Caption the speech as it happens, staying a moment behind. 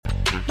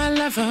my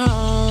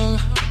level.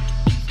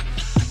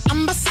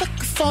 I'm a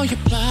sucker for your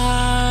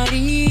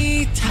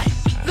body type.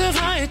 The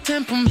higher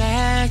tempo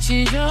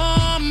matches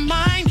your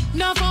mind.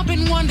 Never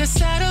been one to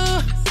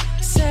settle.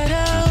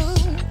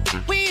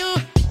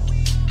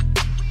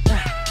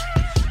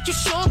 You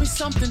show me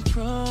something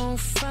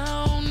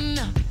profound.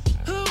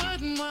 Who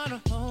wouldn't wanna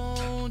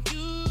hold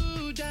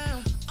you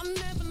down? I'll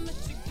never let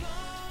you go.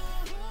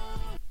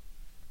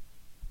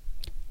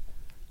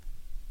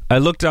 I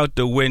looked out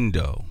the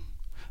window.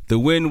 The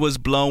wind was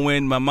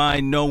blowing, my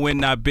mind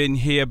knowing I've been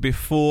here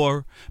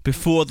before.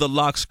 Before the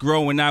locks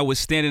growing, I was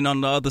standing on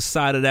the other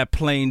side of that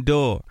plane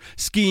door.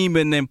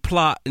 Scheming and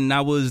plotting,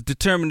 I was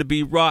determined to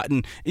be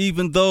rotten.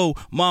 Even though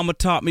mama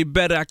taught me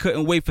better, I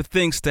couldn't wait for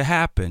things to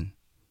happen.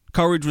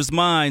 Courage was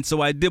mine,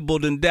 so I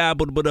dibbled and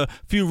dabbled, but a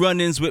few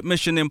run-ins with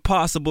Mission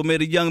Impossible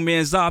made a young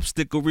man's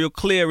obstacle real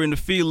clear in the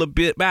field of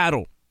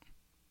battle.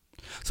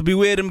 So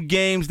beware them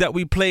games that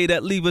we play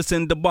that leave us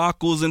in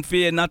debacles, and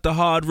fear not the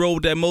hard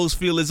road that most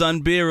feel is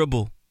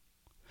unbearable.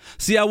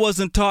 See, I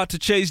wasn't taught to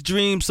chase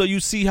dreams, so you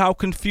see how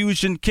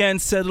confusion can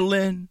settle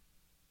in.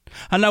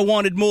 And I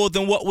wanted more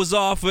than what was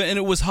offered, and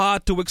it was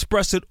hard to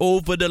express it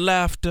over the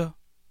laughter.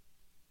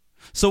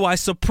 So I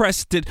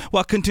suppressed it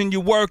while continue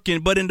working,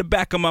 but in the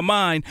back of my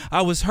mind,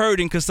 I was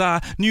hurting, 'cause I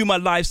knew my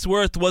life's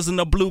worth wasn't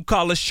a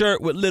blue-collar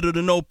shirt with little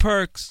to no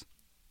perks.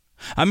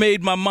 I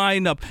made my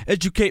mind up,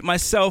 educate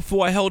myself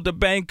before I held the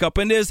bank up,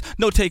 and there's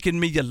no taking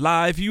me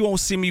alive. You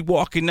won't see me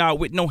walking out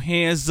with no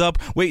hands up,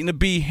 waiting to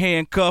be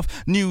handcuffed.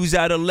 News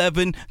at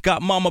 11,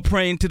 got mama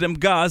praying to them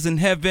gods in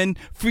heaven.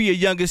 Free a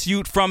youngest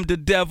youth from the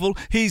devil.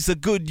 He's a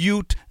good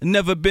youth,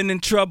 never been in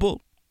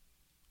trouble.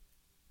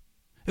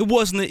 It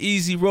wasn't an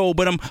easy road,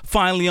 but I'm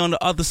finally on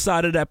the other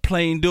side of that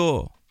plane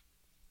door,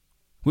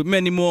 with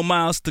many more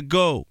miles to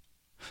go.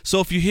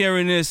 So if you're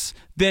hearing this,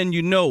 then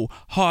you know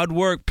hard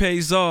work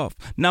pays off.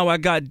 Now I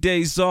got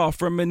days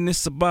off,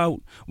 reminisce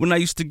about when I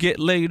used to get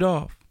laid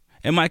off.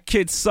 And my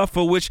kids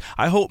suffer, which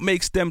I hope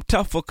makes them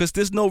tougher, 'cause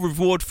there's no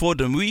reward for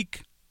the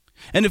weak.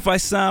 And if I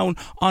sound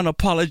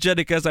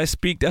unapologetic as I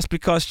speak, that's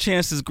because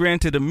chance is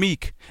granted the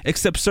meek,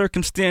 except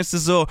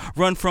circumstances or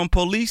run from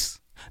police.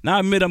 Now I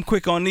admit I'm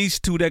quick on these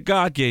two that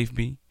God gave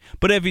me,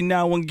 but every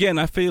now and again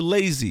I feel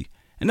lazy,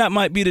 and that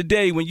might be the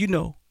day when you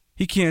know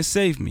he can't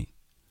save me.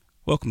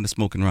 Welcome to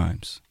Smoking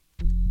Rhymes.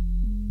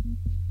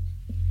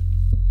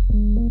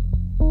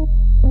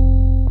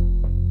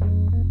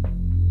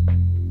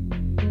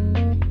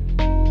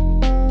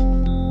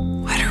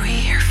 What are we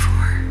here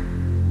for?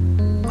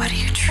 What do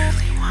you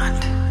truly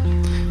want?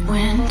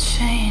 When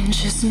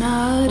change is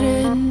not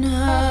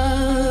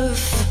enough,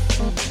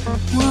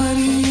 what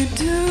do you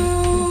do?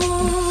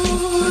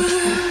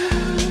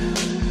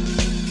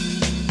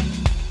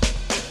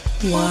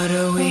 What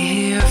are we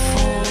here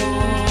for?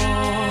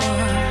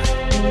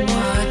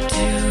 What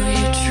do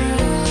you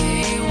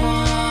truly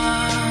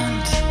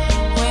want?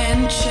 When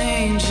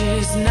change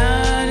is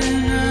not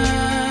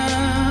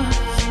enough,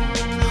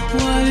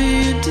 what do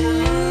you do?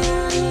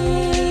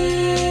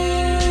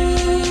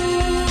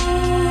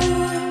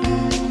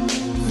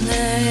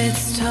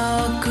 Let's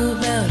talk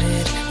about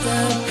it,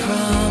 the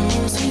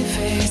problems we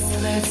face.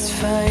 Let's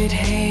fight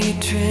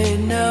hatred,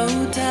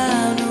 no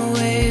time to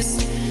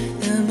waste.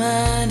 The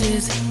mind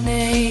is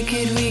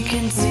naked, we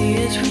can see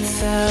it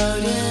without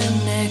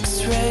an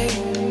x-ray.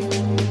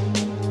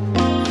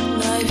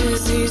 Life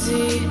is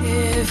easy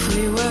if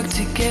we work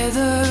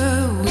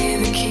together. We're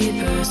the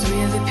keepers,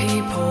 we're the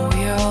people.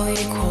 We're all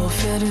equal,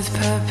 filled with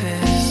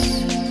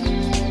purpose.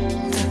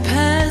 The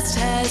past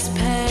has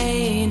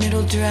pain,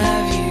 it'll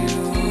drive you,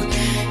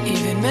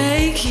 even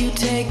make you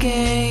take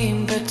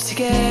aim. But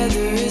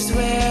together is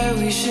where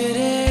we should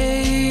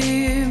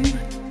aim.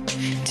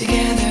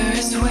 Together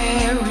is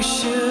where we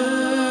should.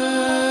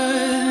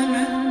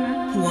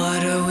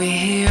 What are we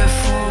here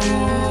for?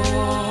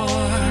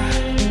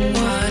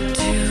 What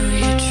do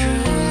you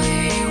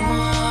truly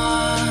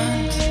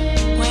want?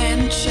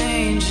 When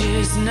change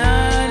is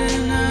not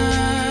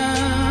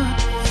enough,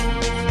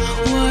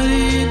 what do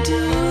you do?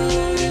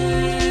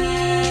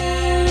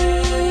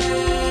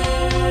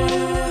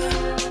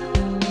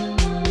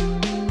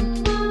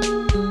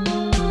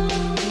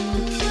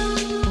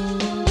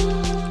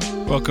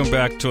 Welcome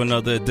back to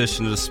another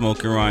edition of the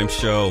Smoking Rhyme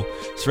Show.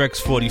 It's Rex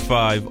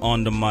 45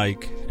 on the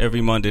mic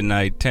every Monday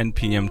night, 10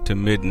 p.m. to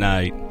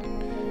midnight,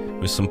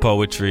 with some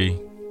poetry,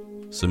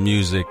 some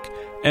music,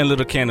 and a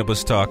little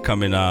cannabis talk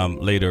coming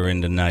later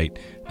in the night.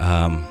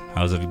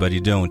 How's everybody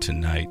doing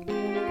tonight?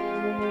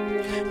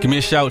 Give me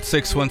a shout,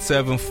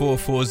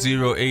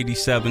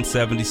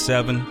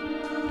 617-440-8777.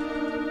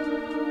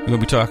 We're going to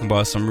be talking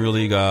about some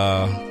really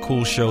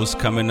cool shows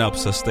coming up,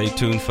 so stay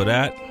tuned for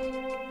that.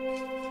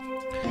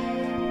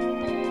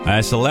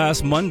 It's the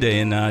last Monday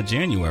in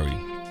January.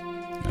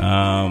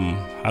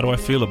 How do I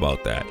feel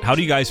about that? How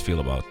do you guys feel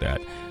about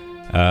that?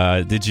 Are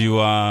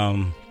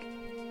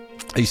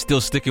you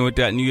still sticking with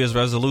that New Year's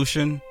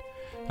resolution?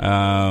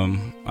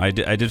 I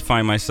did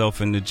find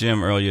myself in the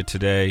gym earlier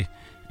today,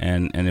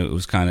 and it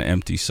was kind of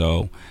empty.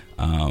 So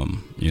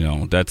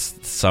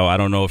that's so I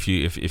don't know if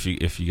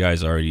you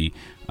guys already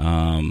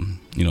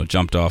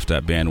jumped off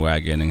that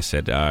bandwagon and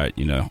said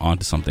on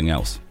to something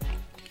else.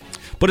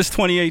 But it's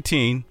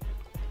 2018,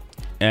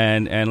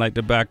 and like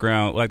the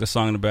background, like the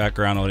song in the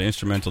background or the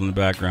instrumental in the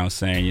background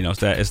saying,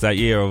 it's that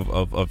year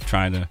of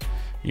trying to,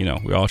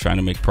 we're all trying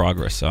to make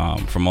progress.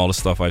 From all the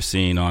stuff I've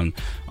seen on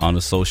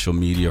the social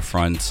media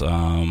fronts,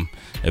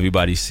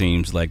 everybody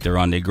seems like they're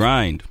on their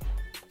grind.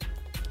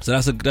 So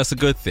that's a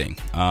good thing.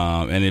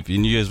 And if your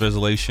New Year's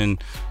resolution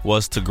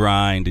was to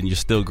grind and you're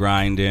still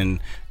grinding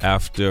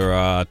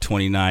after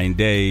 29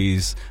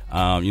 days,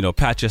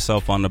 pat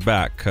yourself on the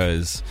back,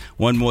 because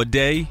one more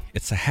day,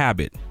 it's a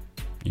habit.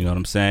 You know what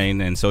I'm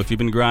saying? And so if you've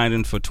been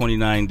grinding for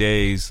 29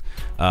 days,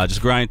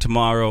 just grind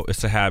tomorrow.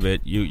 It's a habit.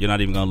 You're not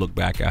even going to look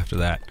back after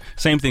that.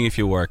 Same thing if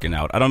you're working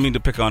out. I don't mean to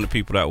pick on the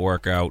people that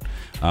work out,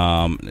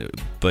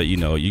 but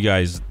you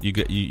guys,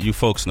 you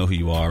folks know who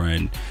you are,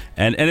 and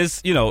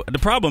it's the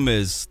problem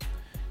is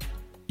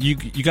you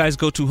guys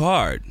go too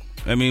hard.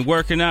 I mean,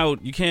 working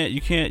out, you can't.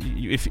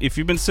 If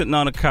you've been sitting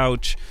on a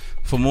couch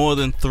for more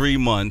than 3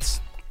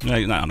 months,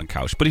 not on a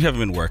couch, but you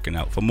haven't been working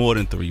out for more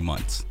than 3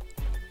 months.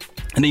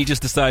 And then you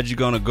just decide you're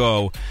going to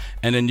go,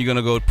 and then you're going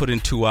to go put in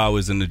 2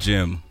 hours in the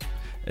gym.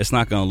 It's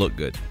not going to look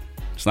good.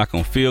 It's not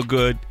going to feel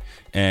good,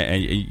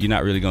 and you're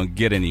not really going to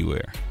get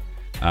anywhere.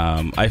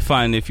 I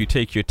find if you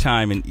take your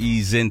time and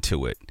ease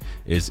into it,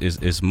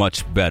 is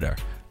much better.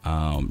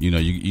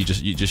 You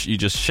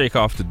just shake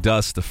off the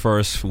dust the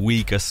first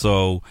week or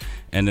so,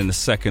 and then the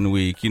second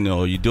week, you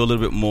do a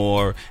little bit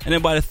more, and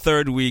then by the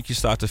third week, you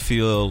start to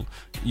feel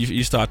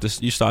you start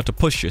to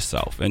push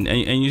yourself, and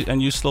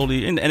you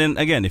slowly, and then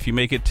again, if you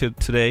make it to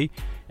today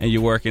and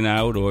you're working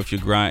out, or if you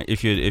grind,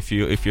 if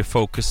you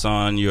focus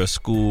on your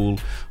school,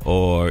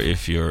 or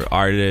if you're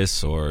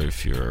artist, or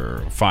if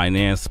you're a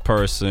finance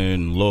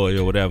person,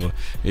 lawyer, whatever,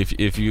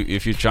 if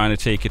you're trying to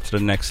take it to the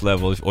next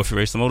level, or if you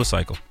race the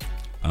motorcycle.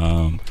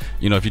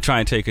 If you try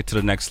and take it to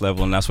the next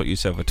level, and that's what you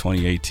said for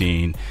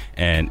 2018,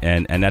 and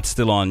that's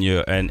still on you,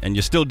 and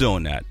you're still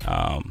doing that,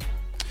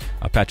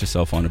 I'll pat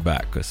yourself on the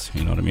back, because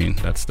you know what I mean.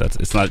 That's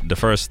it's not the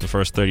first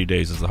 30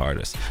 days is the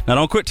hardest. Now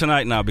don't quit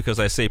tonight now, because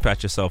I say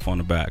pat yourself on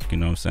the back. You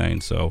know what I'm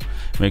saying? So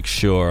make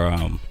sure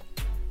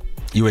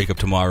you wake up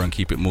tomorrow and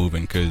keep it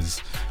moving,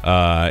 because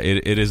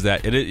it is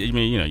that it is. I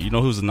mean, you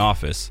know who's in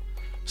office.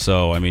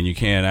 So I mean, you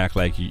can't act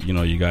like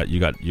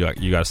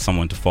you got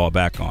someone to fall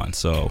back on.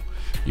 So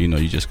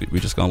we're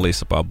just gonna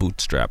lace up our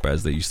bootstrap,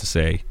 as they used to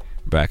say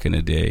back in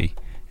the day,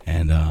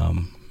 and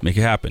make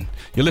it happen.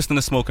 You're listening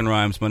to Smoking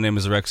Rhymes. My name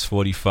is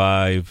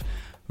Rex45.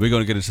 We're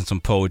gonna get into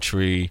some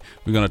poetry.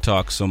 We're gonna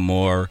talk some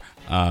more.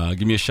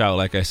 Give me a shout,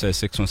 like I said,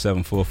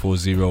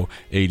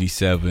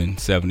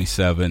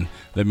 617-440-8777.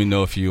 Let me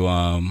know if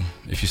you're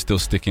still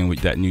sticking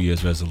with that New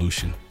Year's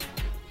resolution.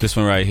 This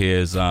one right here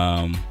is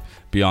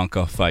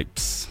Bianca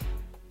Fipes,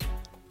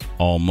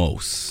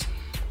 Almost.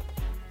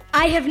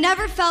 I have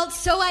never felt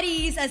so at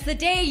ease as the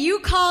day you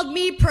called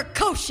me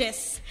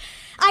precocious.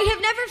 I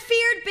have never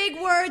feared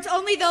big words,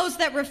 only those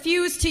that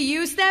refuse to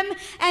use them,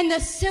 and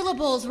the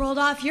syllables rolled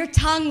off your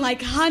tongue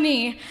like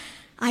honey.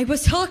 I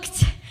was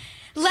hooked.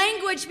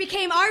 Language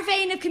became our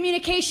vein of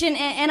communication,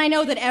 and I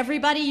know that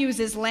everybody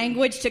uses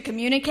language to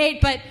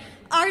communicate, but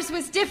ours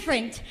was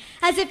different.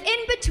 As if in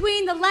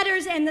between the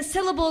letters and the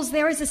syllables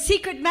there is a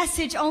secret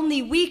message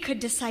only we could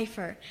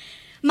decipher.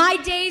 My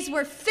days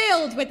were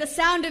filled with the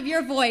sound of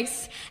your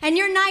voice, and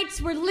your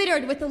nights were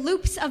littered with the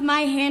loops of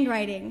my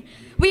handwriting.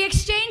 We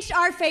exchanged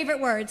our favorite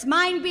words,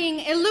 mine being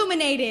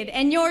illuminated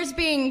and yours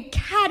being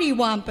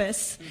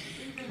cattywampus.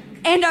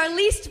 And our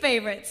least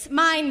favorites,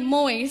 mine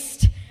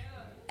moist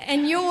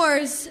and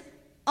yours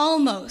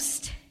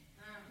almost.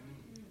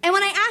 And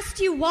when I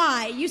asked you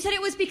why, you said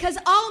it was because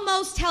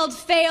almost held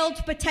failed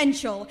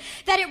potential,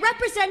 that it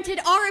represented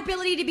our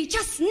ability to be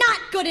just not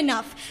good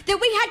enough, that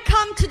we had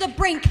come to the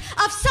brink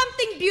of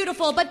something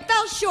beautiful but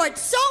fell short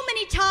so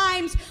many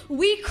times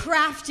we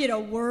crafted a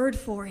word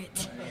for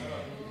it.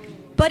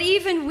 But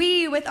even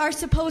we, with our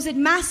supposed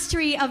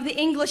mastery of the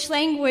English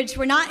language,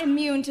 were not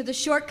immune to the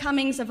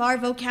shortcomings of our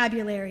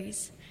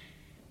vocabularies.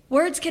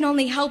 Words can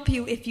only help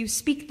you if you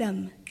speak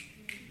them.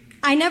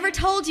 I never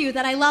told you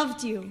that I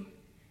loved you.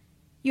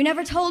 You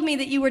never told me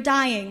that you were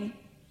dying.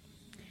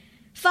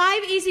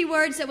 5 easy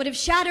words that would have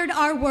shattered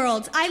our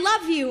worlds. I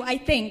love you, I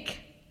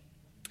think.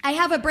 I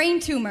have a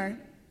brain tumor.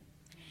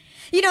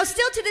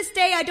 Still to this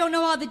day, I don't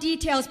know all the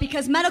details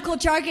because medical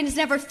jargon has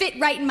never fit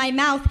right in my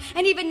mouth.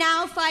 And even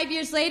now, 5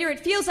 years later,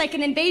 it feels like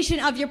an invasion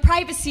of your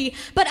privacy.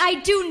 But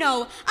I do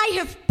know I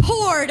have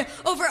pored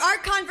over our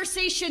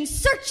conversation,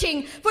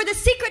 searching for the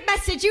secret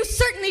message you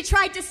certainly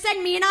tried to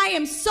send me, and I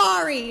am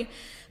sorry.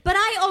 But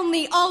I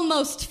only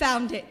almost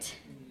found it.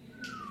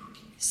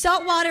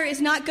 Salt water is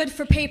not good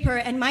for paper,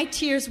 and my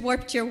tears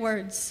warped your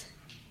words.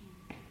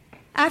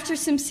 After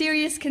some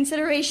serious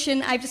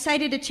consideration, I've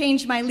decided to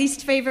change my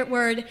least favorite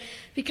word,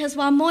 because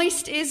while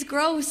moist is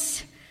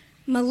gross,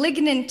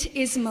 malignant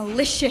is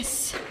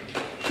malicious.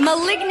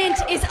 Malignant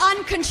is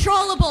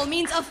uncontrollable,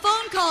 means a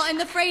phone call and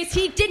the phrase,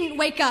 he didn't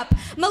wake up.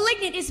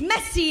 Malignant is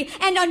messy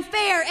and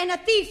unfair and a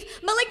thief.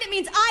 Malignant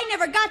means I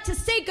never got to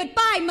say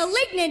goodbye.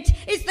 Malignant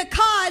is the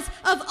cause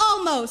of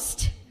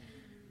almost.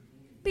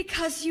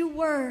 Because you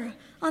were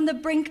on the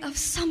brink of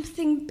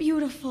something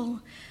beautiful,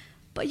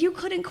 but you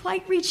couldn't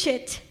quite reach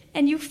it,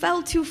 and you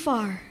fell too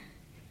far.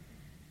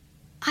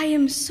 I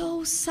am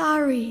so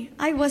sorry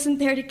I wasn't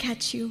there to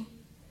catch you.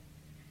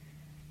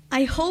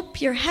 I hope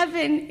your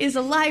heaven is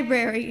a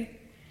library,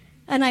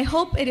 and I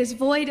hope it is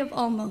void of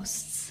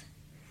almosts.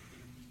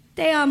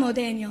 Te amo,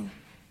 Daniel.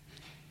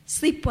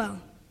 Sleep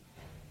well.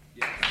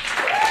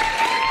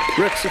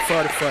 Rexy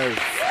 45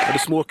 at the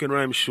Smoking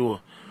Rhyme Show.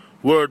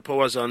 Word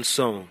powers on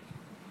sound.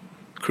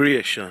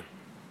 Creation.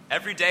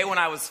 Every day when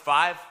I was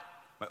 5,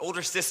 my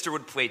older sister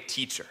would play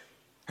teacher.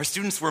 Her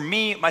students were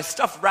me, my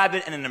stuffed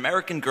rabbit, and an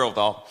American Girl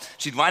doll.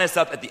 She'd line us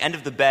up at the end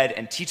of the bed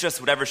and teach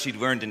us whatever she'd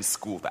learned in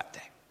school that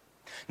day.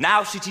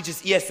 Now she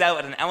teaches ESL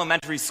at an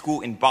elementary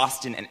school in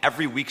Boston, and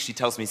every week she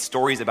tells me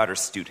stories about her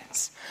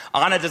students.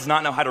 Anna does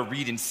not know how to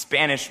read in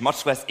Spanish,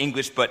 much less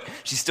English, but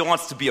she still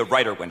wants to be a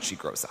writer when she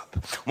grows up.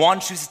 Juan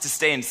chooses to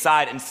stay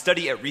inside and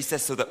study at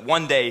recess so that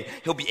one day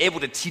he'll be able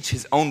to teach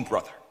his own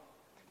brother.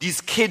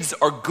 These kids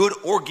are good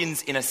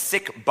organs in a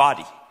sick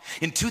body.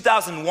 In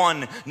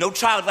 2001, No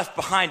Child Left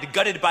Behind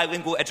gutted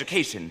bilingual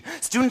education.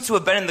 Students who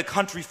have been in the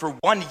country for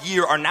 1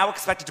 year are now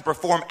expected to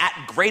perform at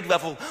grade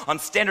level on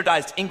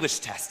standardized English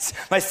tests.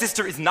 My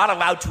sister is not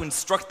allowed to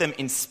instruct them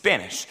in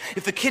Spanish.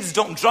 If the kids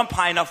don't jump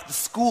high enough, the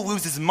school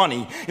loses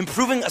money.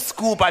 Improving a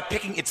school by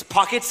picking its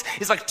pockets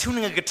is like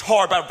tuning a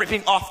guitar by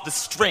ripping off the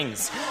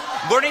strings.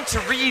 Learning to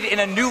read in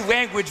a new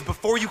language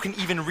before you can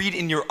even read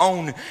in your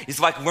own is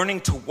like learning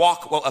to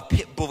walk while a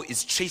pit bull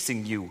is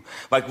chasing you.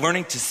 Like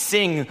learning to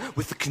sing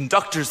with the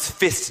conductor's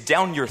fist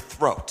down your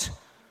throat.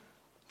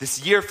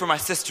 This year for my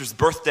sister's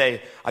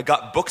birthday, I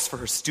got books for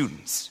her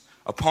students.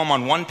 A poem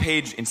on one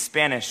page in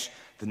Spanish,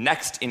 the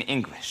next in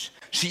English.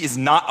 She is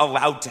not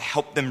allowed to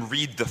help them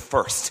read the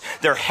first.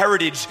 Their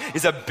heritage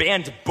is a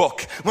banned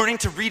book. Learning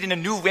to read in a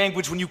new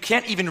language when you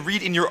can't even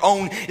read in your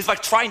own is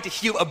like trying to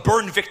heal a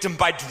burn victim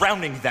by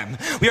drowning them.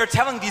 We are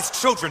telling these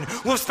children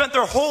who have spent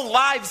their whole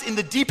lives in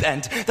the deep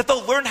end that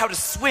they'll learn how to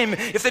swim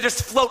if they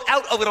just float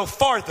out a little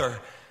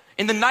farther.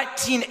 In the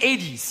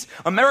 1980s,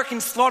 American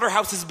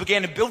slaughterhouses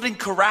began building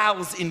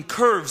corrals in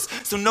curves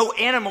so no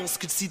animals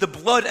could see the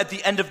blood at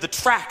the end of the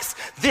tracks.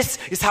 This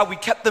is how we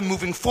kept them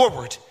moving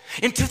forward.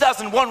 In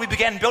 2001, we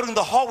began building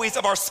the hallways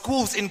of our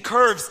schools in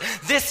curves.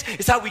 This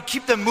is how we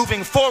keep them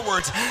moving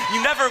forward.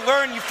 You never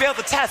learn, you fail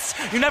the test.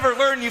 You never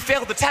learn, you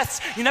fail the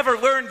test. You never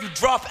learn, you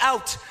drop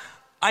out.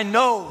 I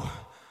know.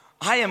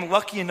 I am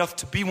lucky enough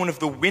to be one of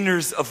the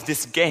winners of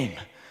this game.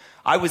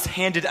 I was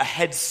handed a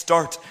head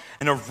start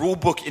and a rule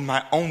book in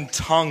my own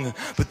tongue,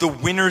 but the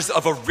winners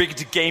of a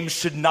rigged game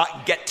should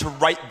not get to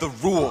write the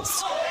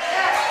rules.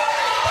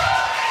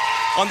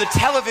 On the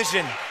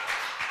television,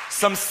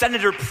 some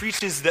senator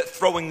preaches that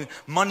throwing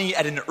money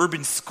at an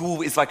urban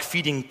school is like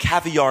feeding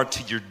caviar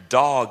to your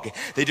dog.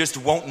 They just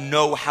won't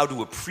know how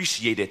to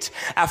appreciate it.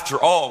 After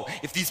all,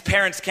 if these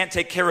parents can't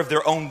take care of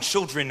their own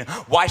children,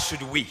 why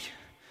should we?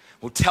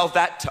 Well, tell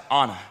that to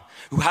Anna,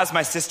 who has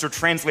my sister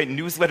translate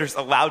newsletters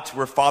aloud to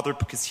her father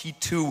because he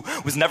too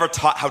was never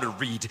taught how to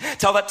read.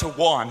 Tell that to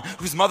Juan,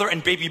 whose mother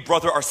and baby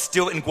brother are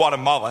still in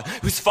Guatemala,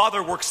 whose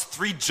father works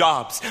 3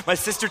 jobs. My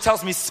sister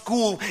tells me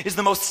school is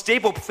the most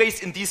stable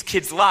place in these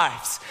kids'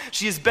 lives.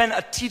 She has been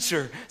a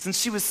teacher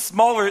since she was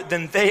smaller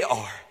than they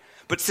are.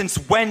 But since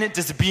when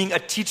does being a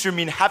teacher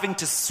mean having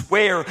to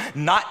swear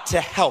not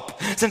to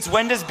help? Since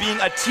when does being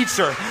a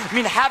teacher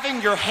mean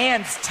having your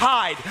hands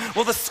tied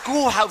while the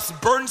schoolhouse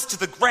burns to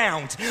the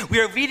ground? We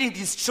are leading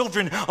these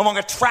children along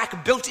a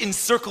track built in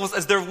circles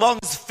as their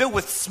lungs fill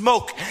with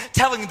smoke,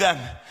 telling them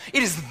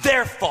it is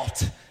their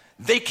fault.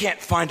 They can't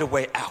find a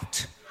way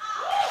out.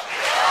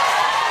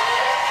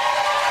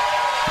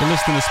 You're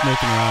listening to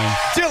Smoking Rhymes.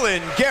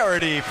 Dylan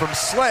Garrity from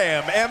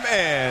Slam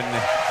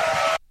MN.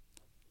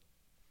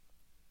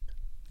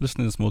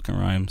 Listening to Smoking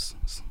Rhymes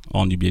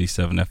on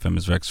UB87 FM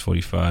is Rex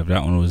 45.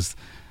 That one was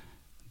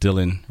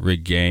Dylan,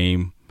 Rig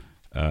Game.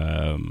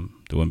 The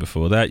one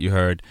before that you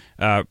heard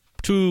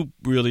 2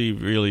 really,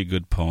 really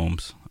good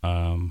poems.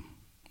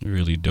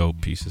 Really dope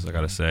pieces, I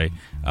gotta say.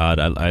 I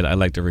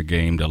like the Rig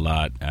Game a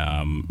lot.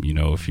 I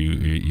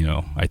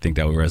think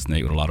that would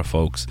resonate with a lot of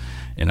folks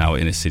in our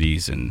inner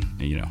cities and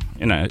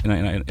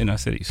in our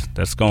cities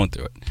that's going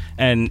through it,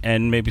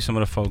 and maybe some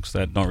of the folks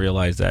that don't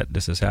realize that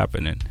this is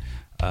happening.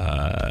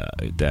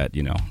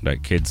 That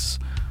kids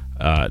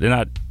they're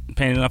not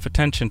paying enough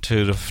attention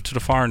to the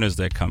foreigners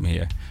that come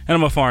here. And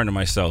I'm a foreigner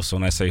myself, so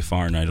when I say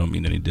foreigner, I don't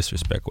mean any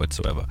disrespect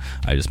whatsoever.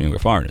 I just mean we're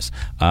foreigners.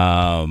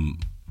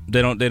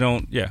 They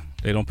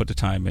don't put the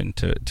time in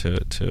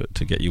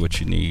to get you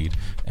what you need,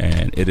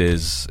 and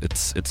it's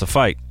a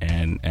fight.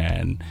 And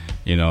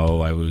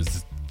I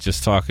was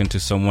just talking to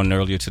someone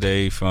earlier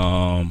today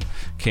from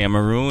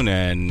Cameroon,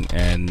 and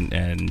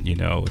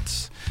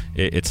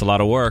it's a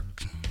lot of work.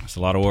 It's a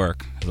lot of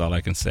work, is all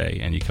I can say.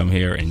 And you come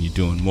here and you're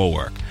doing more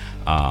work.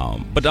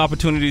 But the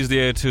opportunity is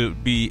there to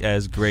be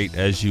as great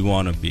as you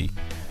want to be.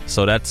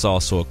 So that's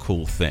also a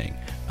cool thing.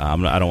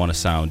 I don't want to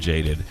sound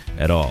jaded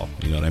at all.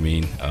 You know what I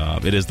mean?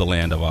 It is the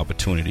land of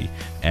opportunity.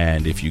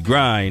 And if you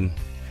grind,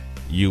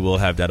 you will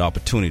have that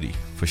opportunity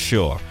for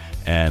sure.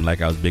 And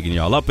like I was bigging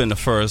y'all up in the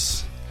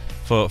first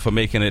for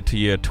making it to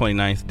your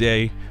 29th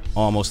day,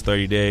 almost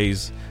 30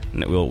 days.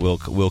 And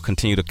we'll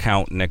continue to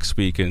count next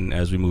week and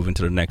as we move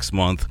into the next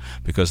month,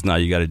 because now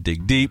you got to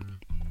dig deep.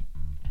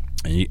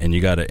 And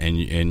you gotta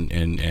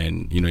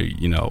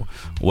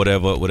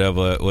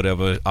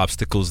whatever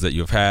obstacles that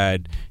you've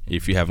had,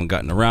 if you haven't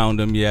gotten around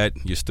them yet,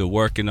 you're still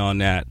working on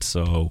that.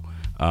 So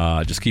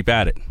just keep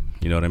at it.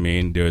 You know what I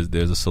mean? There's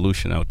a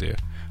solution out there,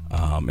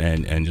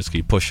 and just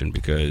keep pushing,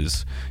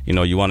 because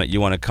you want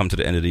to come to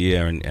the end of the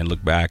year and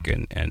look back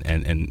and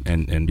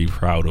be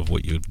proud of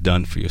what you've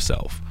done for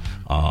yourself.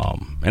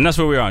 And that's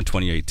where we are in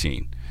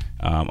 2018.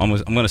 I'm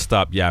gonna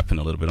stop yapping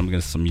a little bit. I'm gonna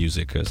get some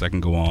music because I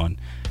can go on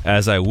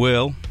as I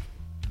will.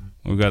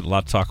 We've got a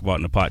lot to talk about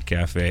in the Pot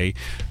Cafe.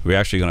 We're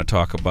actually going to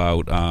talk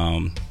about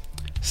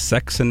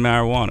sex and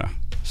marijuana.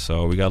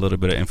 So we got a little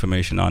bit of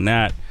information on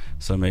that.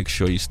 So make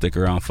sure you stick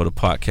around for the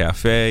Pot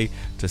Cafe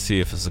to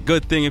see if it's a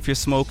good thing if you're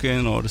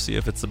smoking, or to see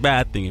if it's a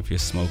bad thing if you're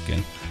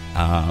smoking.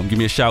 Give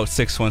me a shout,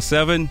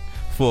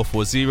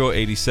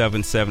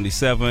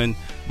 617-440-8777.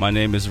 My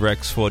name is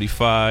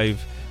Rex45.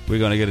 We're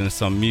going to get into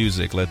some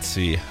music. Let's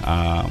see.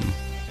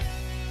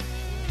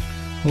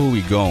 Who are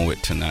we going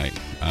with tonight?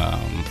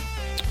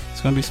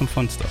 It's going to be some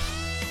fun stuff.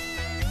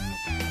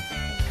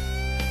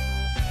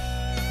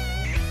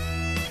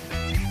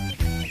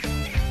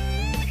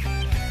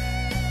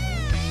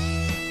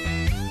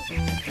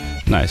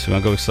 Nice. We're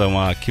going to go with some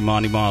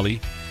Kimani Marley.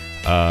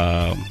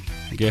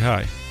 Get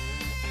high.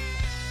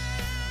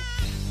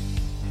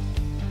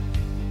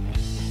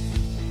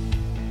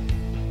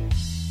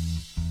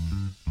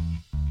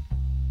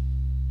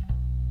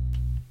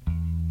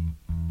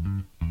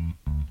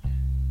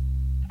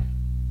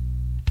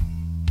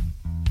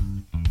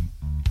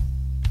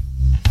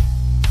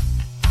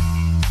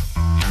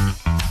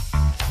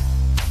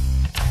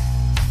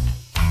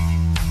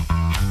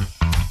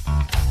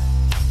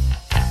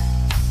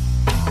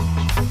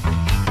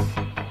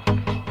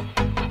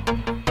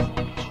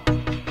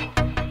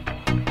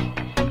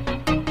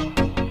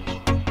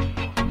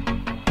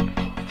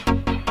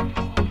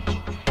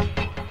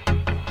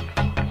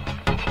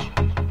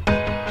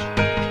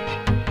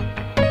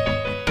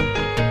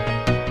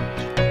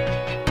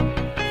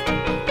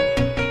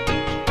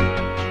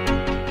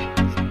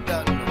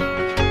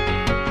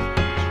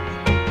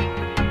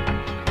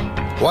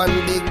 One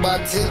big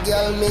bottle,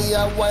 girl, me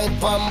a wine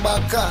pan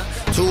baka.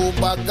 2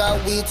 bag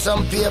of weed,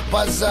 some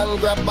papers and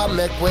grab a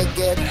make we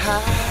get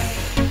high.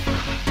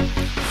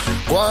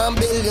 Go and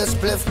build your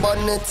spliff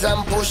bonnet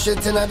and push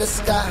it into the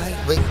sky.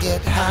 We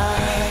get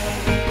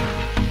high.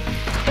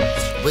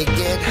 We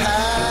get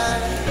high.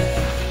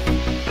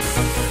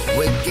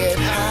 We get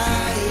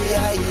high,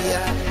 yeah,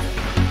 yeah.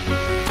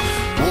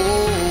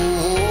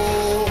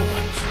 Ooh,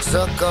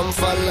 so come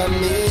follow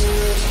me.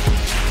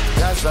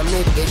 Cause I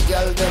make the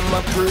girl them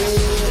a pray.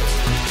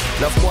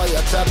 No boy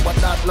a chat but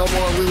that no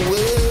worry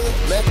way.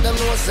 Make them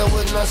know so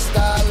we no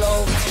stall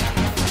out.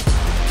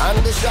 And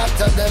the shot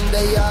of them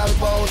they all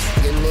bout.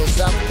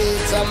 Guinness a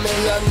beat a me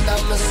under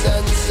my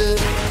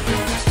senses.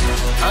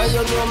 And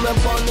you know me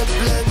bunny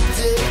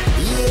plenty.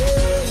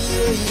 Yeah,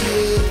 yeah,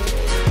 yeah.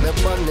 Me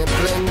bunny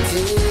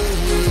plenty,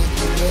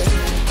 yeah.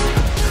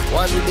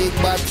 One big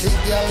body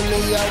girl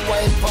me a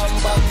wine pan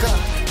baka.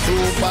 2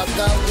 bag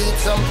of weed,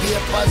 some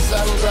papers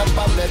and grab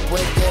a make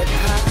we get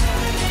high.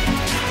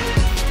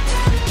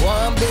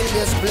 One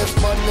billion split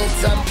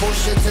bonnets and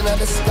push it into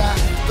the sky.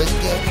 We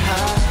get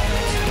high.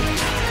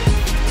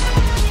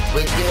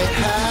 We get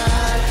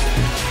high.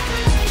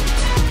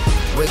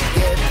 We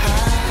get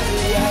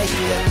high, yeah,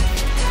 yeah.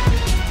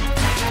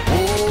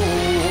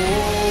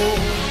 Ooh,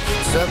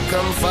 so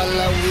come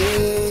follow me.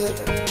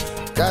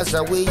 Cause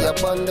we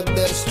up on the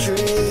best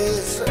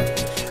trees.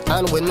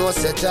 And we know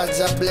such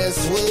as a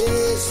blessed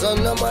way. So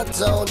no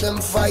matter how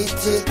them fight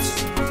it,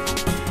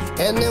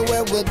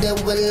 anywhere with them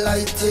we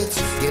light it.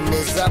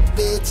 Guinness a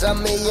bit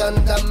and me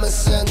under my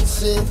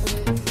senses.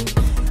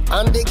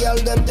 And the girl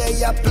them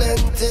they are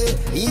plenty.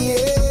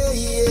 Yeah,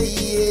 yeah,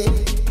 yeah.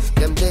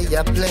 Them they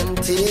are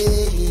plenty,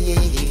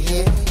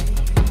 yeah.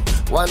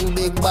 One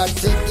big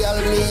body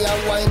girl me a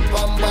wine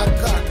pan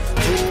baka.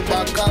 2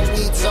 bag of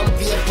weed, some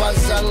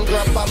papers and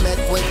grab a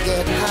make we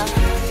get high.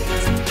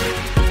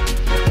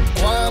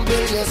 One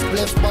billion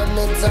spliff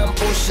bonnets and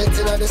push it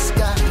into the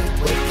sky.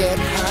 We get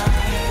high.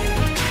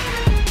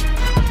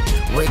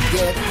 We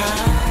get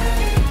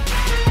high.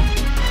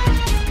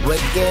 We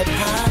get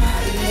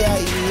high, yeah,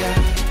 yeah.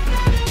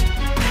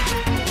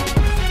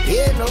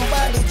 Ain't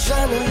nobody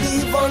tryna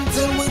leave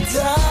until we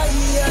die,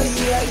 yeah,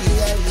 yeah,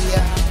 yeah,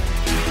 yeah.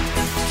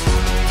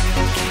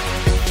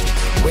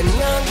 We're not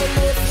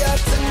gonna live here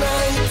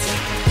tonight.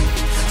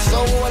 So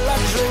all I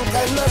drink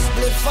and a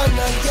spliff and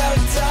a girl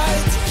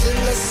tight till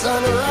the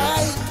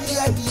sunrise, yeah,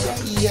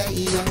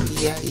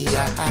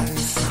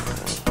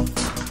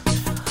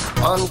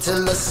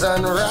 Until the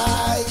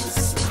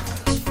sunrise,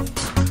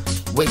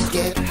 we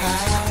get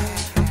high.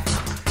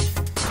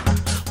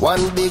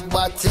 One big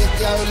bottle,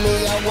 girl,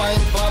 me a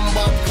wine from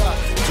vodka.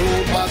 2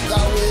 bags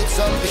of weed,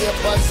 some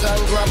papers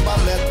and grab a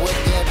make we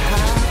get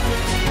high.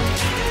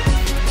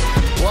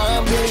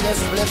 One bring a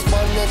split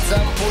on it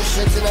and push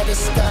it into the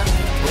sky.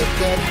 We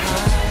get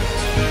high.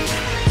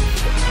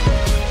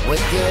 We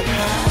get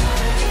high.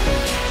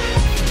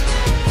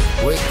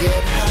 We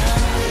get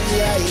high,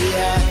 yeah,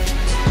 yeah.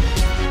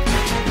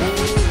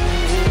 Ooh.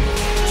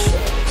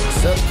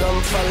 So come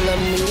follow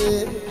me.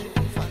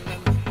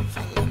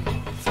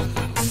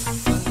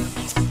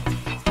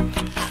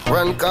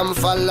 Run, come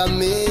follow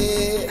me.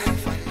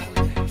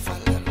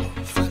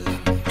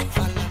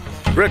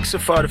 Rex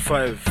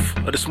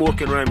 45 at the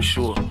Smoking Rhyme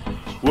Show.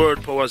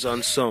 Word, powers,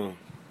 and sound.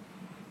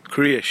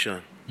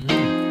 Creation.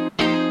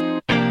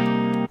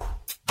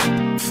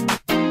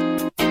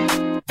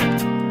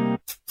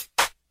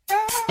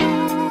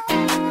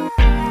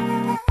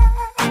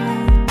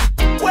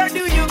 Where do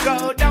you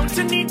go? Don't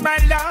you need my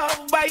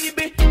love,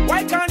 baby?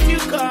 Why can't you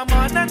come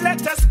on and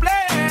let us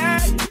play?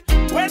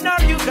 When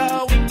are you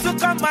going to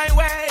come my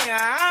way?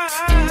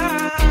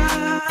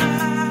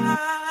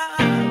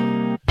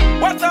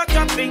 What sort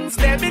of things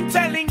they've been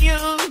telling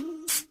you?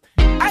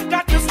 I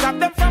got to stop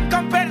them from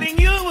compelling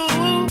you,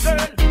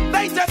 girl.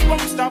 They just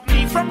won't stop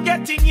me from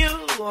getting you.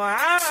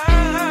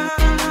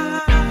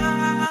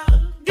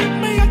 Give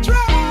me a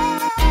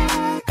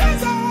try,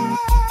 'cause I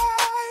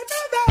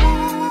know that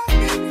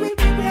it will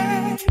be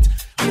great.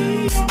 Be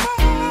your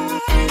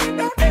mind,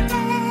 don't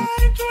deny.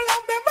 True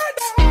love never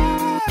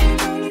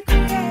dies, only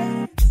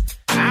creates.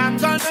 I'm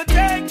gonna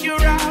take you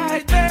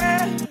right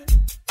there.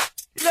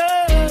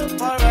 Love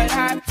for a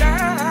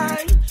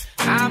lifetime.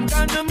 I'm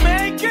gonna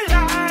make your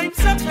life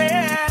so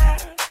clear,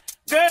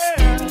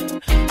 girl.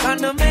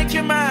 Gonna make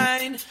you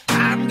mine.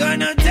 I'm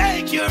gonna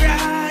take you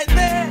right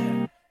there.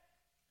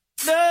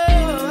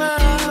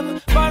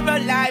 Love for a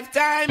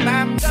lifetime.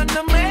 I'm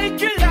gonna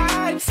make your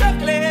life so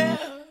clear.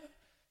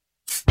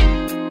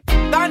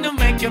 Gonna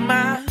make you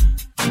mine.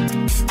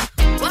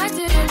 Why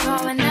do you go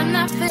when I'm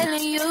not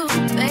feeling you,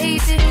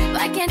 baby?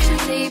 Why can't you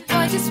leave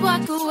or just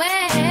walk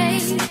away?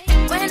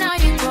 When are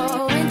you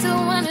going to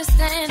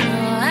understand?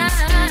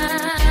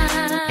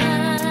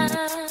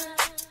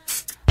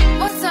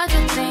 What sort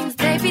of things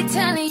they be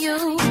telling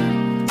you?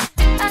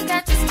 I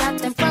got to stop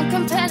them from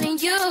compelling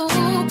you,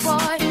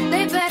 boy.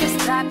 They better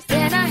stop,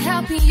 they're not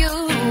helping you.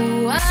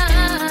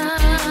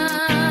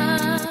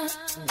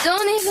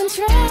 Don't even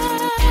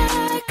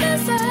try,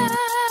 'cause I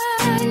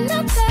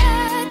know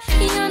that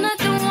you're not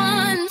the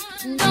one.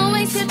 Don't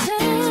waste your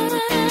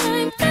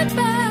time,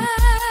 goodbye.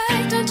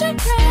 Don't you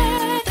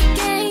cry, the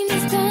game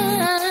is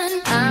done.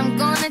 I'm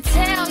gonna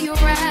tell you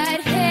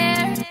right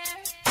here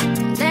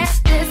that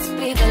this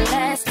be the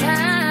last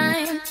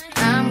time.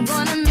 I'm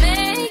gonna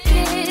make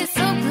it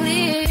so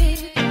clear,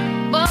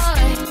 boy,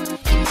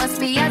 you must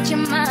be out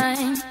your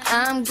mind.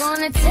 I'm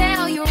gonna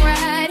tell you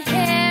right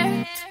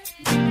here,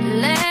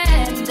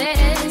 let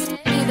this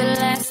be the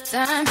last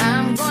time.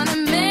 I'm gonna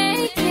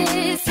make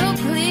it so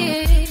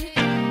clear,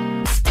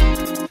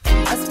 you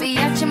must be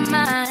out your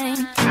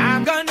mind.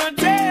 I'm gonna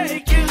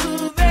take you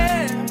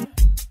there.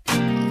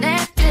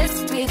 Let this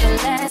be the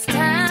last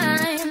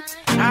time.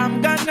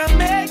 I'm gonna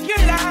make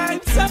your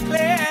life so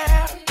clear.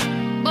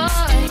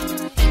 Boy,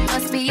 you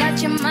must be out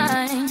your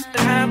mind.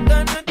 I'm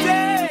gonna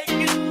take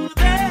you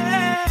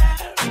there.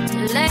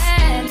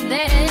 Let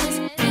this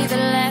be the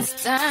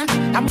last time.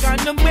 I'm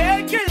gonna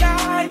make your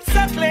life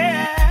so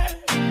clear.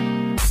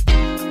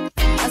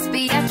 You must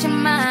be out your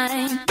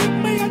mind. Give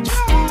me a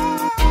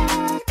try,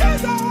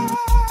 'cause I know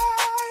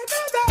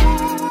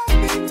that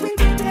things will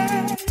be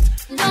great.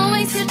 Don't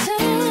waste your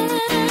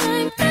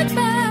time,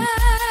 goodbye.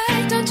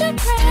 Don't you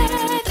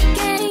cry, the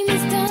game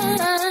is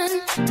done.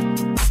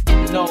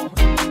 No,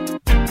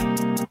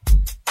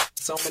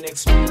 so many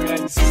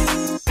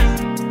experiences.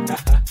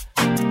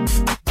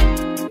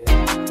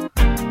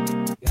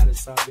 Gotta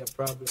solve your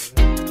problem.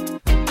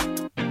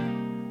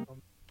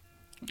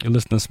 You're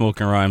listening to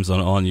Smoking Rhymes on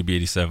All New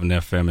B87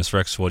 FM. It's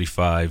Rex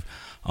 45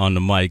 on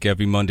the mic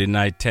every Monday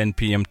night, 10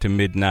 p.m. to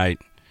midnight.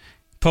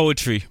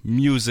 Poetry,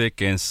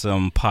 music, and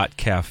some pot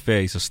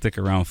cafe. So stick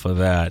around for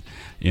that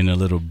in a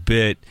little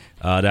bit.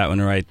 That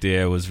one right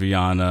there was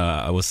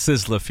Rihanna. It was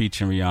Sizzler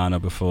featuring Rihanna.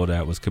 Before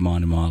that was Come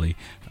On and Molly.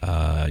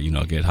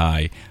 Get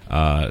High.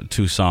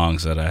 2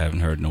 songs that I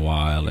haven't heard in a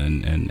while,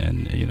 and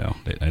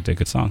they're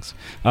good songs.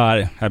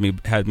 Had me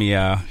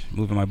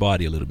moving my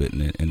body a little bit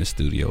in the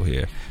studio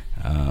here.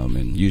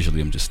 And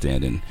usually I'm just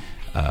standing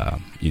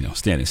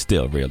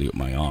still, really, with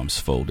my arms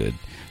folded,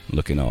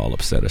 looking all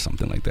upset or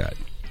something like that.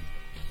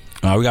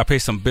 We got to pay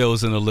some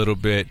bills in a little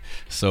bit,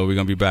 so we're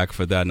going to be back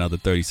for that another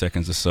 30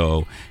 seconds or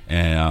so,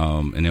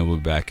 and then we'll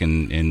be back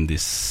in the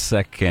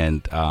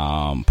second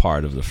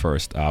part of the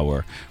first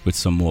hour with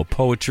some more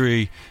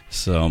poetry,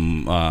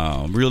 some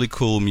really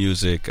cool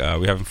music.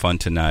 We're having fun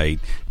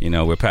tonight. You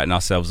know, we're patting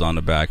ourselves on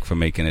the back for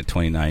making it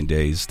 29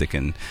 days,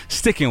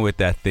 sticking with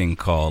that thing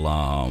called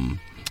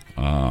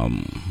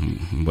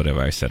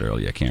whatever I said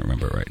earlier. I can't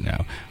remember right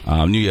now.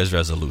 New Year's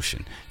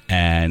resolution.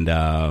 And,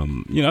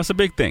 you know, it's a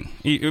big thing,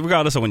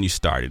 regardless of when you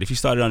started. If you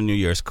started on New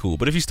Year's, cool.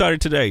 But if you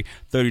started today,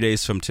 30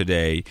 days from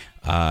today,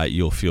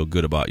 you'll feel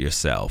good about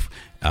yourself.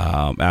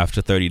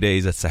 After 30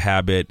 days, that's a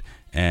habit.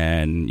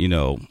 And, you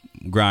know,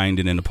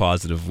 grinding in a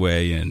positive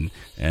way. And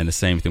the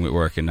same thing with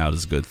working out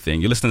is a good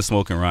thing. You're listening to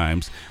Smoking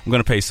Rhymes. I'm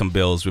going to pay some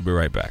bills. We'll be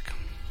right back.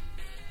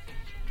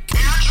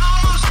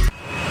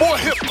 More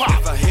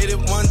hip-hop. If I hit it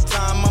one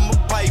time, I'm a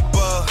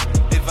piper.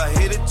 If I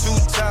hit it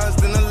 2 times,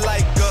 then I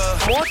like her.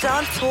 More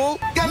dancehall.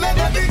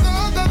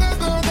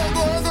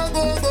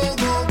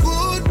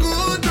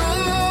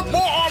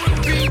 More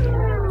R&B.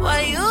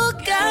 Why you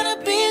gotta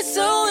be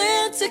so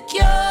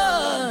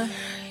insecure?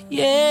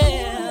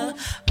 Yeah,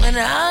 when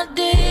I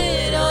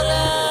did all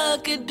I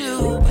could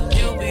do, but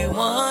you be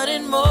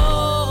wanting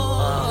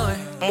more.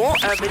 More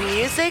urban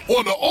music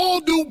on the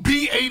all-new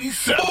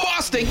B87.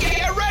 Boston,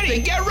 get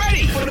ready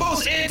for the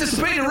most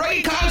anticipated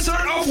reggae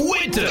concert of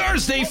winter.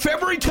 Thursday,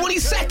 February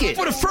 22nd,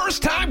 for the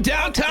first time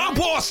downtown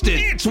Boston.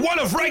 It's one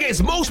of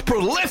reggae's most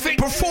prolific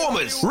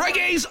performers,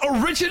 reggae's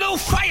original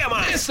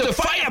fireman, Mr.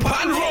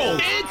 Firepan Rome,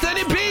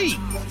 Anthony B.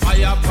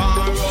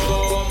 Firepan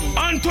Rome.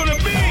 Anthony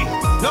B.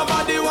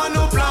 Nobody want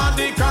to plant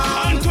the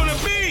car. Anthony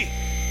B.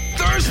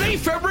 Thursday,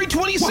 February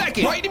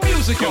 22nd. Write the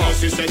music on.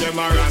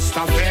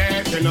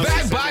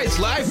 Bad Bites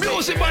Live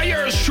music by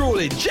yours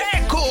truly,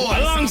 Jack Cole.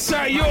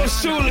 Alongside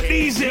yours truly,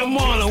 Easy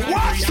Amana.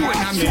 Watch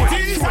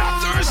it.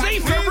 Thursday,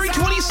 February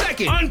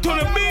 22nd.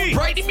 Anthony B.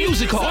 Write the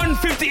music on.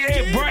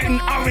 158 Brighton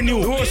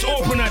Avenue. Doors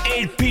open at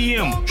 8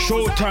 p.m.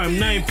 Showtime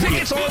 9 p.m.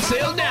 Tickets on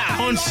sale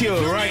now. On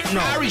sale right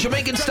now. Irish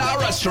Jamaican Style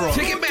Restaurant.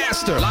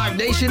 Ticketmaster.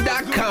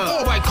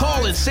 LiveNation.com. Or by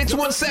calling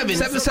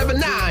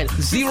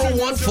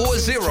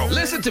 617-779-0140.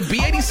 Listen to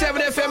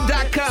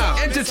B87FM.com.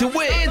 Enter to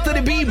win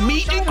Anthony B.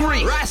 Meet and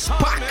Greet.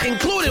 Raspak,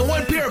 including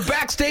 1 pair of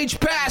backstage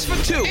pass for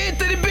 2.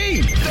 Anthony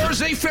B.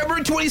 Thursday,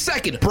 February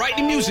 22nd.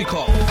 Brighton Music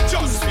Hall.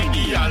 Just for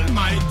the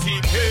almighty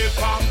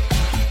K-pop.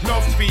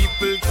 Enough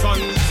people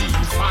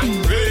conceive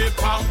and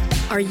rape up.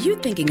 Are you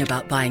thinking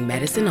about buying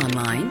medicine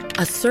online?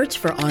 A search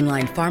for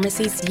online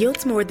pharmacies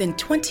yields more than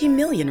 20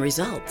 million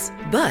results.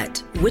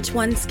 But which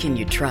ones can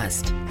you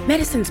trust?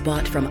 Medicines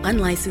bought from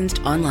unlicensed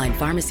online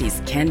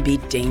pharmacies can be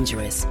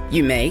dangerous.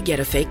 You may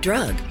get a fake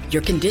drug,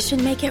 your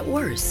condition may get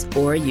worse,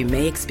 or you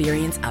may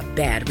experience a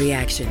bad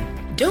reaction.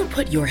 Don't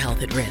put your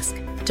health at risk.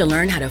 To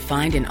learn how to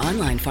find an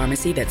online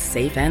pharmacy that's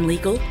safe and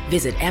legal,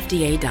 visit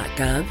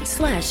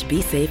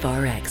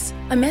fda.gov/BeSafeRx.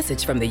 A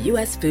message from the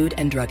U.S. Food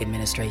and Drug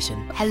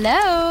Administration.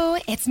 Hello,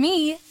 it's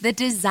me, the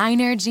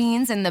designer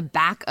jeans in the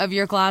back of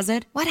your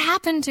closet. What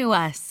happened to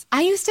us?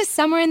 I used to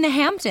summer in the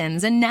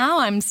Hamptons, and now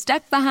I'm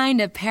stuck behind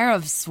a pair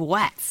of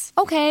sweats.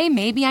 Okay,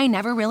 maybe I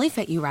never really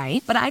fit you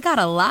right, but I got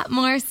a lot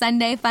more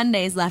Sunday fun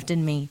days left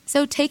in me.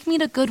 So take me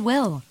to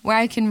Goodwill, where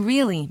I can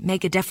really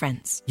make a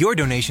difference. Your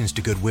donations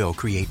to Goodwill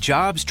create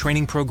jobs,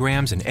 training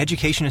programs, and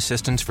education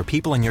assistance for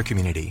people in your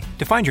community.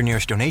 To find your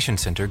nearest donation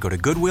center, go to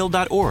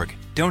goodwill.org.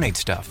 Donate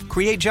stuff.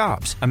 Create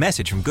jobs. A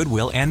message from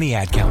Goodwill and the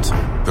Ad Council.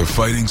 The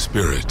fighting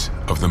spirit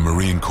of the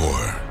Marine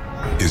Corps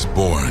is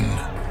born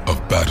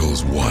of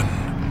battles won.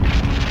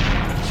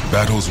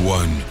 Battles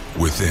won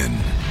within.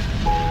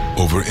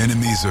 Over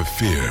enemies of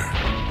fear.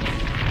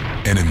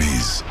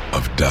 Enemies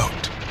of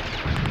doubt.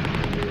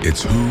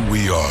 It's who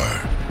we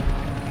are.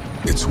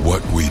 It's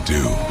what we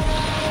do.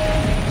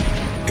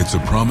 It's a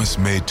promise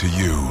made to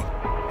you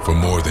for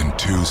more than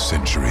 2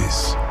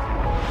 centuries.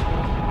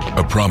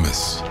 A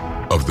promise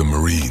of the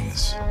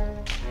Marines.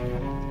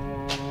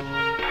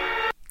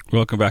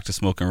 Welcome back to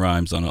Smoking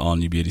Rhymes on the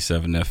all-new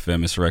B87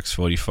 FM. It's Rex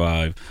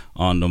 45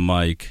 on the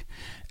mic.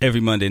 Every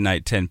Monday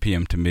night, 10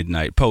 p.m. to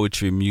midnight.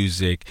 Poetry,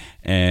 music,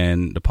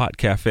 and the Pot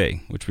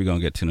Cafe, which we're going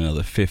to get to in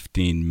another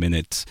 15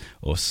 minutes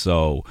or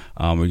so.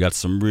 We got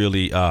some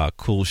really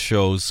cool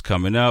shows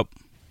coming up.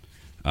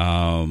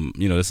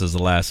 You know, this is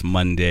the last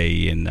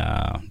Monday in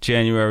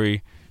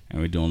January,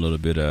 and we're doing a little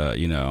bit of,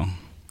 you know,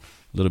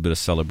 a little bit of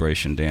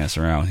celebration dance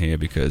around here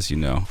because, you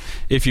know,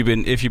 if you've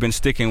been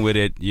sticking with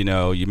it, you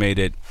know, you made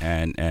it,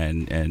 and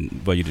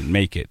well, you didn't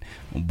make it,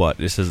 but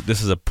this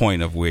is a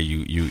point of where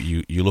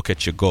you look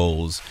at your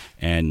goals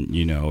and,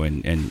 you know,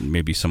 and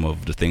maybe some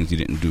of the things you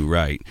didn't do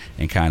right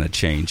and kind of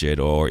change it,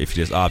 or if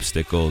there's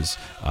obstacles,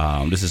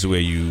 this is where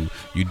you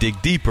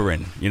dig deeper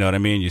in, you know what I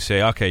mean? You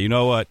say, okay, you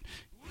know what?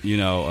 You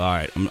know, all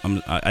right,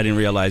 I didn't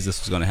realize this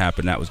was going to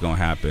happen, that was going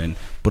to happen,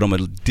 but I'm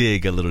going to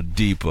dig a little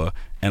deeper,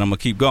 and I'm going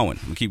to keep going.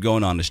 I'm going to keep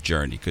going on this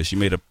journey because you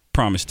made a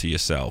promise to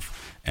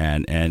yourself.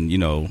 And you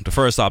know, the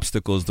first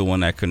obstacle is the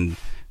one that can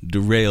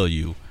derail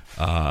you.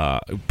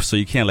 So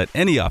you can't let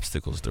any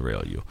obstacles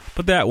derail you.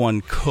 But that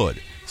one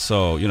could.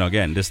 So,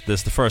 again, this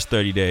the first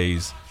 30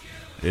 days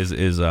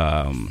is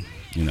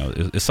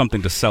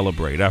something to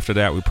celebrate. After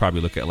that, we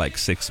probably look at like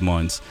 6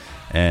 months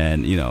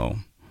and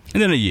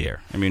then a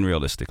year. I mean,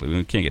 realistically,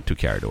 we can't get too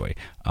carried away.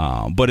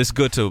 But it's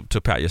good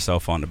to pat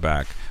yourself on the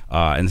back,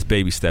 and it's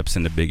baby steps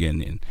in the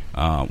beginning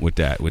with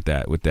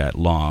that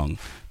long.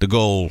 The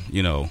goal,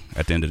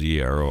 at the end of the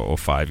year, or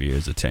 5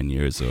 years, or 10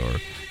 years, or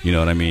you know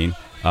what I mean.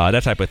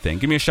 That type of thing.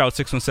 Give me a shout,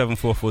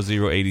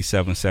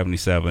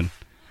 617-440-8777.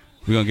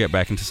 We're going to get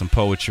back into some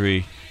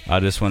poetry.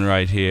 This one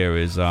right here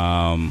is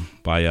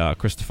by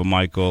Christopher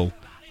Michael.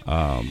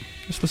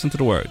 Just listen to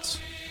the words.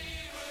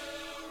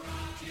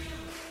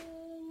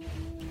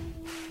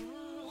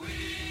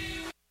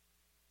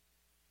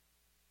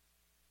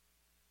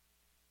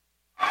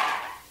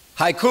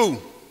 Haiku,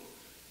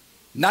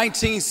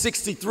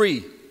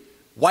 1963,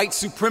 white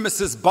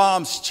supremacist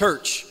bombs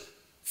church,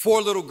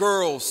 4 little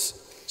girls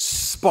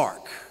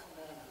spark.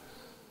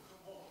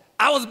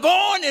 I was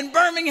born in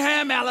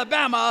Birmingham,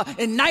 Alabama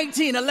in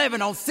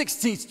 1911 on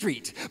 16th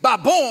Street. By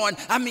born,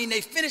 I mean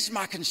they finished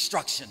my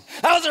construction.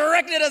 I was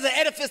erected as an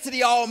edifice to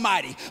the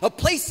Almighty, a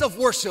place of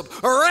worship,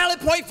 a rally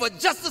point for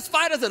justice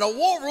fighters, and a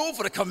war room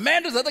for the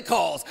commanders of the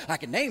cause. I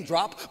can name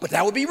drop, but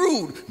that would be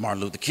rude.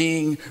 Martin Luther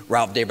King,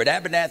 Ralph David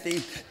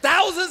Abernathy.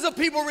 Thousands of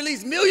people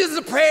released millions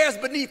of prayers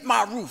beneath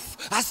my roof.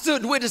 I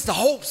stood witness to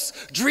hopes,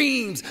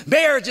 dreams,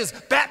 marriages,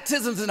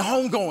 baptisms, and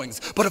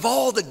homegoings. But of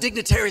all the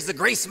dignitaries that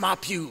graced my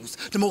pews,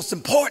 the most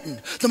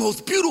important, the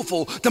most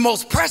beautiful, the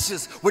most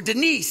precious were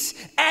Denise,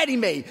 Addie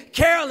Mae,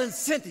 Carol, and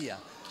Cynthia.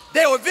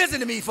 They were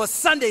visiting me for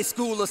Sunday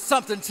school or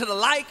something to the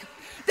like.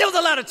 There was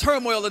a lot of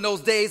turmoil in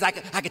those days. I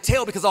could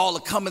tell because of all the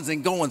comings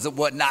and goings and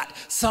whatnot.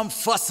 Some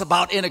fuss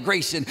about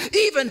integration.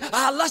 Even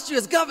our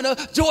illustrious governor,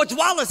 George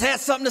Wallace, had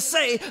something to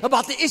say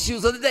about the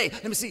issues of the day.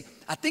 Let me see.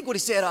 I think what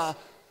he said,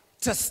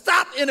 to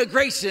stop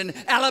integration,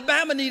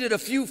 Alabama needed a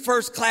few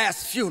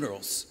first-class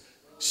funerals.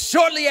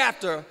 Shortly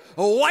after,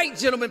 a white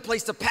gentleman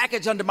placed a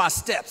package under my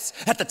steps.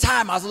 At the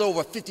time, I was a little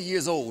over 50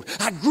 years old.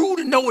 I grew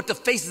to know what the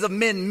faces of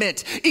men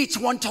meant. Each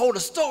one told a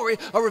story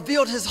or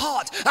revealed his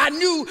heart. I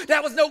knew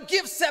there was no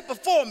gift set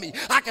before me.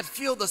 I could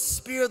feel the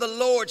Spirit of the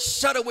Lord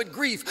shudder with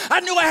grief.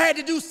 I knew I had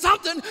to do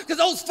something because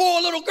those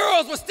 4 little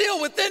girls were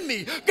still within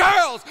me.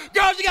 Girls,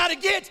 you gotta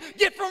get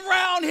from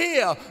around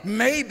here.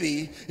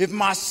 Maybe if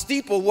my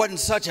steeple wasn't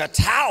such a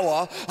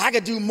tower, I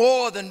could do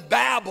more than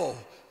babble.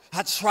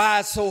 I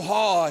tried so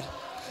hard.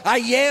 I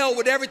yelled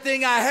with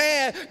everything I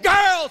had.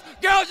 Girls,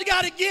 you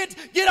gotta get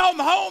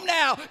home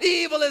now.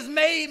 Evil has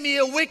made me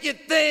a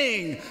wicked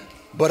thing.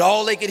 But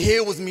all they could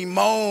hear was me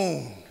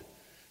moan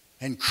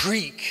and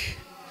creak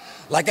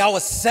like I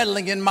was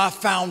settling in my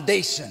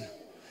foundation.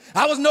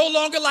 I was no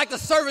longer like the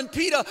servant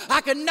Peter.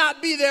 I could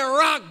not be their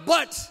rock,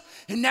 but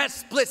in that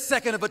split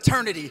second of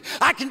eternity,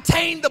 I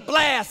contained the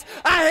blast.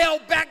 I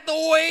held back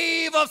the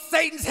wave of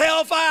Satan's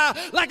hellfire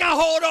like I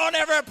hold on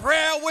every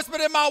prayer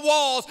whispered in my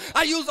walls.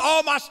 I used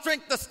all my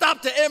strength to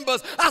stop the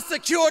embers. I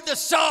secured the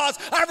shards.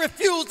 I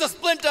refused the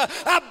splinter.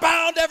 I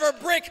bound every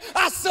brick.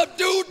 I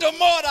subdued the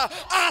mortar.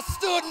 I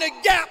stood in the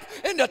gap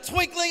in the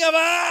twinkling of an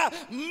eye.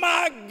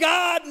 My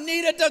God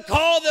needed to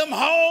call them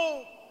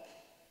home.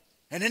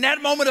 And in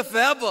that moment of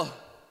forever,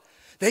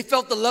 they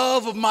felt the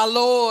love of my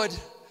Lord.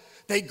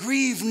 They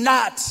grieve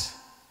not.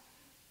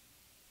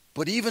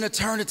 But even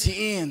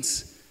eternity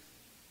ends.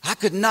 I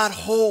could not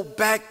hold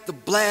back the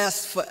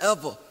blast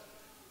forever.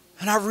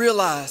 And I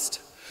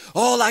realized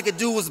all I could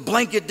do was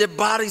blanket their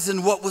bodies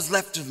in what was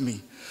left of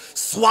me.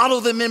 Swallow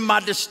them in my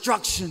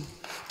destruction.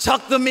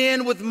 Tuck them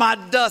in with my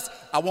dust.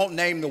 I won't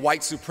name the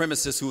white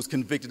supremacist who was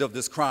convicted of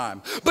this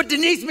crime. But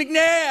Denise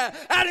McNair,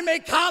 Addie Mae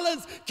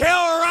Collins,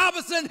 Carol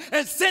Robinson,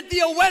 and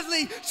Cynthia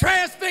Wesley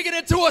transfigured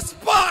into a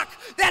spark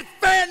that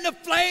fanned the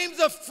flames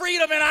of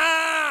freedom. And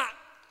I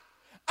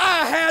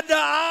had the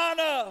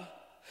honor.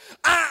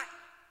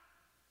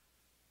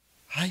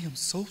 I am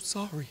so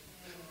sorry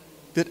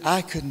that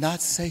I could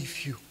not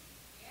save you.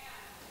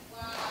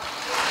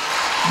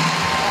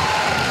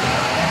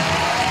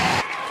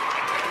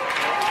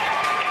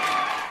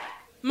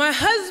 My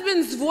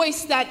husband's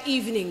voice that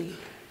evening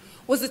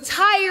was a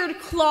tired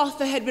cloth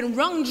that had been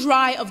wrung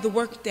dry of the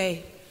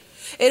workday.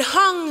 It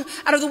hung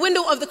out of the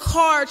window of the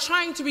car,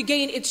 trying to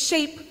regain its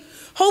shape,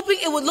 hoping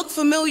it would look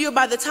familiar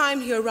by the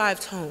time he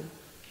arrived home.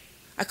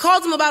 I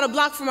called him about a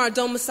block from our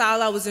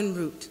domicile. I was en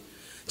route.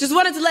 Just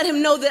wanted to let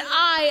him know that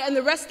I and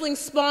the wrestling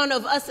spawn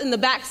of us in the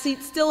back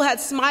seat still had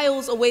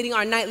smiles awaiting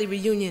our nightly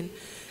reunion.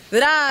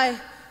 That I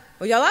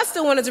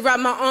still wanted to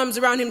wrap my arms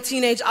around him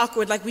teenage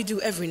awkward like we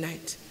do every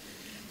night.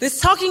 This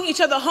talking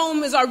each other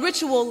home is our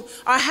ritual,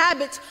 our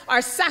habit,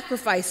 our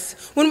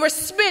sacrifice. When we're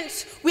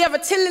spent, we have a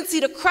tendency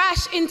to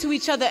crash into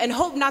each other and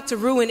hope not to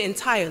ruin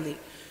entirely.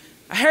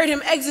 I heard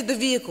him exit the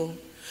vehicle,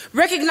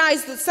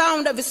 recognized the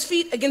sound of his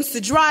feet against the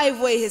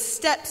driveway, his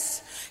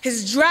steps,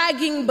 his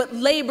dragging but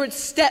labored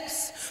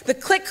steps, the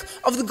click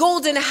of the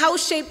golden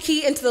house-shaped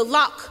key into the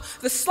lock,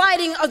 the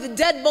sliding of the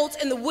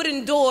deadbolt in the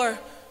wooden door,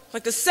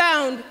 like the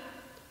sound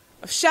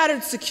of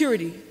shattered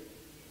security.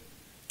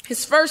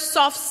 His first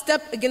soft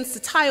step against the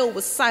tile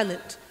was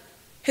silent.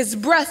 His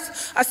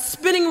breath, a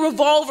spinning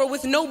revolver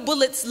with no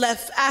bullets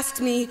left,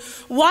 asked me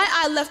why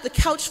I left the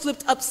couch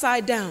flipped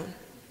upside down.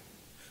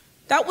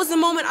 That was the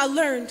moment I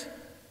learned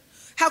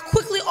how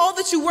quickly all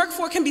that you work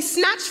for can be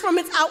snatched from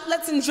its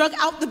outlets and drug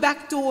out the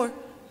back door.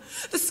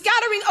 The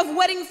scattering of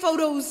wedding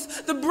photos,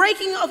 the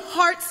breaking of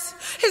hearts,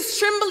 his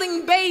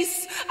trembling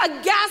bass, a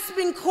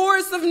gasping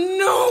chorus of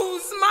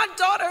no's, my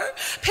daughter,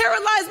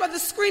 paralyzed by the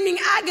screaming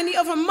agony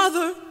of her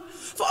mother.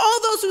 For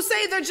all those who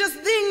say they're just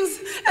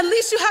things, at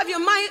least you have your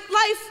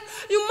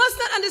life. You must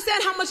not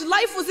understand how much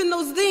life was in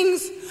those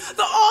things.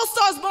 The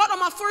All-Stars bought on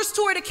my first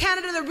tour to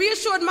Canada that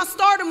reassured my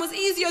stardom was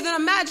easier than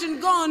imagined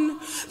gone.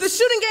 The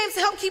shooting games to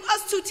help keep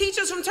us two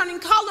teachers from turning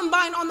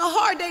Columbine on the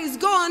hard days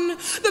gone.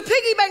 The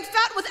piggy bank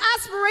fat with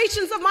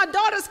aspirations of my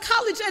daughter's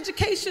college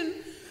education.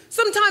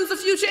 Sometimes the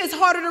future is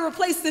harder to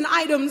replace than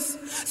items.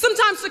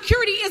 Sometimes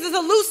security is as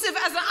elusive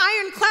as an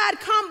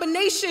ironclad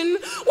combination.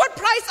 What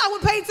price I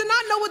would pay to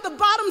not know what the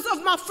bottoms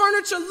of my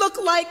furniture look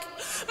like.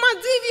 My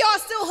DVR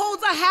still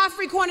holds a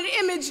half-recorded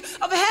image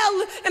of hell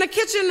in a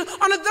kitchen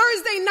on a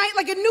Thursday night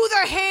like it knew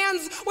their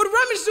hands would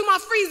rummage through my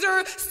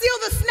freezer, steal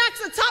the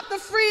snacks atop the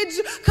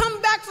fridge,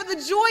 come back for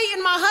the joy in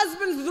my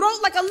husband's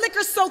throat like a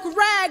liquor-soaked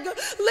rag,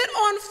 lit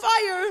on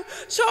fire,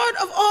 charred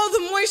of all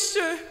the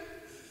moisture.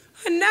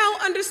 I now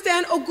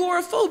understand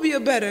agoraphobia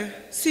better.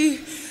 See,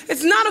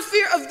 it's not a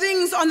fear of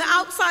things on the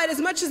outside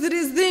as much as it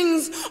is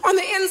things on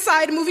the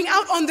inside moving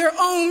out on their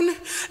own.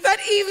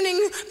 That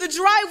evening, the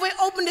driveway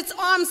opened its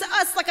arms to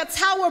us like a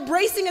tower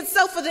bracing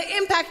itself for the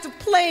impact of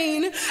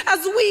plane.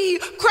 As we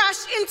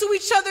crashed into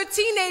each other,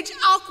 teenage,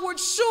 awkward,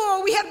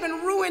 sure we had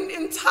been ruined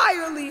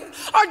entirely.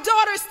 Our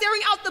daughter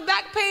staring out the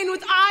back pane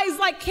with eyes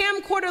like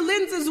camcorder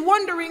lenses,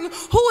 wondering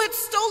who had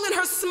stolen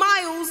her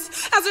smiles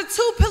as her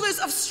two pillars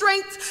of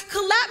strength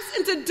collapsed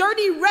into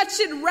dirty,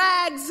 wretched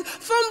rags,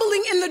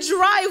 fumbling in the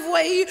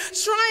driveway,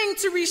 trying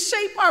to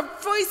reshape our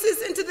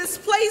voices into this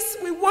place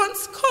we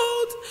once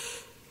called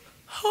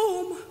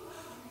home.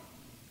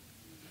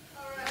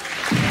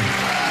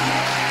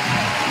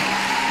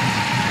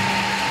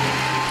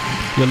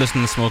 You're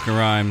listening to Smoking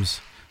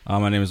Rhymes.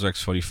 My name is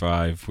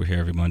Rex45. We're here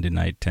every Monday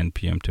night, 10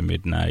 p.m. to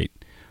midnight.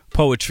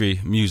 Poetry,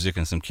 music,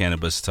 and some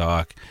cannabis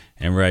talk.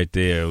 And right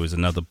there was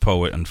another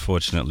poet.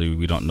 Unfortunately,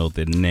 we don't know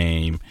their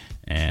name.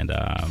 And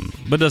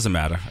but it doesn't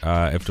matter.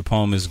 If the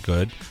poem is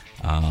good,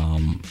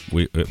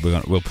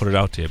 we'll put it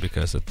out there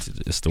because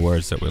it's the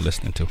words that we're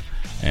listening to.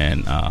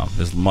 And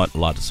there's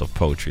lots of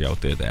poetry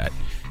out there that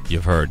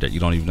you've heard that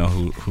you don't even know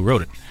who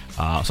wrote it.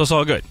 So it's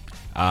all good.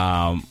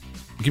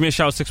 Give me a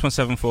shout,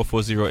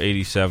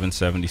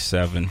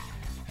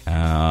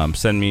 617-440-8777.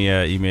 Send me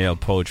an email,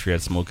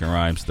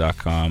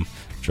 poetry@smokingrhymes.com.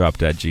 Drop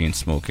that G in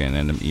smoking,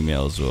 and them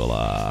emails will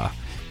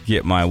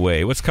get my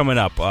way. What's coming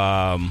up?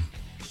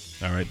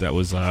 All right, that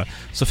was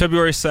so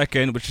February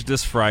 2nd, which is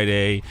this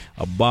Friday,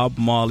 a Bob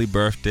Marley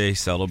birthday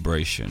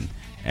celebration,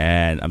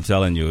 and I'm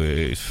telling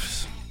you,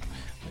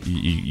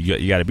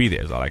 you got to be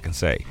there. Is all I can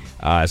say.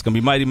 It's gonna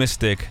be Mighty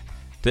Mystic,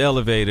 The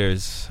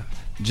Elevators,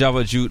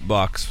 Java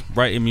Jukebox,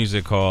 Brighton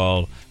Music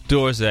Hall.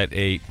 Doors at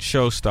 8.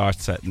 Show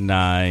starts at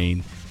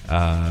 9.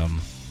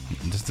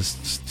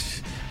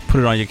 Just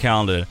put it on your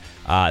calendar.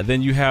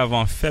 Then you have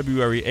on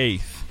February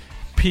 8th,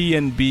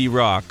 P&B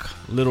Rock,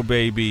 Little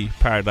Baby,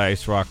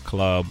 Paradise Rock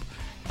Club.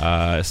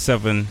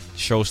 7.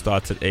 Show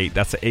starts at 8.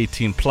 That's an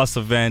 18 plus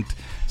event.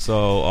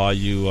 So are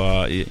you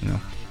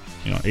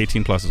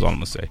 18 plus is all I'm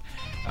gonna say.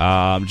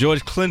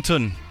 George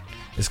Clinton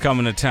is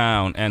coming to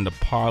town, and the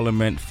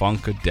Parliament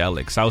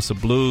Funkadelics, House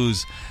of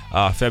Blues,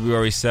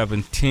 February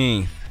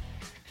 17th.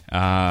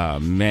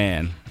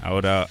 Man,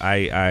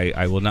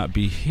 I will not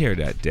be here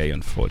that day,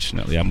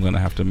 unfortunately. I'm gonna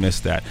have to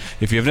miss that.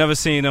 If you've never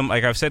seen them,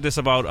 like I've said this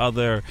about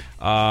other,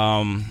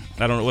 I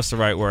don't know what's the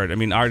right word. I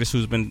mean, artists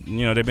who's been,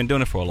 they've been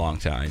doing it for a long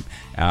time.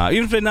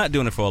 Even if they're not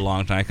doing it for a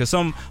long time, because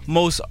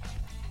most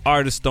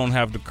artists don't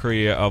have the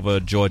career of a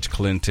George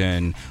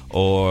Clinton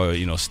or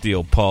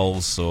Steel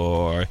Pulse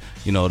or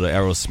the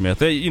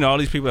Aerosmith. All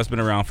these people that's been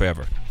around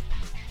forever.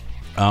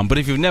 But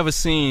if you've never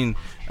seen,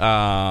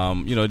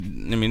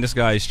 this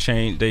guy's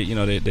changed. They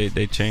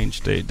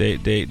changed.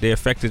 They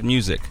affected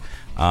music,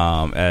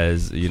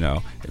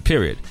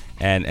 period.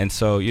 And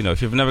so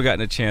if you've never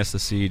gotten a chance to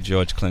see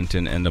George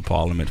Clinton and the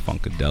Parliament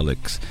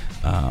Funkadelics,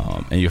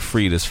 and you're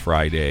free this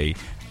Friday,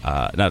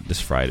 not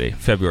this Friday,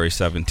 February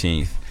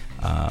 17th.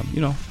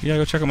 You gotta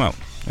go check them out.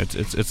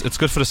 It's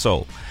good for the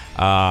soul.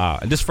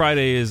 This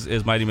Friday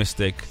is Mighty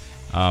Mystic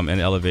and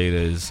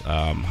Elevators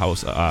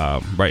House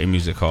Brighton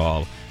Music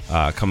Hall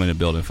coming in the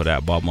building for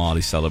that Bob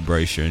Marley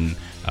celebration.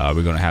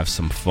 We're gonna have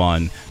some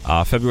fun.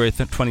 February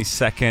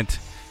 22nd,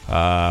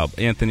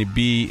 Anthony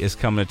B is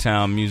coming to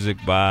town. Music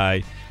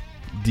by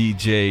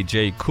DJ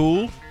J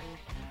Cool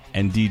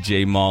and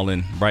DJ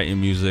Marlin,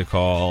 Brighton Music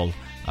Hall.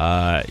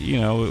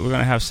 We're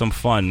gonna have some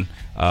fun.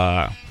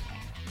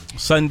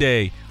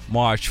 Sunday,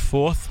 March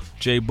 4th,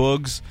 J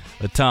Boogs,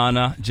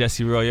 Latana,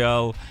 Jesse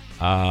Royale,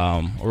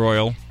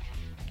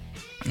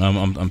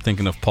 I'm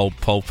thinking of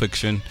Pulp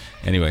Fiction.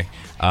 Anyway,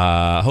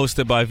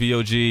 hosted by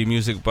VOG,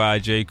 music by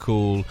J.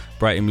 Cool,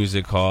 Brighton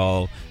Music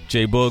Hall,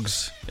 J.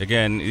 Boogs.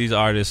 Again, these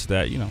artists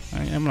that,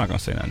 I'm not going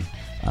to say nothing.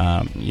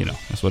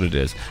 That's what it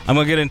is. I'm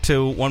going to get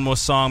into one more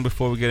song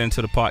before we get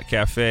into the Pot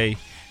Cafe.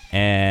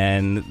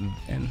 And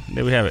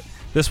there we have it.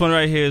 This one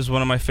right here is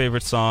one of my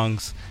favorite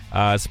songs.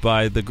 It's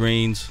by The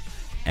Greens,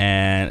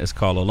 and it's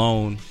called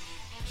Alone.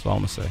 That's all I'm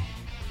going to say.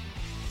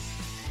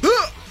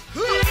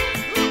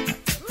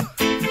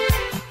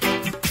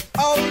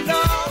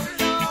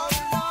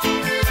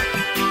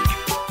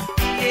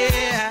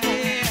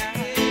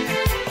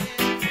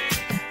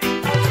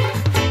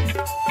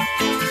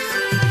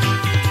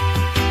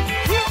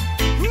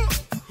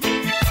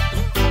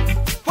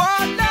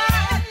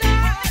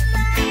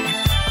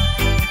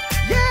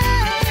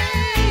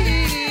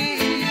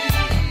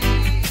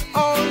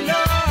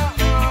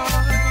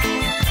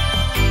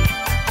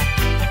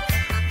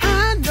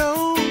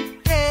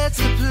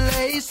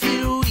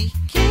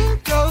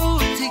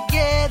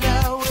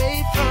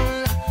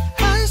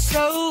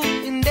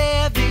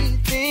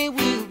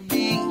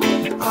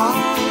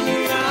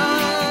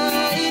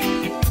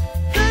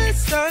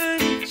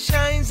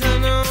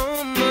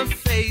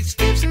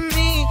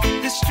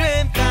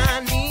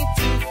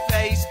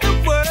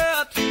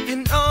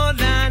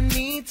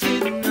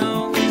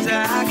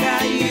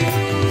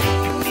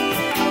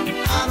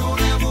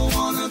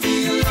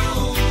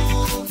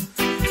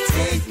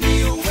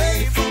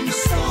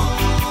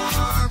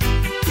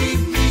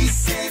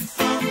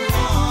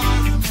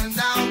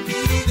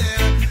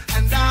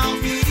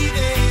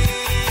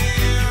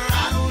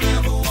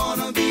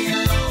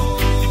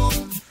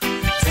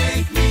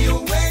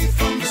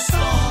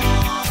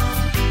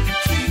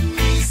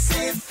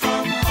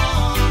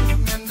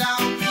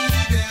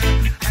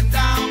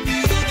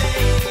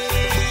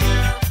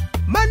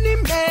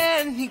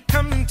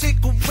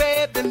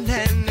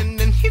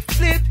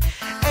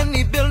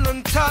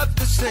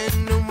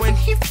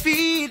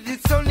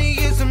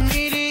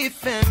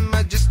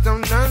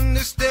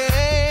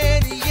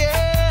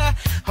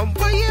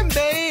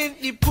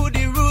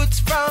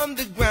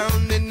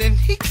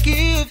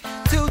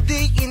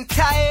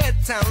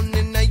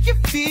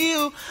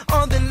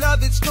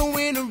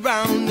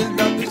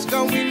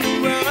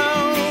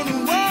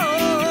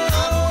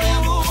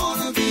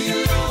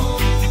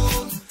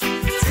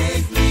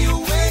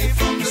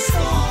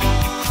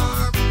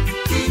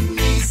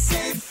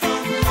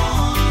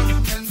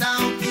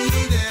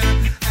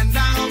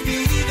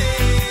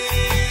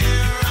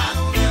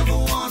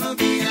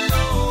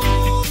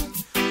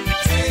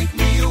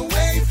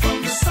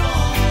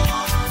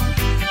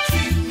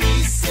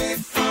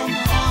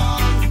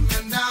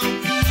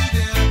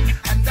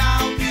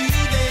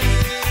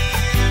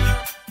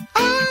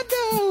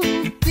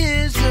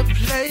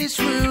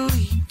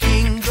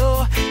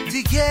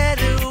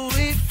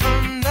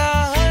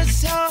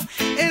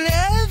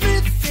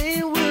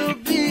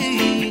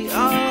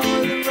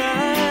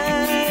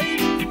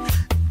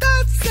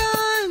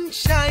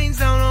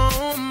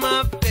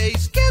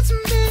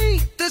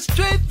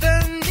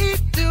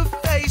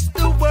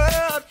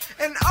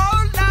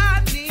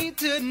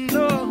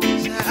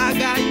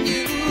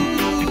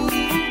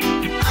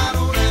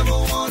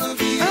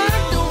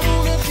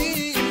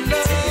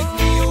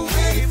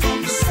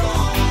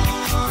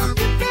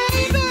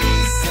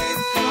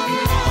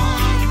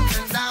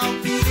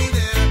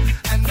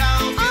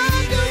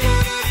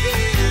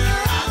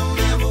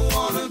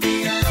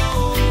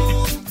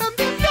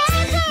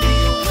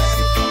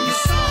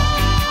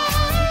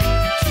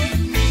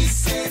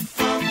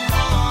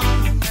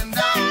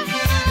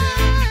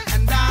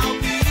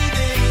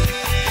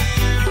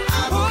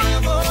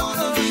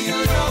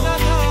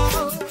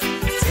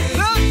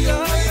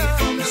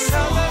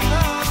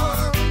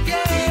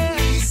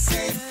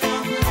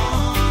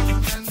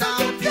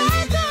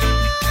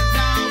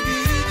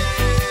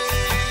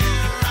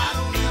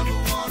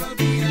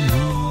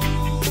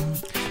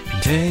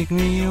 Take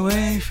me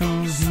away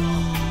from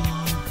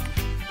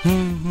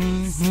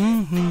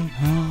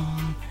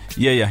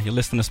Yeah, you're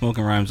listening to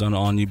Smoking Rhymes on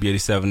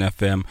UB87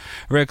 FM,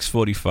 Rex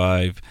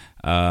 45.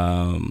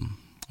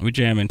 We're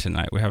jamming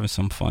tonight. We're having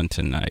some fun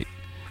tonight.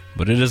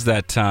 But it is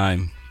that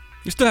time.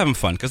 You're still having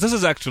fun, because this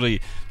is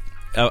actually,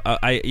 it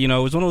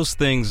was one of those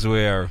things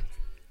where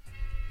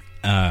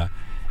it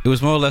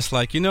was more or less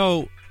like,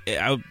 you're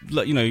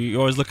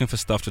always looking for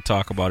stuff to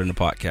talk about in the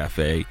Pot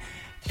Cafe.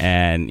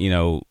 And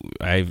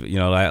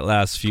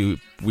last few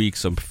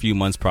weeks or few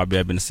months probably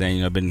I've been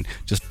saying, I've been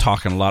just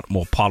talking a lot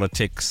more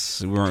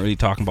politics. We weren't really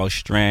talking about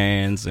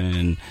strands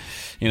and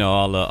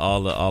all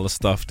the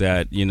stuff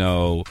that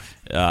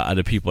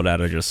other people that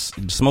are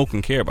just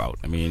smoking care about.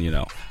 I mean,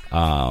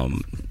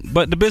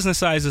 but the business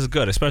side is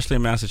good, especially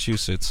in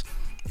Massachusetts,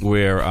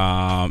 where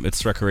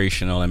it's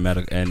recreational and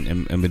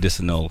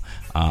medicinal.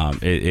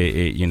 And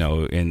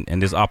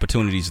there's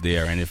opportunities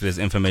there, and if there's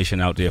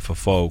information out there for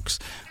folks,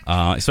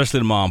 especially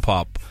the mom and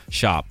pop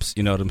shops,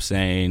 you know what I'm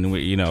saying?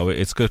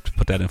 It's good to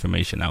put that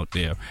information out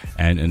there,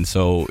 and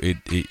so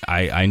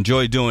I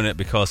enjoy doing it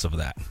because of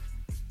that.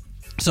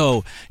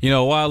 So,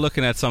 while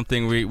looking at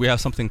something, we have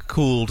something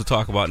cool to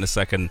talk about in the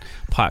second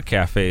Pot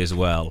Cafe as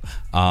well.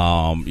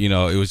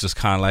 It was just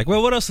kind of like,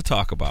 well, what else to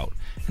talk about?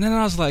 And then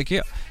I was like,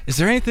 yeah, is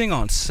there anything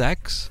on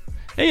sex?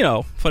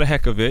 And, for the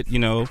heck of it,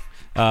 lo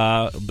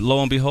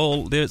and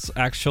behold, there's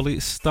actually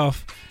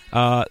stuff.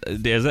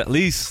 There's at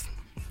least,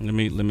 let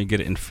me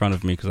get it in front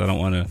of me because I don't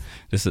want to.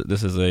 This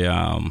is a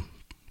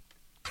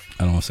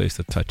I don't want to say it's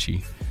a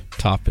touchy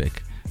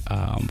topic,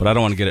 but I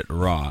don't want to get it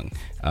wrong.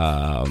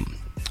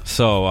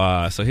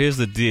 So here's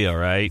the deal,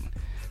 right?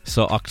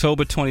 So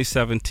October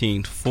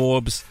 2017,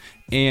 Forbes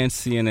and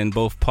CNN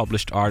both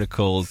published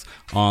articles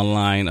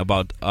online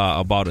about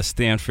a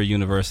Stanford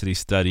University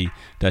study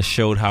that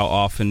showed how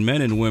often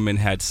men and women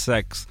had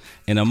sex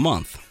in a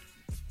month,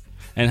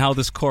 and how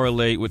this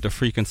correlate with the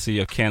frequency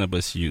of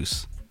cannabis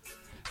use.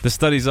 The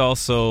studies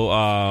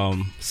also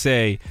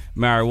say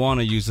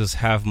marijuana users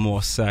have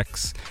more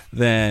sex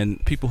than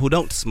people who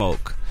don't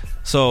smoke.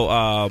 So,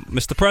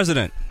 Mr.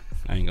 President,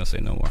 I ain't gonna say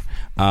no more.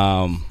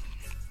 I'm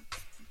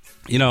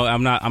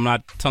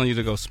not telling you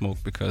to go smoke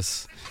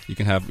because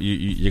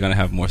you're gonna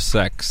have more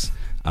sex.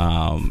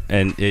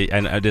 And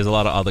there's a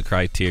lot of other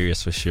criteria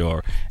for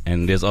sure,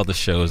 and there's other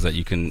shows that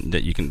you can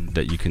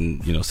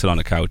sit on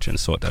the couch and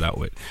sort that out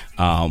with.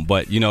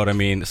 But you know what I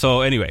mean.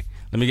 So anyway,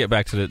 let me get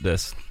back to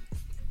this.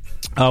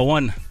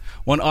 One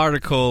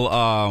article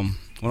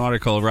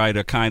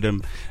writer kind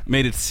of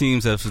made it seem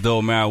as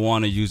though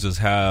marijuana users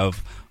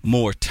have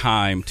more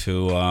time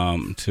to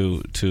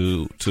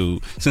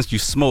since you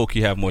smoke,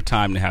 you have more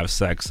time to have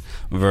sex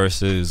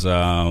versus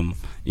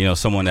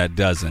someone that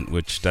doesn't,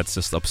 which that's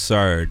just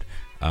absurd.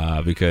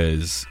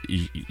 Because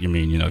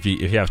if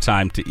you have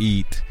time to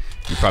eat,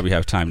 you probably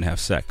have time to have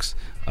sex,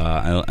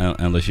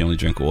 unless you only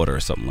drink water or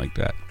something like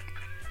that.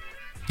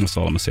 That's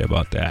all I'm gonna say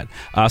about that.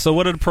 So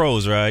what are the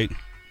pros, right?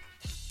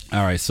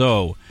 All right.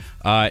 So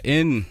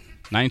in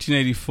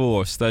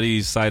 1984,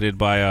 studies cited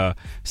by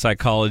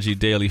Psychology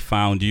Daily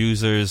found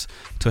users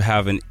to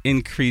have an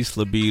increased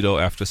libido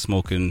after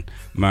smoking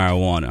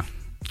marijuana.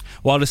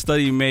 While the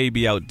study may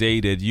be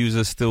outdated,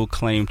 users still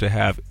claim to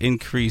have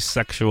increased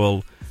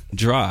sexual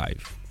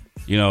drive,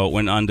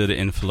 when under the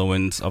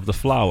influence of the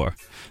flower.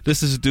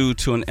 This is due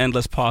to an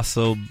endless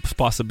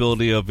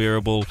possibility of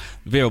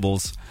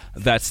variables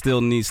that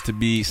still needs to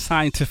be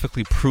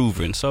scientifically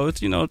proven. So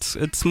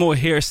it's more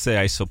hearsay,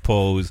 I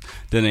suppose,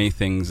 than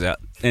anything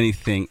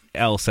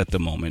else at the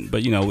moment.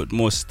 But with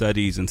more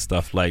studies and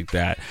stuff like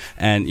that,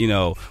 and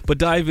but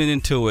diving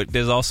into it,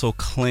 there's also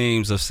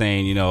claims of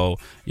saying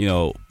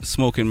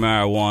smoking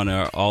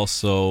marijuana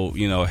also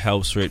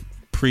helps with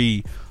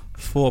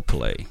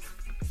pre-foreplay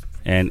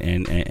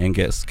and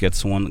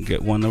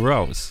get one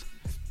aroused.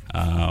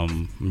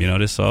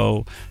 This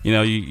all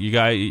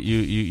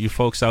you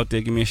folks out there,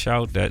 give me a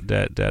shout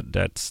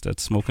that's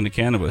smoking the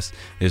cannabis.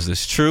 Is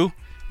this true?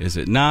 Is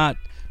it not?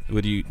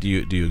 Do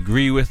you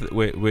agree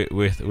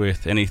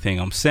with anything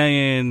I'm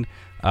saying?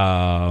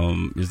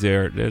 Is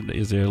there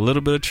a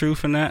little bit of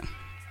truth in that?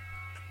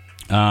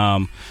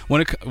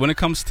 When it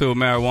comes to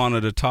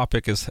marijuana, the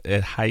topic is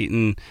at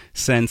heightened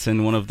sense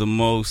and one of the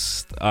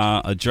most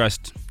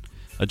addressed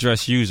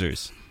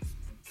users.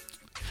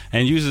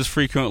 And users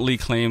frequently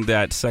claim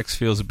that sex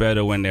feels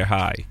better when they're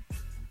high.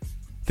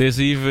 There's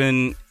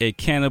even a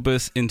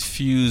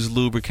cannabis-infused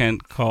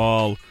lubricant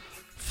called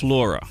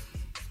Flora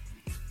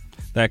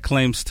that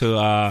claims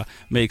to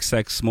make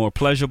sex more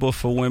pleasurable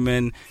for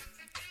women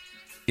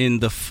in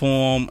the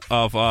form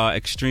of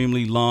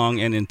extremely long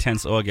and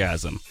intense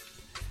orgasm.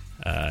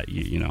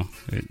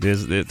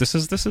 This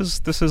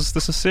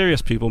is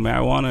serious, people.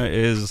 Marijuana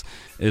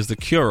is the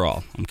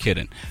cure-all. I'm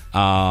kidding,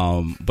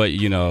 but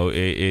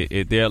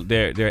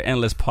there are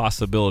endless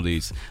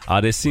possibilities.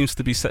 There seems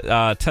to be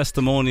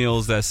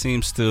testimonials that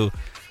seems to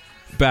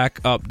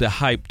back up the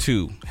hype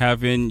too,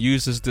 having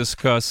users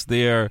discuss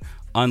their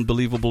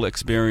unbelievable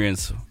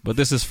experience. But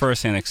this is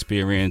first-hand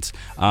experience,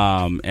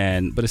 but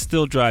it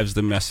still drives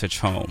the message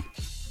home.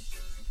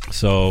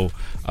 So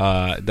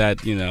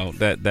this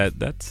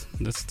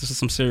is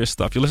some serious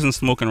stuff. You're listening to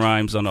Smoking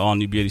Rhymes on the all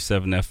new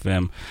B87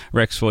 FM,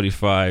 Rex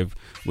 45.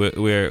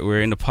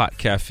 We're in the Pot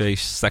Cafe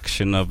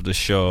section of the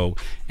show,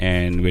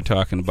 and we're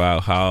talking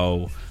about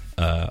how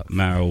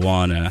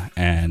marijuana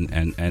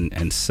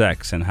and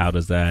sex, and how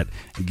does that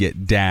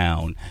get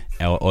down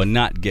or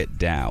not get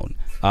down.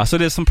 So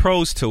there's some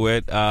pros to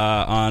it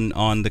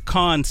on the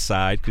con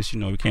side, because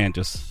we can't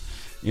just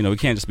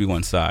be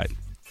one side.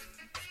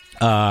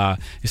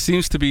 It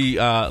seems to be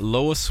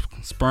lowest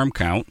sperm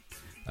count,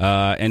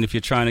 and if you're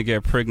trying to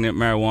get pregnant,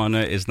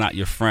 marijuana is not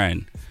your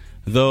friend.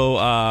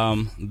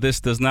 Though this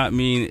does not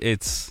mean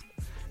it's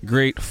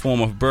great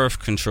form of birth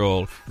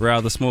control.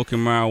 Rather, smoking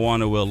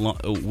marijuana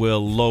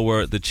will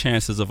lower the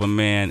chances of a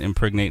man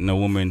impregnating a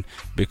woman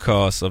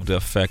because of the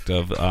effect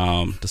of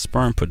the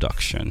sperm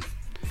production.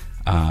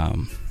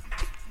 So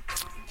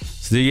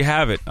there you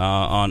have it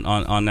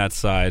on that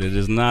side. It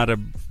is not a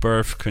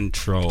birth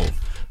control.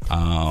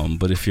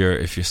 But if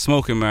you're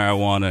smoking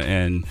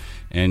marijuana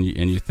and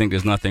you think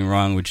there's nothing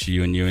wrong with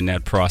you, and you're in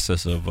that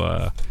process of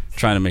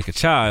trying to make a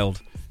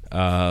child,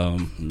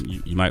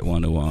 you might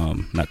want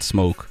to not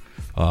smoke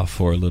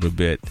for a little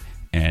bit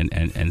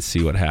and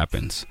see what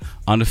happens.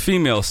 On the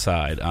female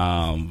side,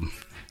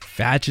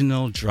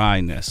 vaginal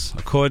dryness.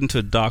 According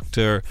to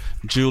Dr.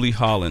 Julie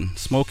Holland,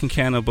 smoking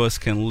cannabis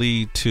can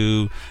lead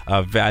to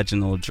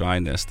vaginal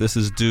dryness. This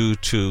is due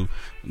to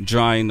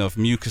drying of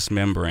mucous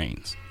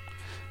membranes.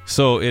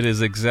 So it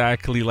is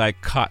exactly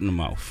like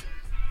cottonmouth.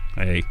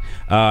 Hey,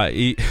 I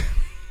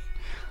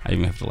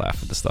even have to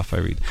laugh at the stuff I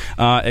read.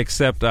 Yeah,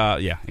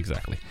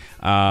 exactly.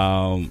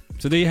 So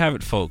there you have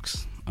it,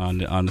 folks. On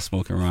the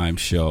Smoking Rhyme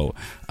show,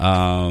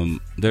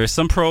 there are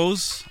some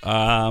pros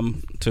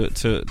to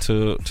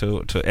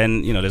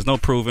and there's no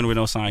proven. We're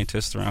no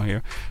scientists around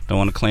here. Don't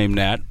want to claim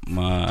that,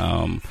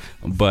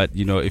 but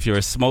if you're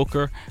a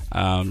smoker,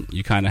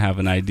 you kind of have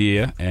an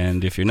idea,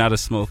 and if you're not a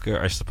smoker,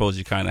 I suppose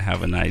you kind of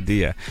have an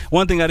idea.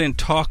 One thing I didn't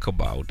talk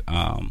about,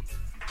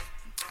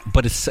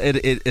 but it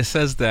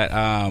says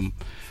that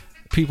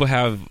people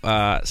have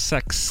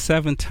sex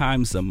 7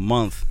 times a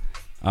month.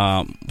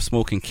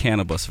 Smoking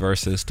cannabis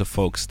versus the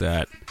folks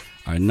that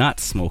are not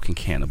smoking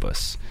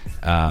cannabis,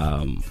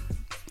 and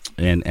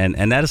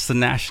that is the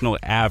national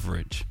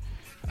average.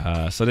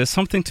 So there's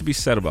something to be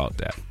said about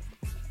that,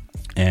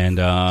 and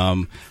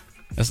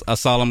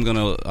that's all I'm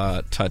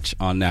gonna touch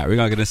on that. We're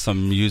gonna get into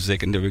some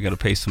music, and then we're gonna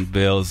pay some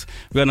bills.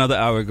 We got another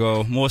hour to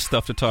go. More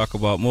stuff to talk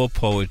about, more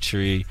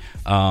poetry,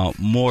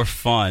 more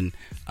fun.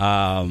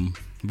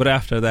 But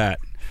after that,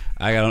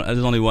 there's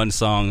only one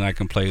song I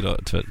can play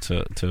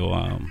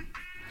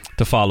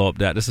to follow up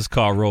that. This is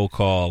called Roll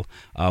Call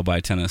by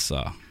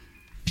Tennesseau.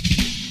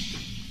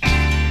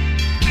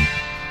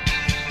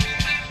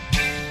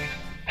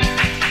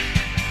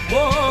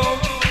 Whoa,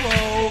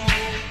 whoa,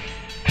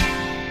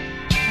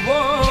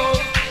 whoa,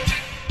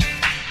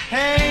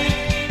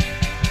 hey,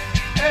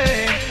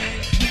 hey,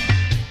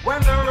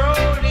 when the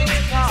road is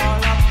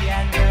called up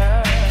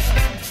yonder,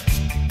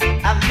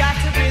 I've got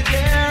to be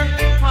there,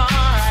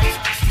 alright,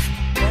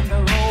 when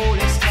the road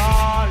is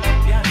called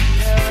up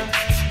yonder,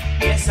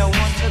 yes, I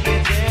want to be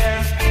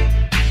there,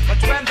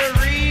 but when the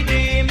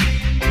rhythm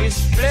is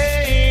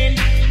playing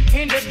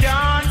in the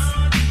dance,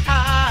 I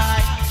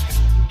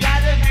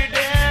gotta be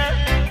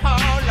there,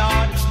 oh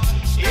Lord,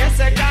 yes,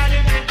 I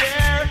gotta be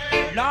there,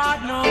 Lord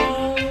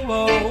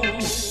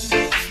knows,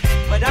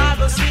 but I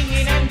was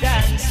singing and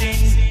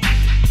dancing,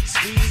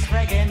 sweet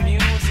reggae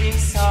music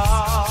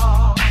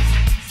songs,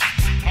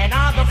 and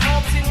all the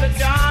folks in the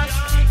dance,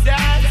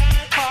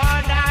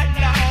 all night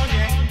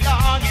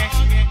long,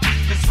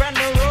 cause when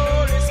the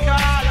road is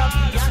called up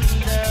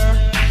yonder,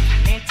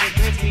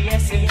 integrity,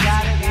 yes, you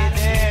gotta be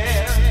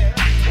there.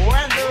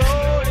 When the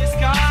road is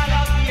called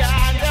up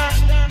yonder,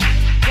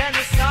 then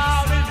the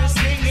song will be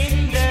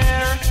singing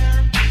there.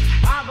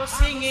 I was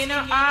singing a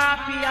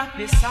happy,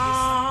 happy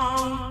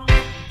song.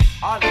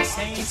 All the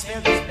saints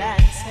will be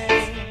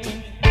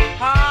dancing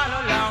all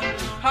along,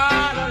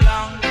 all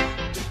along,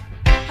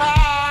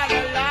 all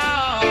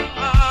along.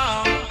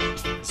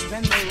 So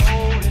when the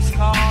road is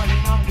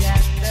calling up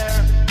yonder,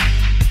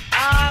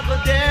 I'll be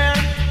there,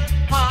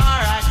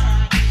 alright.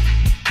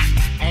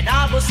 And I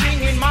was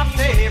singing my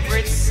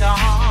favorite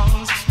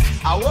songs.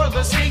 I will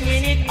be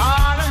singing it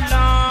all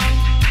along.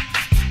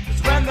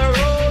 'Cause when the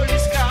road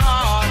is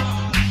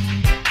gone,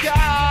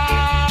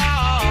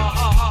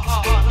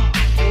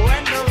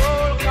 when the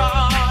road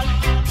gone,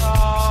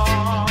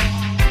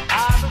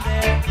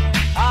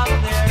 I'll be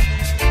there,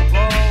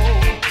 whoa.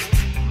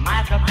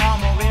 Michael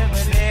Palmer will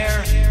be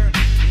there.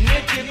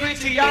 Nitty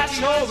Gritty, I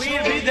sure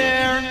will be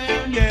there,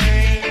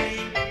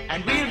 yeah. And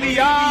we'll be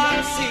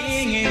all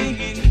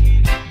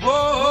singing,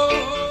 whoa,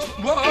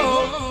 whoa,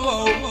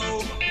 whoa,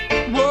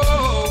 whoa,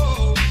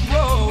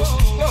 whoa,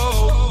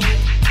 whoa.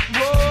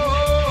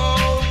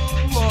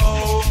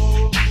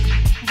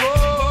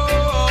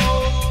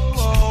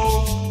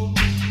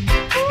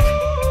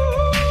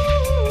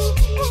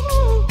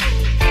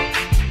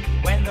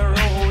 When the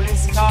roll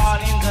is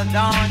calling the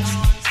dance,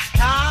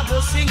 I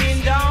was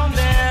singing down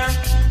there.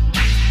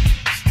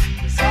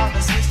 All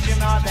the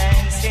sisters are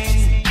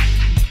dancing,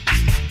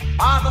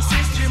 all the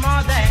sisters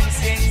are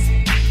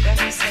dancing. Then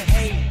we say,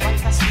 hey,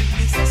 what a sweet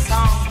piece of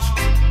song.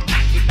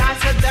 If I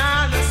sit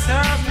down and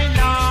serve me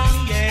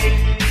long, yeah.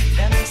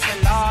 Then we say,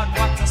 Lord,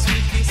 what a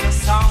sweet piece of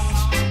song.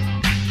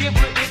 Give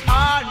it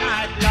all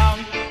night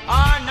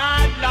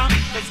long,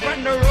 'cause when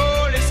the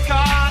roll is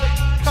called,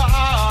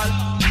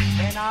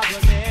 then I'll be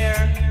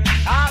there,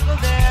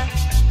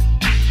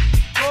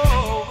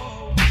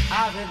 oh,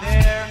 I'll be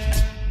there.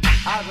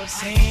 I was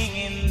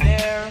singing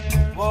there,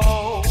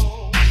 whoa.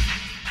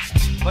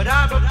 But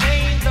I was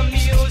playing the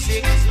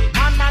music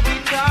on my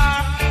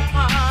guitar.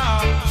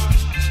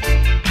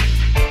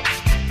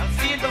 I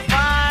feel the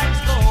vibes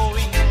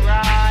going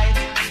right.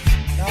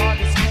 Lord,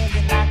 it's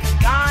moving like a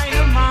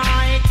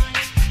dynamite.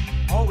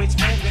 Oh, it's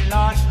moving,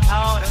 Lord,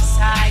 out of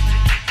sight.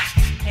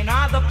 And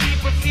all the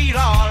people feel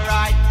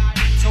alright.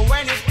 So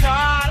when it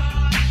call,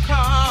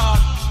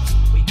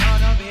 we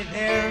gonna be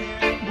there,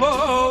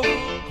 whoa.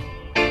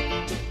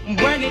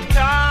 When it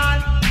call,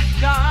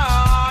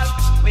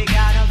 we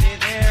gotta be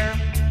there,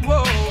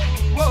 whoa,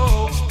 whoa.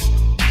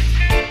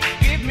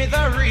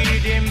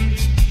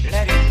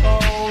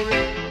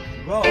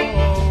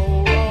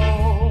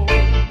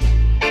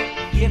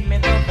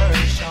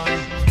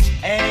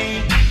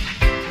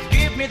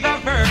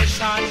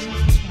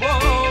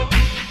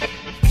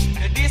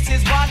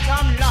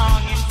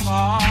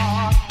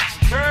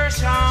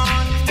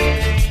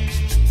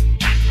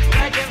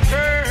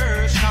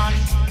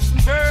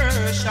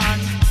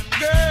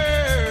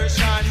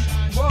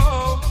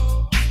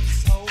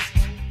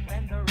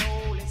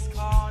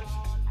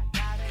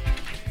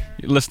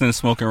 listening to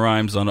Smoking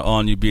Rhymes on the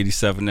all-new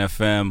B87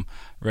 FM,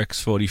 Rex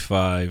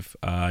 45.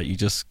 You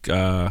just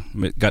got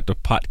the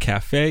Pot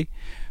Cafe.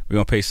 We're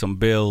going to pay some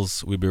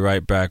bills. We'll be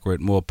right back with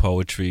more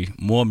poetry,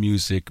 more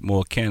music,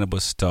 more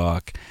cannabis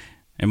talk,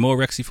 and more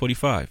Rexy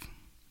 45.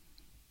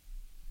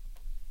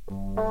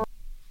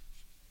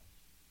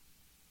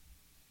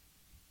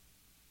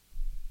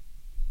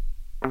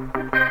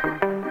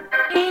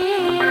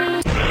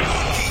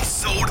 He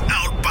sold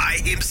out by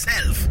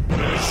himself.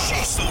 She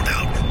sold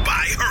out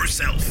by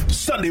herself.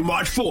 Sunday,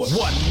 March 4th,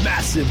 one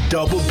massive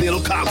double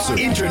bill concert.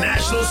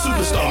 International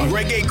superstar,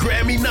 reggae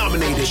Grammy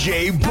nominated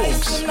Jay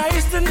Books.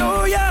 Nice to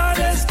know ya,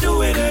 let's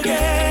do it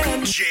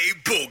again. Jay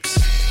Books.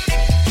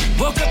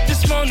 Woke up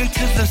this morning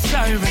to the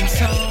siren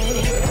song.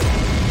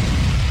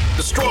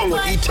 The Strong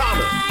with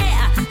Etana.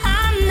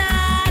 I'm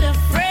not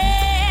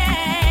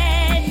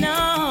afraid,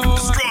 no. The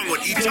Strong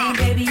with Etana.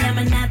 Baby, I'm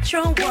a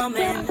natural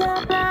woman.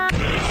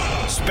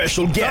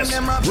 Special guest,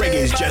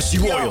 Reggae's Jesse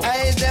Royal.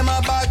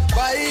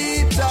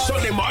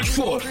 Sunday, March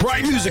 4th,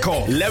 Bright Music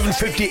Hall,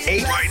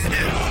 1158 right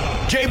now.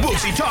 Jay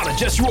Books, Etana,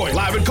 Jesse Royal,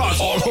 live in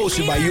concert, all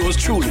hosted by yours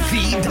truly,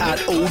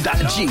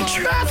 V.O.G.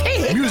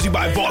 Traffic. Music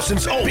by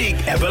Boston's own Big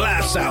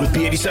Everlast Sound with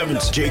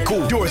B87's J.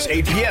 Cool. Doors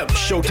 8 p.m.,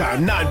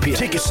 showtime 9 p.m.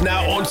 Tickets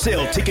now on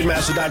sale,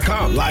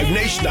 Ticketmaster.com,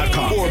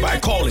 LiveNation.com, or by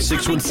calling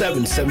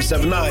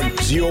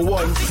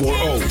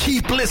 617-779-0140.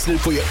 Keep listening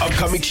for your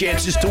upcoming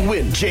chances to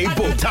win. Jay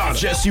Book, Etana,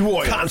 Jesse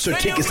Royal, concert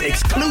tickets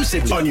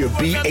exclusively on your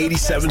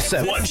B87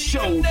 set. One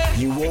show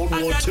you won't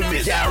want to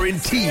miss.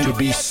 Guaranteed to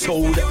be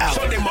sold out.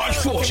 Sunday, March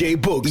 4th, Jay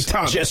Book,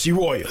 Etana, Jesse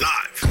Royal,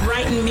 live.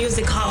 Brighton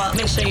Music Hall.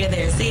 Make sure you're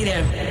there. See you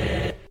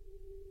there.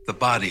 The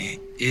body,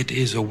 it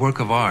is a work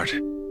of art,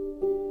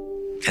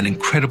 an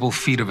incredible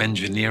feat of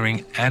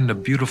engineering, and a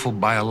beautiful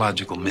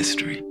biological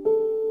mystery.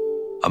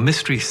 A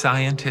mystery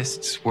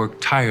scientists work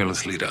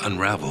tirelessly to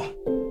unravel.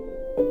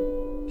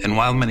 And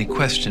while many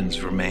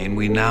questions remain,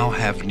 we now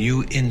have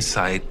new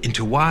insight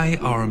into why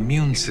our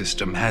immune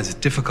system has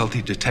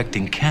difficulty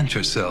detecting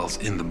cancer cells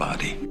in the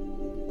body.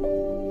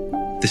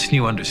 This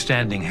new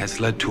understanding has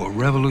led to a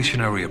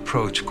revolutionary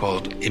approach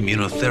called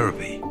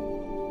immunotherapy,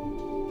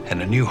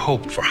 and a new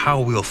hope for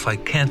how we'll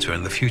fight cancer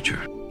in the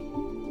future.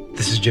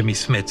 This is Jimmy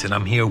Smits, and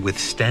I'm here with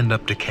Stand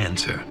Up to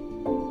Cancer.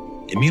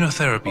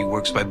 Immunotherapy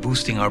works by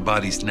boosting our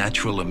body's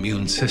natural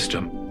immune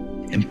system,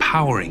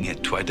 empowering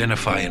it to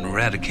identify and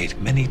eradicate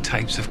many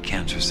types of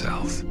cancer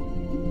cells.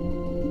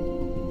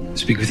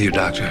 Speak with your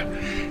doctor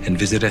and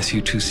visit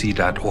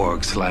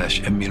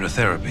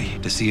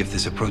su2c.org/immunotherapy to see if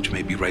this approach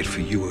may be right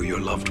for you or your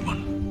loved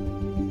one.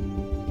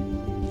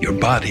 Your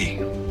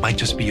body might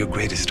just be your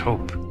greatest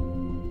hope.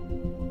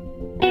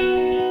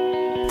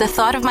 The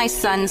thought of my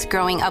sons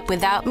growing up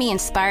without me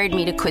inspired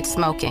me to quit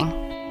smoking.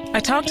 I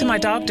talked to my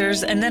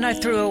doctors, and then I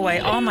threw away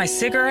all my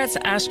cigarettes,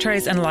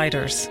 ashtrays, and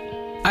lighters.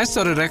 I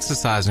started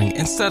exercising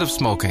instead of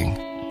smoking.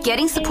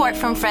 Getting support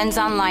from friends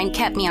online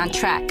kept me on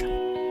track.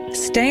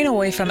 Staying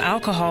away from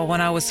alcohol when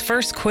I was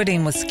first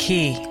quitting was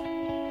key.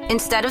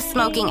 Instead of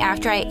smoking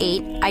after I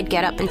ate, I'd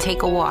get up and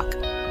take a walk.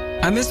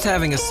 I missed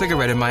having a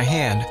cigarette in my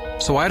hand,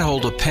 so I'd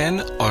hold a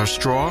pen or a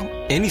straw,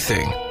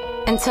 anything.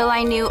 Until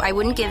I knew I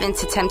wouldn't give in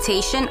to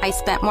temptation, I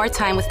spent more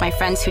time with my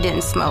friends who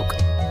didn't smoke.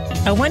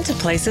 I went to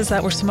places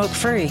that were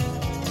smoke-free.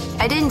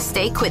 I didn't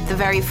stay quit the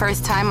very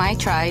first time I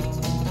tried.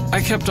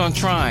 I kept on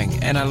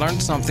trying, and I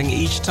learned something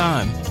each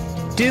time.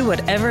 Do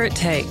whatever it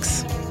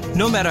takes.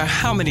 No matter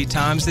how many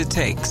times it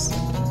takes.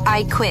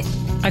 I quit.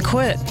 I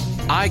quit.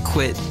 I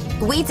quit.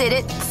 We did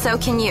it, so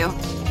can you.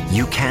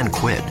 You can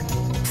quit.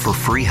 For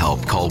free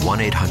help, call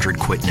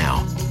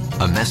 1-800-QUIT-NOW.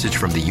 A message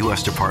from the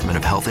U.S. Department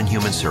of Health and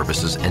Human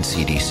Services and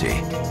CDC.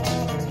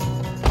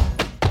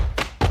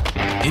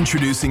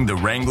 Introducing the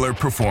Wrangler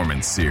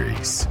Performance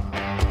Series.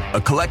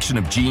 A collection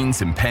of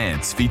jeans and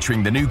pants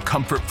featuring the new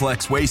Comfort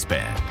Flex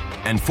waistband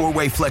and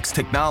four-way flex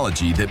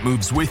technology that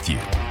moves with you.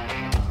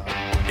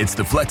 It's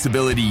the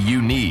flexibility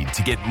you need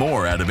to get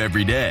more out of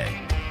every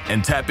day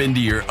and tap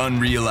into your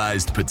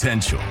unrealized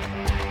potential.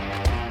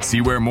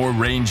 See where more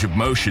range of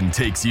motion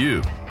takes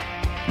you.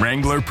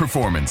 Wrangler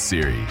Performance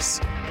Series.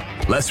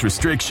 Less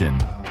restriction,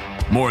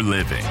 more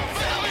living.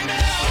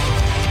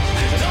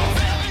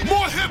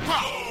 More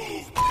hip-hop,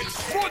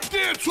 more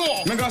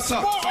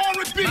dancehall, more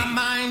R&B. My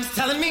mind's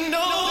telling me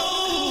no.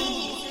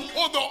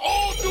 On the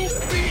all-new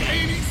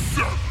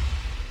B87.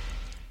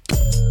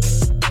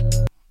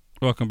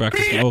 Welcome back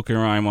to Smoking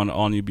Rhyme on the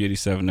all-new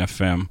B87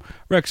 FM.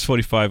 Rex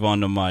 45 on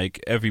the mic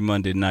every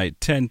Monday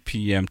night, 10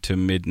 p.m. to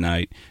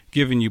midnight,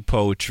 giving you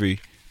poetry,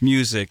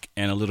 music,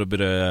 and a little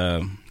bit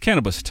of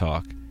cannabis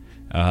talk.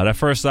 That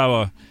first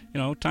hour,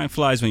 time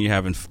flies when you're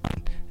having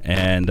fun.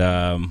 And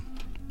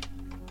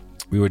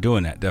we were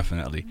doing that,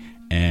 definitely.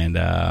 And,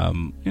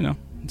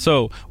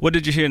 So what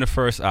did you hear in the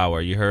first hour?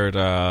 You heard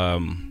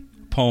a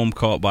poem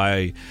called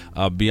by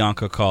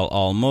Bianca called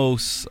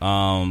Almost.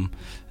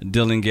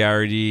 Dylan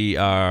Garrity,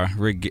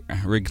 Rig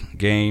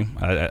Game.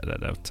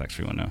 That's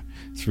actually one.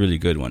 It's a really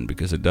good one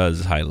because it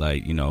does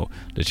highlight,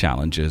 the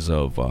challenges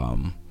of,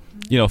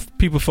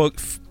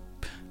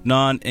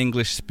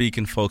 non-English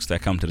speaking folks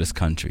that come to this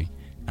country.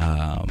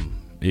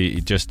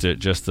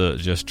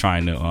 just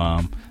trying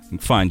to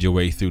find your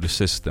way through the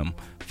system,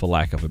 for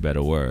lack of a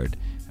better word.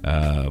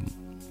 There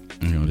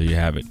you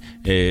have it.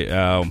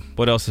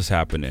 What else is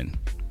happening?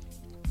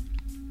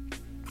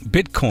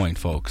 Bitcoin,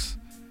 folks.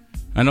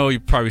 I know you're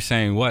probably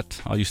saying,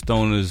 what? All you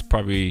stoners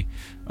probably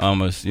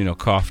almost,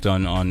 coughed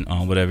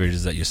on whatever it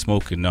is that you're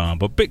smoking on.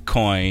 But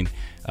Bitcoin,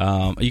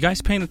 are you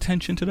guys paying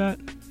attention to that?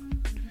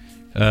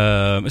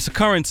 It's a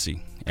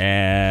currency,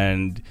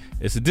 and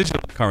it's a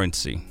digital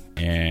currency.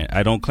 And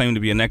I don't claim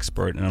to be an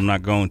expert, and I'm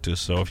not going to.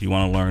 So if you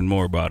want to learn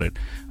more about it,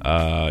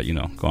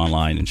 go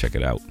online and check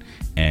it out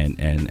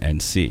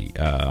and see.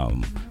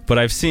 But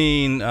I've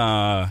seen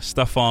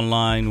stuff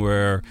online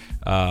where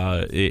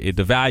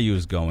the value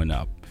is going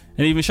up.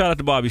 And even shout out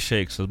to Bobby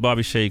Shakes. So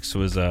Bobby Shakes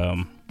was,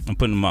 I'm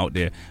putting him out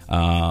there.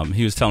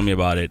 He was telling me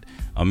about it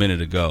a minute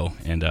ago,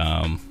 and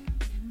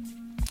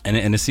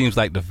it seems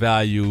like the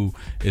value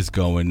is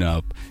going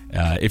up.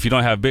 If you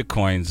don't have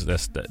Bitcoins,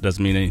 that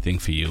doesn't mean anything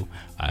for you.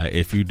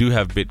 If you do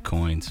have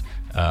Bitcoins,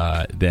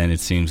 then it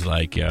seems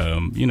like,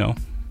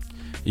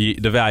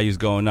 the value is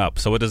going up.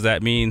 So what does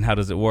that mean? How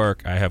does it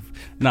work? I have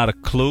not a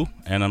clue,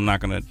 and I'm not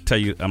going to tell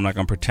you. I'm not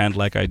going to pretend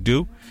like I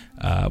do.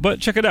 But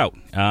check it out.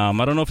 I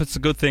don't know if it's a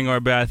good thing or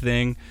a bad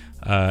thing.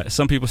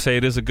 Some people say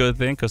it is a good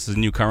thing because it's a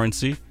new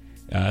currency.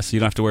 So you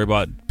don't have to worry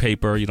about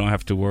paper. You don't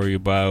have to worry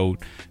about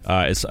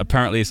it's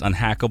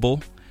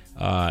unhackable.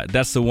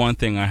 That's the one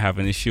thing I have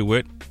an issue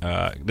with.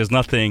 There's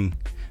nothing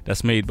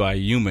that's made by a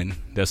human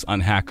that's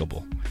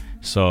unhackable.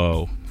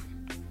 So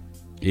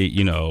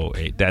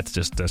that's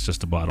just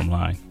the bottom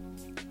line.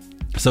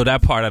 So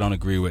that part I don't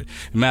agree with.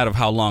 No matter of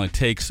how long it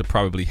takes to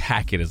probably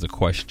hack it is a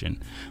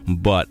question,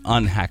 but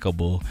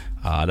unhackable,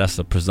 that's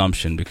a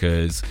presumption,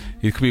 because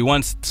it could be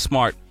one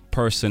smart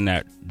person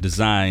that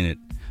designed it,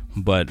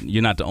 but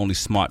you're not the only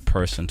smart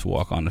person to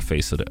walk on the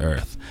face of the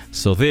earth.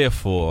 So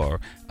therefore,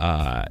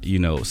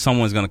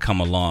 someone's going to come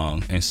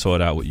along and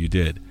sort out what you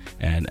did.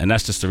 And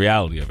that's just the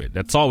reality of it.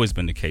 That's always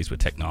been the case with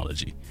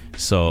technology.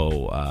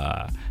 So,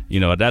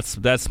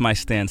 that's my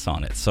stance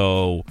on it.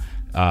 So,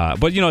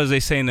 but as they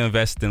say in the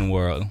investing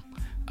world,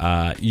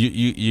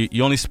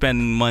 you only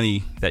spend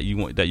money that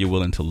you're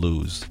willing to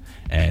lose.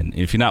 And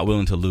if you're not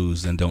willing to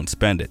lose, then don't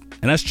spend it.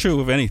 And that's true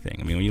of anything.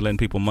 I mean, when you lend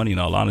people money, in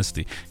all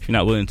honesty, if you're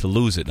not willing to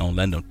lose it, don't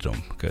lend it to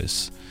them.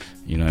 Because,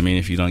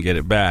 if you don't get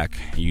it back,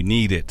 you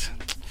need it.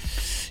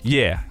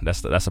 Yeah,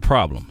 that's a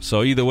problem.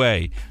 So either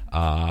way,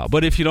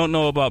 but if you don't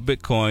know about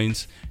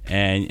Bitcoins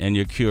and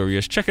you're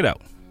curious, check it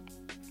out.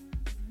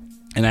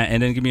 And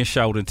then give me a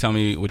shout and tell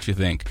me what you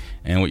think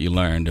and what you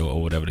learned, or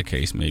whatever the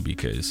case may be.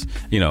 Because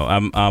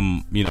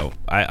I'm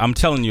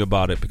telling you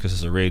about it because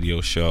it's a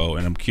radio show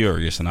and I'm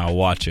curious and I'll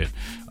watch it.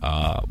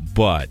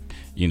 But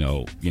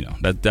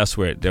that's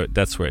where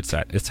it's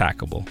at. It's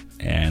hackable,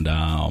 and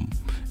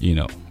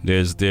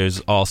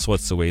there's all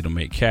sorts of way to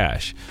make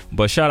cash.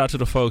 But shout out to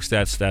the folks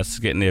that's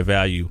getting their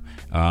value.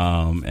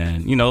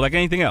 And like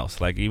anything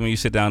else, like even when you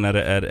sit down at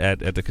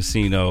the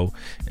casino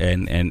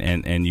and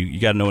you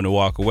got to know when to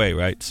walk away,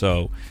 right?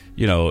 So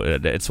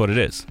it's what it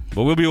is.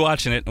 But we'll be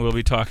watching it and we'll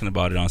be talking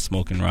about it on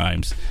Smoking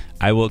Rhymes.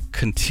 I will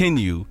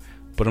continue,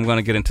 but I'm going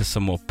to get into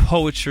some more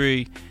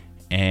poetry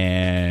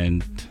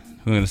and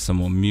we're going to some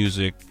more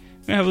music.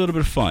 We're going to have a little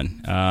bit of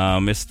fun.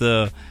 It's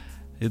the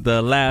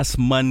last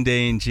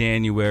Monday in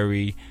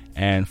January.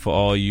 And for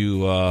all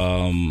you,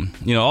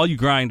 all you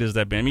grinders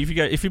that been, I mean,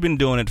 if you've been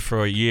doing it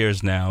for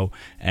years now,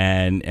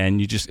 and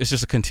it's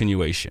just a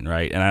continuation,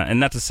 right? And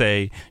not to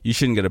say you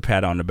shouldn't get a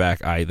pat on the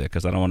back either,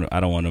 because I don't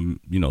want to,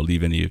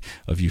 leave any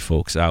of you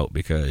folks out,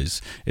 because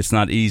it's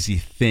not an easy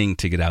thing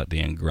to get out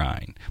there and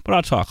grind. But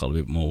I'll talk a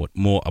little bit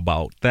more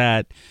about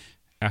that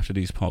after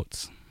these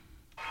poets.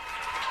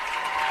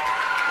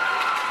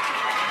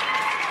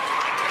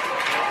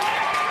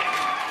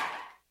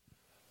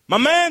 My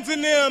mans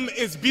in them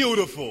is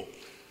beautiful,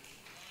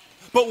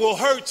 but will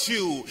hurt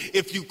you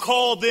if you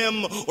call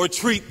them or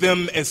treat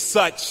them as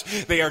such.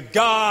 They are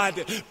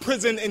God,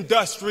 prison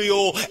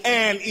industrial,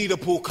 and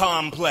Oedipal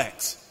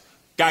complex.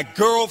 Got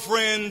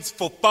girlfriends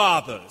for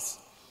fathers.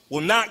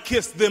 Will not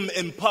kiss them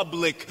in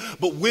public,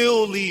 but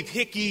will leave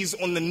hickeys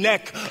on the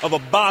neck of a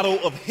bottle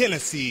of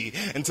Hennessy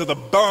until the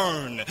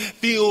burn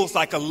feels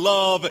like a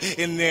love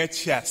in their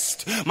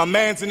chest. My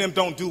mans in them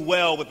don't do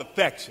well with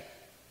affection.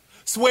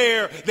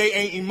 Swear they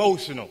ain't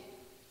emotional.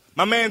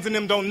 My mans and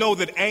them don't know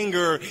that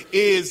anger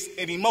is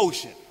an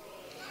emotion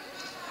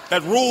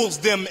that rules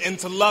them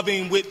into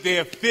loving with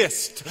their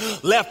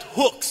fist. Left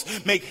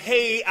hooks make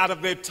hay out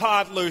of their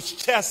toddler's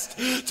chest,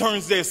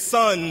 turns their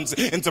sons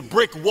into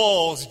brick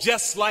walls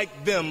just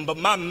like them. But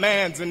my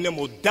mans and them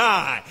will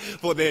die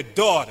for their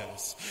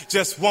daughters,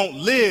 just won't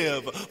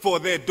live for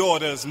their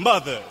daughters'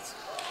 mothers.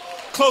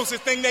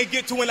 Closest thing they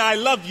get to an I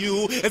love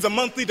you is a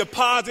monthly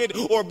deposit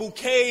or a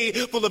bouquet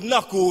full of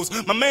knuckles.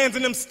 My mans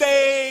and them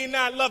stay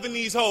not loving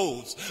these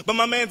hoes, but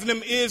my mans and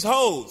them is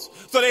hoes,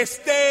 so they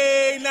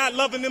stay not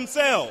loving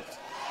themselves.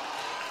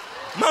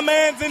 My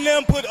mans and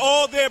them put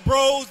all their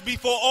bros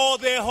before all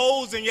their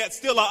hoes and yet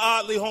still are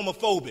oddly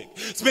homophobic.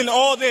 Spend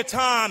all their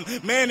time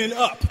manning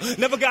up.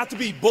 Never got to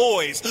be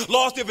boys.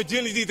 Lost their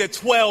virginities at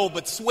 12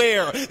 but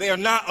swear they are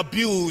not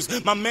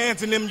abused. My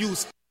mans and them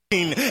use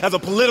as a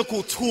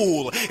political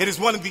tool. It is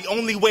one of the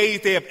only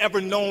ways they have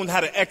ever known how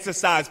to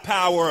exercise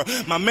power.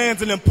 My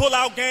mans and them pull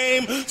out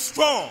game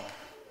strong.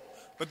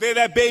 But they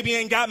that baby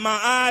ain't got my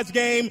eyes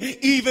game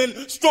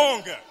even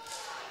stronger.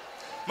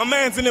 My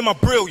mans and them are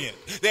brilliant.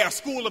 They are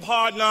School of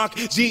Hard Knock,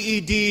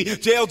 GED,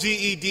 jail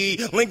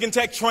GED, Lincoln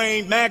Tech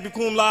trained, magna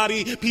cum laude,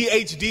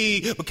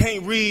 PhD, but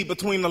can't read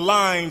between the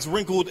lines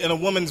wrinkled in a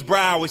woman's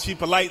brow as she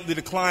politely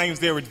declines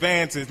their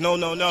advances. No.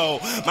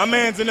 My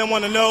mans and them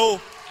want to know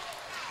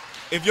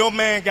if your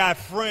man got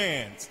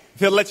friends,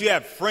 if he'll let you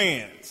have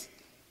friends.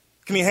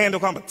 Can he handle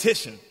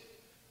competition?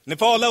 And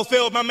if all else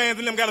fails, my mans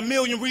and them got a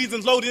million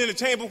reasons loaded in the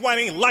chamber why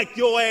they ain't like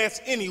your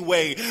ass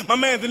anyway. My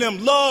mans and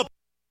them love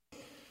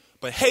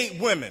but hate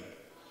women,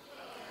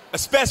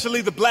 especially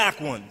the black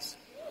ones.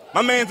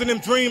 My mans and them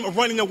dream of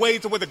running away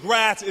to where the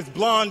grass is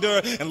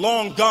blonder, and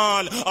long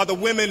gone are the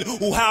women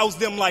who house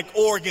them like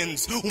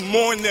organs, who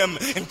mourn them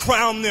and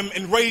crown them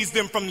and raise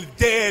them from the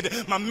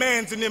dead. My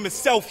mans and them is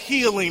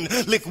self-healing,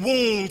 lick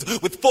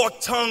wounds with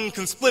forked tongue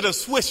can split a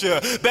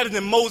swisher, better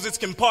than Moses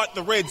can part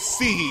the Red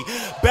Sea,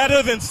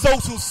 better than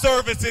social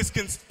services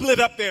can split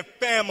up their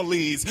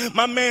families.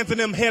 My mans and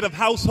them head of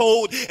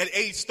household at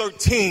age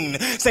 13,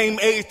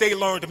 same age they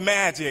learned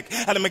magic,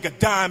 how to make a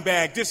dime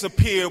bag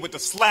disappear with the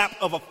slap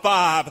of a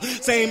 5.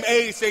 Same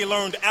age they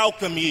learned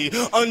alchemy,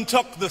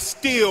 untucked the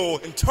steel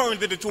and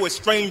turned it into a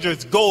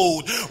stranger's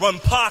gold, run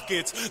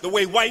pockets the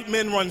way white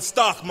men run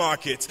stock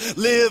markets,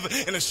 live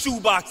in a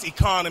shoebox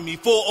economy,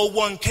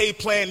 401k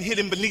plan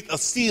hidden beneath a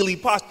Sealy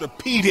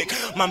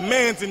Posturepedic. My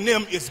mans and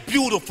them is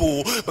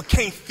beautiful but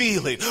can't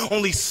feel it,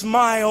 only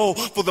smile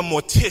for the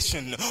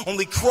mortician,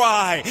 only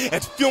cry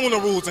at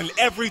funerals and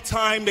every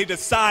time they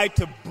decide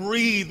to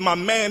breathe. My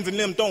mans and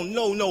them don't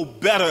know no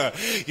better,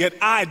 yet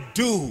I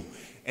do.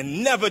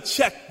 And never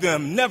check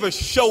them, never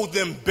show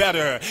them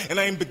better. And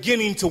I'm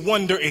beginning to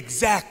wonder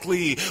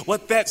exactly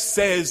what that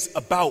says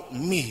about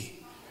me.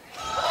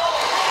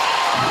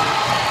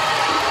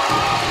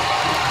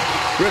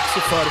 Rex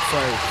of 45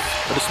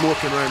 at the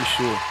Smoking Rhyme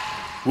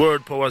Show.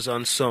 Word powers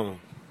on sound.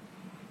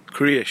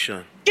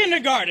 Creation.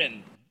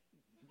 Kindergarten.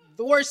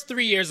 The worst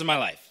 3 years of my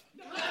life.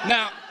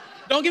 Now,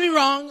 don't get me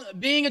wrong,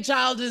 being a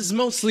child is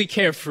mostly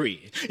carefree.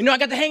 You know, I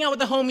got to hang out with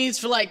the homies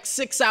for like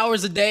 6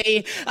 hours a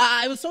day.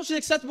 It was socially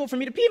acceptable for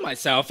me to pee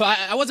myself.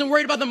 I wasn't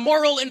worried about the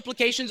moral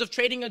implications of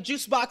trading a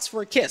juice box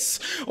for a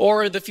kiss,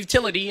 or the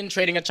futility in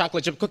trading a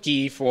chocolate chip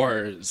cookie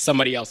for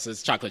somebody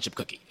else's chocolate chip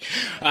cookie.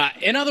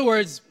 In other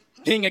words,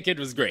 being a kid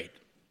was great.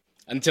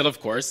 Until, of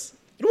course,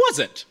 it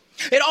wasn't.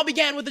 It all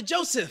began with a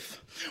Joseph.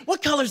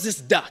 What color's this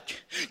duck?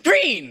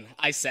 Green,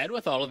 I said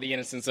with all of the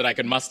innocence that I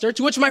could muster,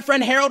 to which my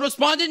friend Harold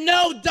responded,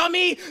 no,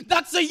 dummy,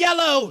 ducks are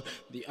yellow.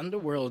 The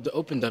underworld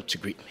opened up to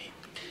greet me.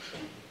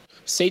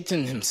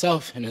 Satan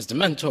himself and his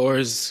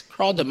dementors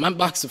crawled up my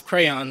box of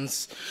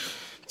crayons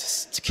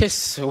to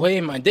kiss away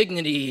my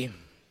dignity,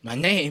 my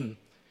name,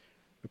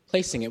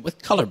 replacing it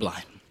with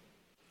colorblind.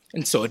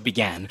 And so it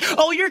began.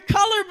 Oh, you're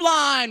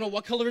colorblind. Well,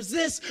 what color is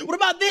this? What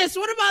about this?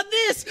 What about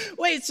this?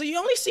 Wait, so you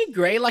only see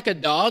gray like a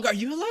dog? Are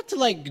you allowed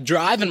to,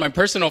 drive in my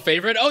personal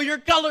favorite? Oh, you're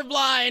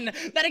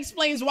colorblind. That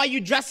explains why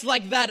you dress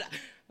like that.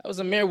 That was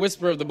a mere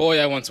whisper of the boy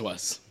I once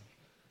was.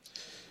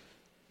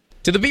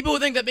 To the people who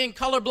think that being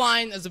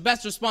colorblind is the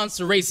best response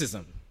to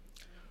racism.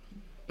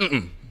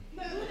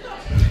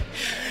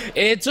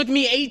 It took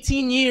me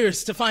 18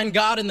 years to find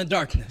God in the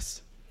darkness.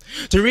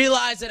 To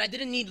realize that I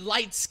didn't need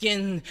light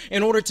skin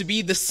in order to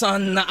be the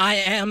son. I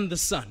am the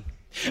son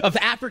of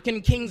African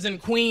kings and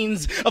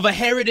queens, of a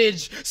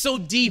heritage so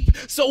deep,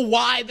 so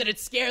wide that it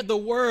scared the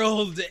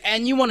world.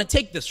 And you want to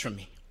take this from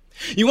me.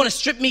 You want to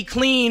strip me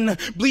clean,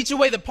 bleach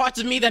away the parts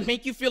of me that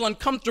make you feel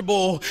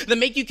uncomfortable, that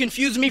make you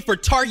confuse me for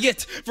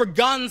target, for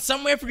gun,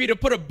 somewhere for you to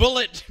put a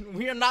bullet.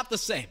 We are not the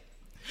same.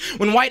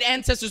 When white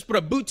ancestors put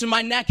a boot to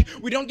my neck,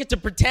 we don't get to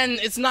pretend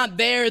it's not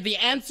there. The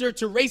answer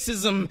to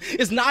racism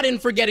is not in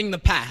forgetting the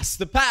past.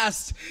 The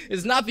past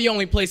is not the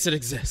only place it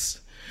exists.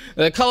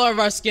 The color of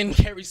our skin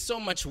carries so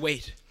much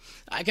weight.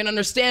 I can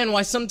understand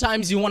why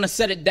sometimes you want to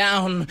set it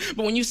down,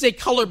 but when you say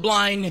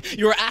colorblind,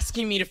 you're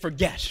asking me to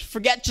forget.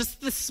 Forget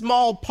just this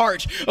small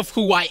part of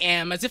who I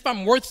am, as if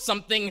I'm worth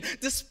something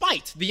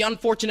despite the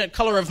unfortunate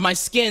color of my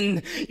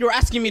skin. You're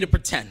asking me to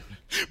pretend.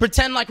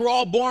 Pretend like we're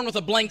all born with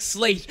a blank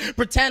slate.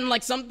 Pretend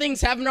like some things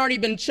haven't already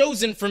been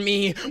chosen for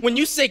me. When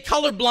you say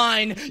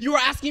colorblind, you are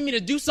asking me to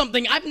do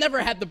something I've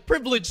never had the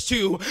privilege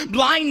to.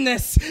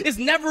 Blindness is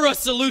never a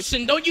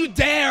solution. Don't you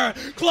dare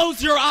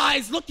close your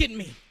eyes. Look at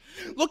me.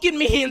 Look at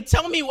me and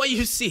tell me what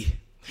you see.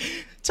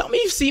 Tell me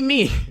you see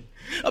me,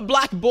 a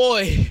black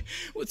boy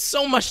with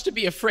so much to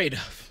be afraid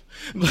of,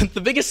 but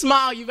the biggest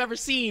smile you've ever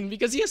seen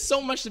because he has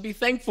so much to be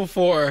thankful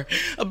for.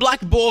 A black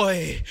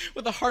boy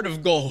with a heart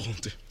of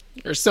gold.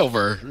 or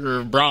silver,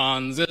 or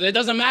bronze. It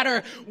doesn't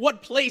matter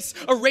what place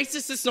a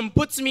racist system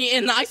puts me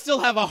in. I still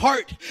have a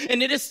heart,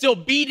 and it is still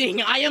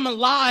beating. I am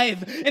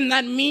alive, and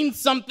that means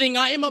something.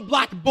 I am a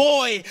black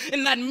boy,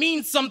 and that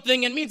means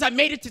something. It means I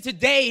made it to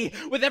today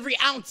with every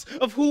ounce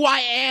of who I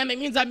am. It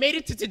means I made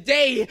it to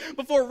today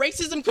before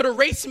racism could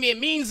erase me. It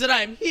means that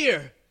I'm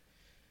here.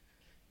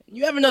 And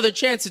you have another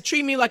chance to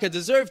treat me like I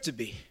deserve to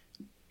be.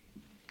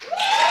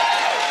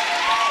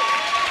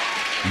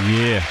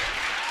 Yeah.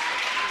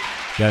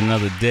 Got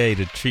another day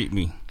to treat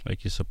me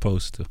like you're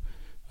supposed to.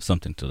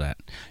 Something to that.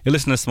 You're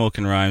listening to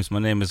Smoking Rhymes. My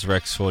name is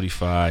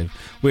Rex45.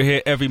 We're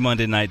here every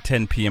Monday night,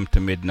 10 p.m. to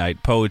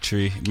midnight.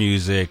 Poetry,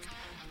 music,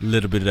 a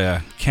little bit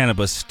of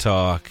cannabis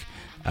talk,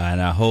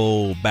 and a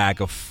whole bag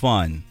of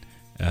fun.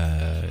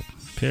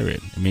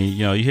 Period. I mean,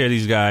 you know, you hear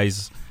these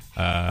guys,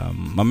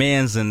 my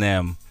man's in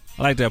them.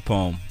 I like that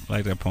poem. I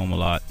like that poem a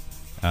lot.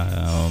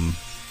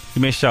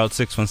 You may shout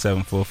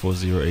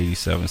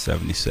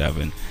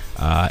 617-440-8777.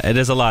 And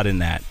there's a lot in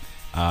that.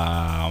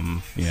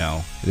 You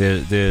know,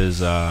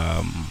 there's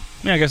I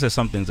guess there's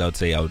some things I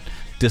would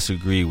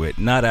disagree with,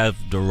 not as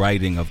the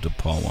writing of the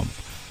poem,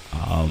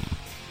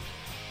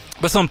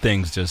 but some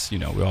things just, you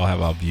know, we all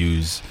have our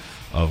views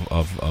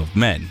of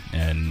men,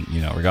 and,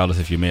 you know, regardless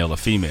if you're male or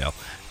female.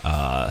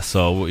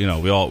 So, you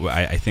know,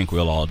 I think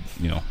we'll all,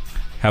 you know,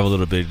 have a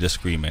little bit of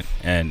disagreement,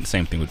 and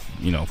same thing with,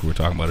 you know, if we were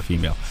talking about a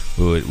female,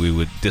 we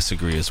would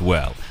disagree as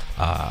well,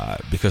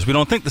 because we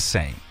don't think the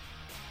same.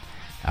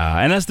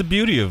 And that's the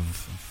beauty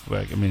of,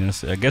 I mean,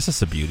 I guess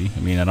it's a beauty. I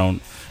mean, I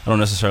don't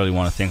necessarily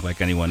want to think like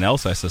anyone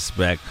else. I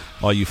suspect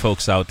all you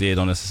folks out there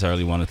don't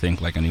necessarily want to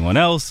think like anyone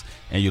else,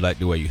 and you like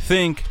the way you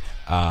think.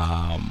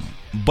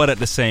 But at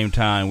the same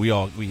time, we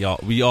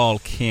all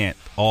can't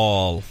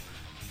all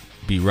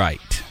be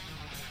right.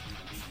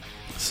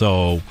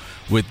 So,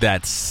 with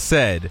that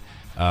said,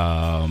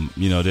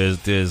 you know,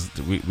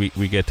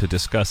 we get to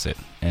discuss it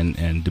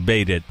and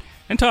debate it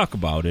and talk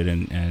about it,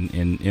 and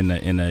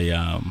in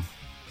a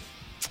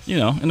you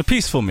know, in a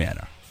peaceful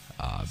manner,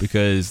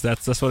 because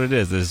that's what it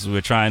is.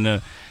 We're trying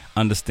to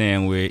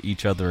understand where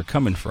each other are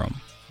coming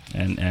from,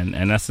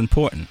 and that's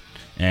important,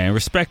 and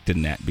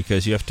respecting that,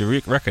 because you have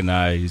to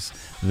recognize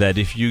that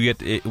if you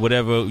get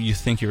whatever you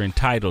think you're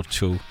entitled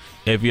to,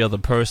 every other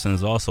person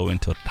is also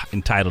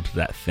entitled to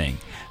that thing,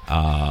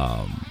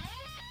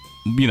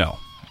 you know,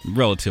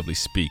 relatively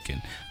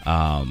speaking.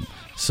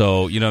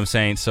 So, you know what I'm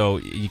saying? So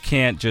you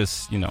can't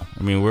just, you know,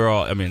 I mean,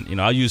 you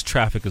know, I'll use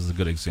traffic as a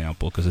good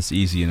example because it's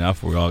easy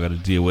enough. We all got to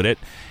deal with it.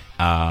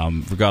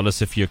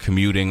 Regardless if you're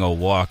commuting or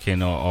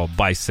walking or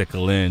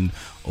bicycling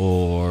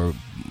or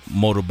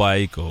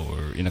motorbike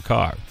or in a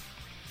car.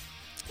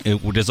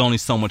 There's only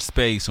so much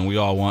space, and we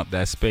all want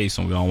that space,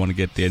 and we all want to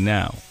get there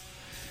now.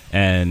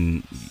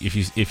 And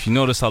if you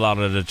notice a lot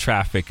of the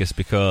traffic, it's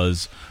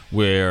because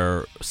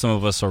some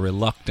of us are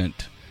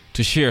reluctant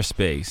to share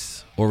space,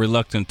 or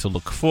reluctant to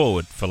look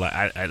forward for,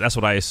 like, that's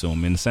what I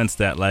assume, in the sense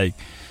that, like,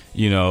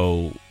 you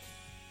know,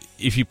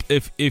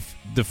 if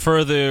the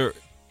further,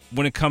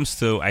 when it comes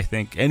to, I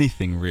think,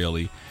 anything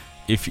really,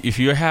 if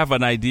you have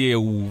an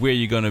idea where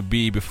you're going to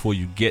be before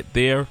you get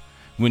there,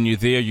 when you're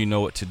there, you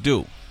know what to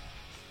do.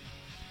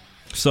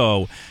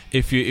 So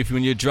if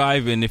when you're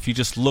driving, if you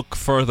just look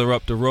further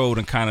up the road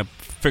and kind of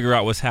figure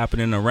out what's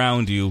happening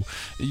around you,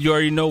 you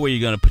already know where you're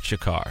going to put your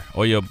car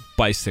or your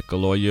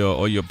bicycle or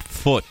your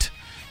foot.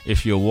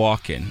 If you're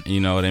walking, you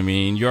know what I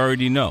mean? You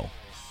already know,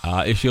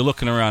 if you're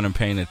looking around and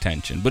paying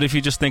attention. But if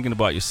you're just thinking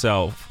about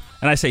yourself,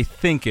 and I say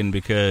thinking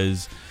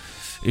because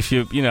if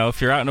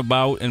you're out and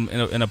about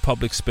in a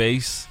public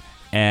space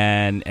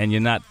and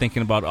you're not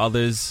thinking about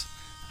others,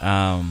 you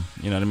know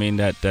what I mean?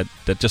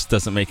 That just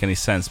doesn't make any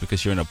sense,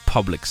 because you're in a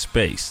public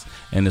space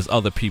and there's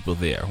other people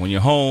there. When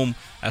you're home,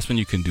 that's when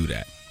you can do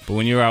that. But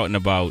when you're out and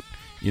about,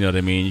 you know what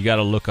I mean? You got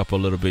to look up a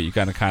little bit. You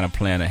got to kind of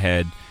plan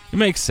ahead. It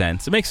makes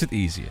sense. It makes it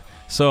easier.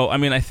 So, I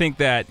mean, I think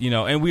that, you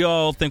know, and we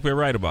all think we're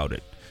right about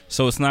it.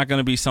 So it's not going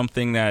to be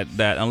something that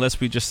unless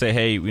we just say,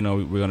 hey, you know,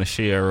 we're going to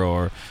share,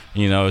 or,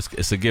 you know,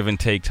 it's a give and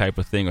take type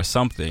of thing or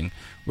something,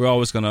 we're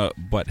always going to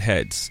butt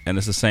heads. And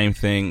it's the same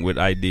thing with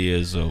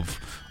ideas of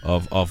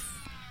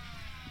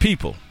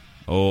people,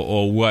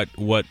 or what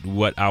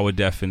our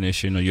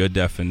definition, or your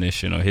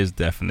definition, or his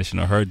definition,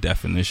 or her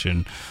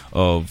definition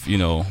of, you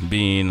know,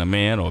 being a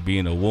man or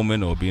being a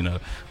woman or being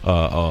a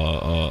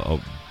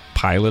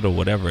pilot or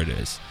whatever it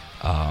is.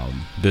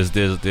 There's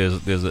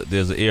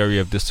an area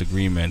of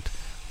disagreement,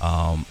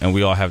 and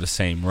we all have the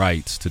same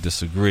rights to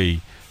disagree,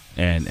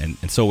 and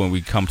so when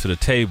we come to the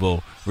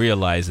table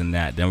realizing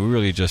that, then we're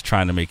really just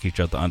trying to make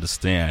each other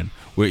understand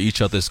where each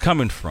other is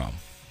coming from,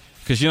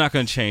 because you're not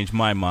going to change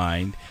my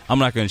mind, I'm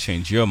not going to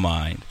change your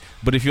mind,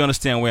 but if you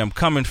understand where I'm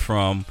coming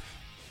from,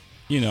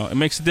 you know, it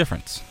makes a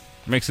difference.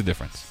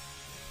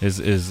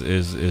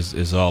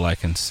 Is all I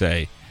can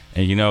say.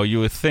 And, you know, you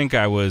would think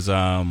I was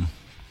we're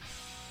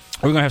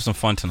going to have some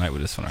fun tonight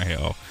with this one right here.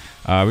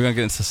 We're going to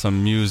get into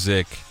some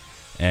music,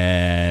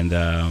 and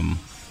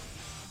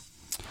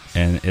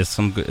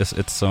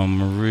it's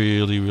some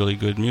really, really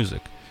good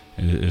music,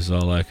 is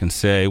all I can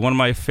say. One of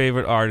my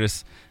favorite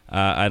artists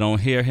I don't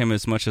hear him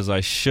as much as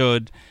I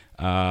should.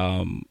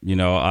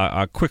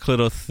 A quick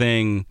little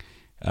thing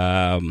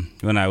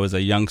when I was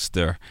a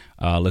youngster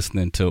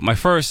listening to my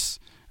first,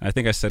 I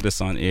think I said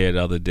this on air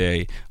the other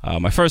day,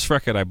 my first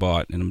record I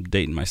bought, and I'm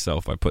dating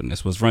myself by putting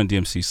this, was Run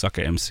DMC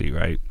Sucker MC,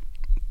 right?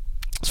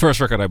 It's the first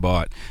record I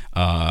bought,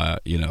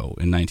 in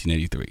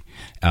 1983.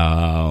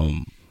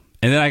 And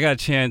then I got a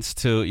chance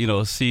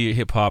to, see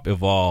hip-hop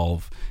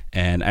evolve.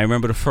 And I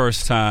remember the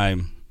first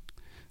time,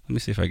 let me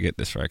see if I get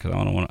this right, because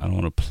I don't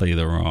want to play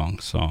the wrong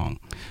song.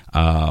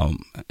 And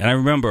I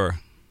remember,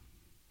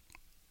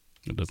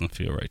 it doesn't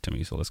feel right to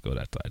me, so let's go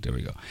that side. There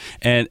we go.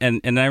 And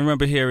I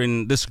remember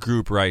hearing this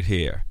group right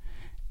here.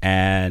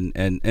 And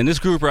this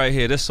group right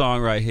here, this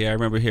song right here, I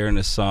remember hearing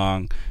this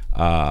song.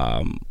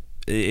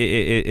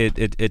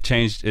 It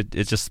changed.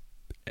 It just,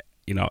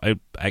 I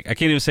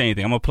can't even say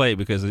anything. I'm gonna play it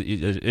because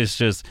it's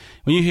just,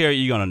 when you hear it,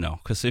 you're gonna know.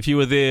 Because if you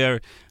were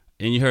there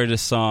and you heard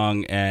this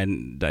song,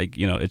 and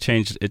it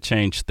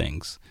changed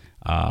things.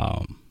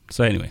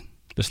 So anyway,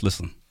 just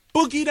listen.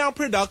 Boogie Down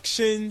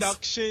Productions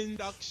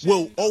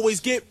will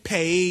always get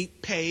paid.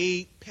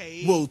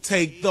 We'll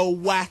take the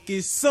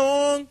wackest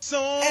song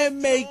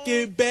and make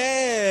it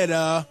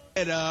better.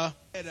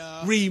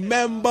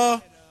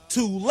 Remember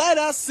to let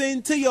us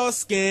into your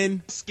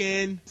skin,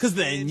 cause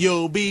then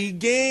you'll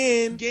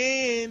begin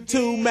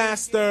to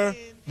master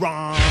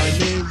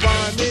rhyming.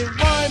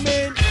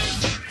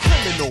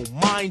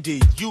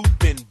 Criminal-minded, you've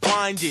been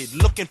blinded,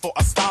 looking for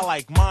a style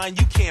like mine,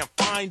 you can't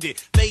find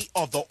it. They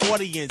are the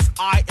audience,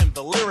 I am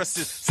the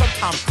lyricist.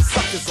 Sometimes the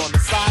suckers on the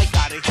side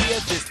gotta hear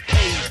this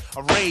page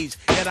of rage,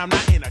 yet I'm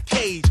not in a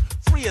cage.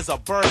 Free as a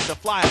bird to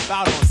fly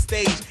about on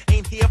stage.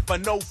 Ain't here for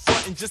no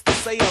frontin', just to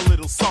say a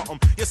little something.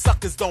 Your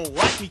suckers don't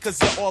like me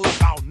cause you're all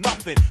about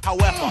nothing.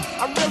 However,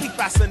 I'm really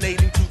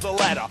fascinating to the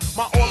letter.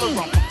 My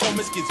all-around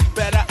performance gets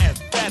better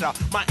and better.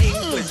 My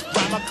English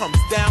grammar comes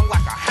down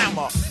like a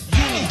hammer.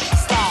 You need a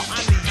style, I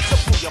need to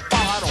pull your ball.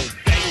 I don't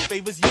beg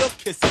favors, you're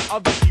kissing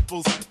other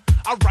people's.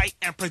 I write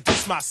and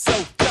produce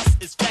myself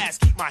just as fast.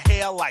 Keep my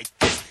hair like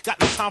this. Got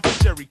no time for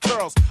jerry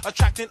curls.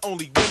 Attracting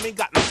only women.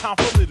 Got no time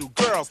for little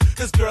girls.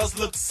 Cause girls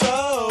look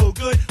so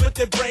good, but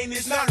their brain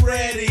is not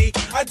ready.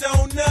 I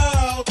don't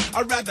know.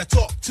 I'd rather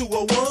talk to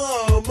a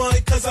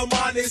woman. Cause I'm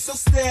on it so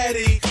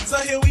steady. So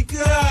here we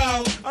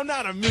go. I'm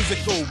not a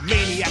musical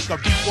maniac or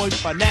b-boy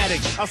fanatic.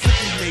 I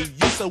simply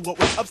made use of what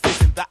was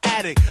upstairs in the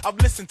attic. I've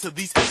listened to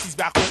these MCs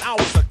back when I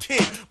was a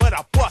kid. But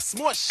I bust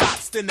more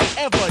shots than they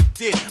ever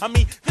did. I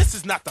mean, this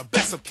is not the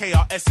best of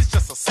KRS, it's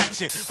just a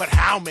section. But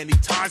how many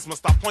times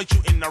must I point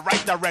you in the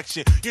right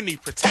direction? You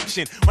need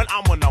protection when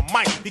I'm on the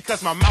mic,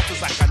 because my mouth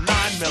is like a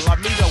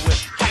 9mm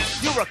with height.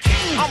 You're a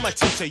king, I'm a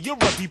teacher, you're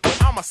a beeper,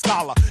 I'm a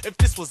scholar. If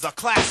this was a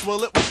class,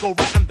 well, it would go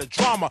right under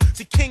drama.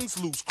 See, kings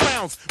lose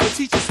crowns, but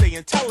teachers stay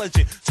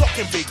intelligent.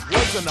 Talking big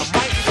words on the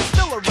mic is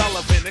still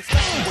irrelevant,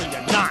 especially when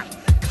you're not.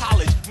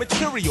 College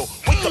material,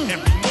 wake up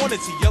every morning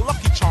to your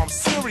Lucky Charms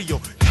cereal.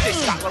 DJ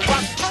Scott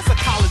LaRock has a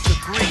college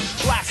degree.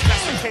 Blast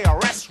Master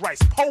KRS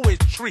writes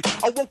poetry.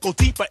 I won't go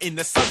deeper in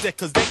the subject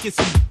cause they get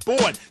too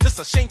bored. Just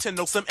a shame to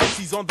know some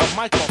MCs on the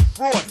mic are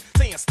fraud,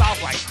 saying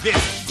styles like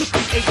this to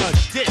create a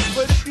diss.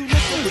 But if you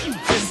listen, then you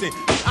listen.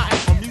 I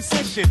am a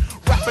musician,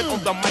 rapping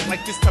on the mic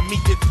like this to me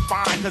it's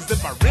fine. Cause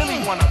if I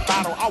really want to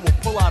battle, I will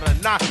pull out a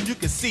knife. You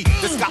can see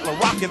that Scott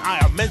LaRock and I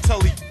are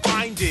mentally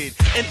minded.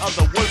 In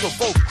other words, we're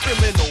both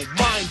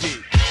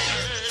criminal-minded.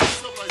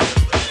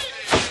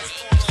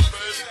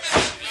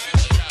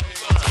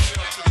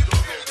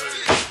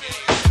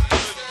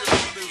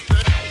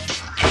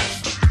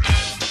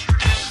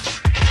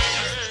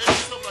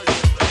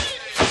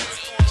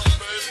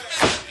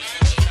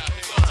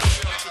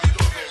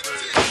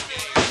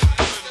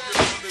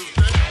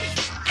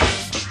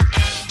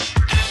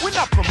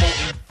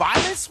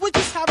 We're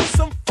just having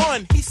some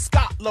fun. He's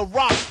Scott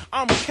LaRock,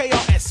 I'm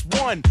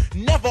KRS-One.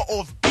 Never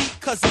off beat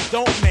cause it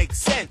don't make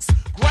sense.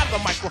 Grab the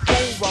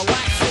microphone,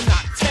 relax and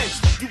not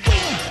tense. You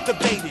waited,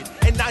 debated,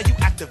 and now you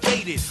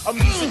activated. A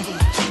musical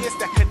genius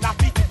that cannot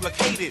be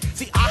duplicated.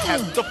 See, I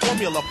have the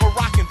formula for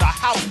rocking the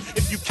house.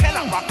 If you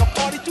cannot rock a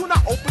party, do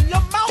not open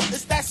your mouth.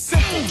 It's that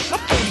simple. The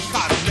phony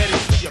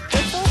cosmetics for your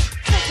pimples.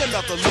 Take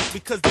another look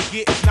because the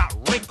gear is not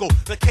wrinkled.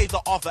 The K, the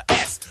R, the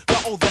S,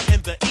 the O, the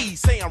N, the E.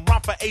 Say I'm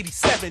rhyme for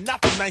 87,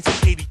 not for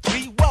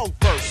 1983. Well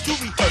versed, to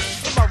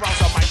rehearse. In my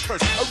rounds I might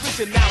curse.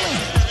 Originality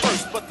is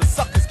first, but the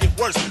suckers get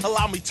worse.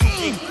 Allow me to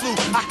include,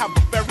 I have a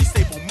very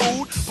stable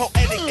mood.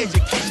 Poetic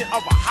education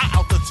of a high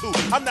altitude.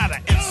 I'm not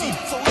an MC,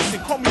 so listen,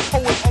 call me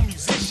poet or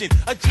musician.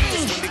 A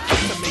genius when it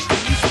comes to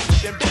making music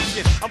with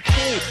ambition. I'm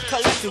cool,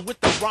 collected with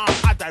the rhyme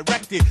I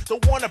directed.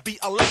 Don't wanna be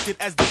elected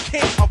as the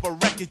king of a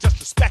record, just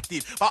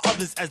respected by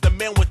others as the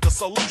man with the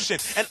solution.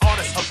 An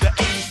artist of the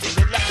 80s,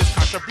 and left his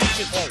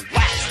contribution on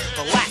wax.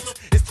 Relax,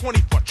 it's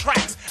 24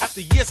 tracks.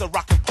 After years of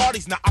rocking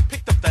parties, now I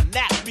picked up the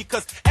knack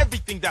because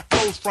everything that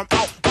flows from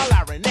out my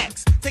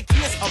larynx. Take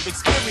years of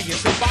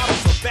experience and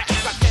bottles of Bex.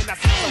 I cannot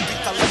see some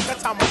recollect the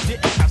time I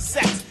didn't have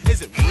sex.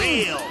 Is it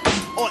real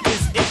or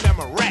is it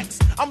Memorex?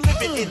 I'm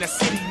living in a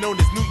city known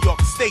as New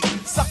York State.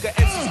 Sucker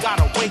MCs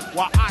gotta wait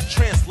while I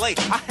translate.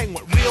 I hang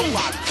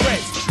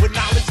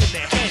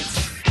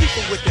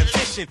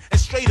and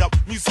straight up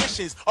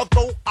musicians.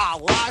 Although our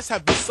lives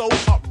have been so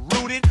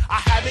uprooted, I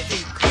haven't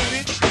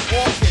included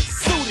all been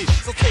suited.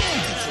 So take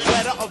each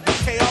letter of the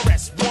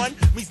KRS-One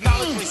means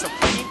knowledge reigns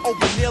supreme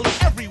over nearly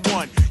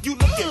everyone. You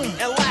look at me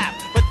and laugh,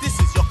 but this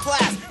is your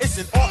class. It's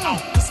an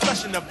all-out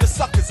discussion of the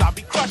suckers I'll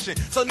be crushing.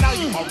 So now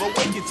you are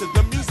awakened to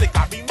the music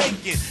I be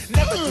making.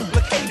 Never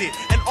duplicated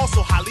and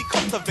also highly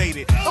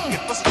cultivated. Don't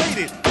get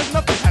frustrated, cause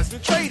nothing has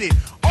been traded.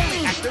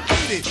 Only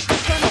activated, you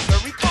turn out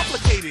very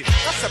complicated.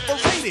 Not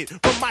separated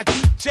from my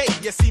DJ.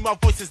 You see my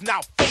voice is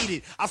now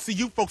faded. I'll see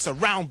you folks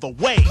around the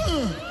way.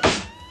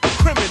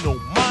 Criminal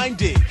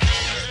minded.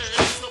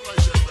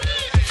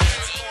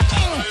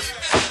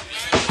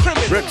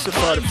 Rex the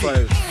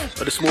 45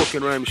 of the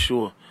Smoking Rhyme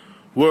Show.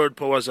 Word,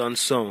 powers, and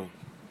sound.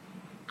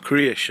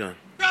 Creation.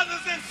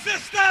 Brothers and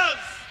sisters!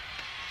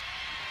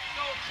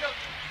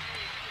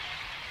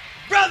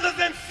 Brothers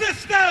and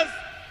sisters!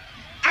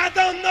 I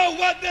don't know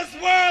what this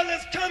world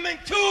is coming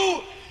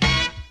to.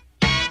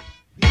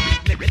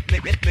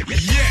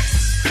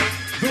 Yes,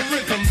 the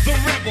rhythm, the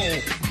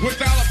rebel.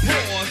 Without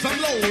applause, I'm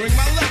lowering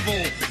my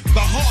level.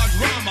 The hard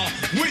rhymer,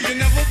 where you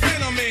never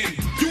been, I'm in.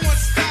 You want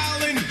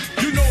styling?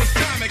 You know it's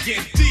time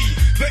again. D,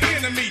 the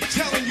enemy,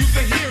 telling you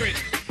to hear it.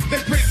 They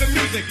praise the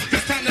music,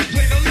 it's time to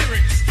play the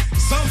lyrics.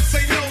 Some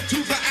say no to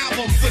the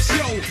album, the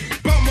show.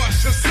 Bum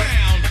rush the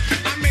sound.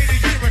 I made a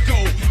year ago.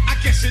 I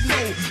guess you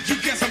know. You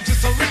guess I'm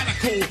just a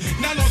radical.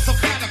 Not on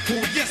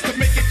sabbatical, yes, to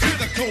make it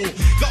critical.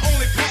 The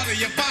only part of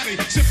your body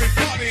should be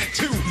partying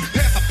too.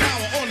 Pass the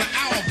power on the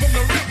hour from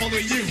the rebel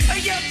to you.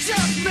 Hey, yo,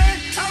 Chuck, man,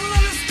 I don't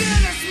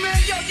understand this,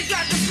 man. Yo, you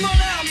got to slow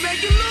down, man.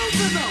 You're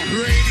losing them.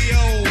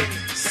 Radio,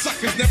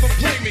 suckers never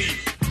play me.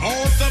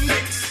 On the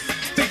mix,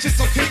 they just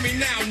okay me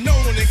now,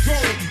 known and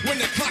grown. When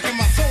the clock in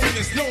my phone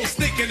is known,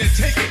 sneaking and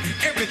taking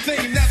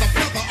everything now the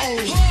brother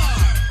owns.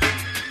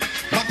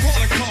 My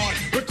calling card,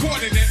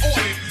 recorded and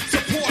ordered.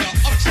 Supporter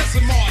of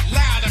Chesimard,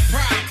 loud and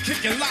proud,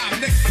 kicking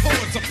live, next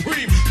poet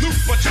supreme. Loop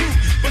for truth,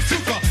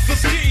 bazooka, the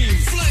scheme.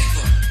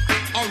 Flavor,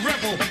 a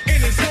rebel in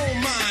his own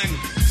mind.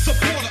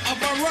 Supporter of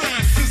my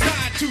rhymes,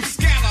 designed to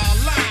scatter a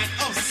line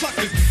of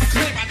suckers who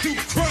claim I do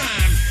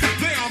crime.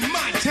 They are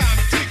my time,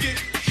 dig it.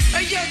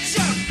 Hey, yo,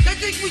 Chuck, I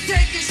think we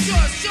take it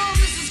short. Show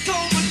Mrs.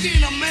 Cole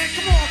Medina, man.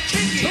 Come on,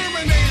 kick it.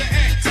 Terminator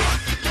X.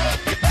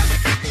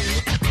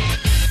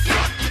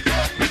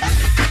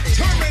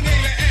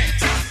 Terminator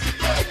X.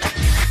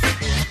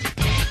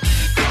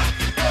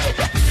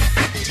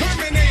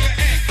 Terminator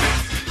X.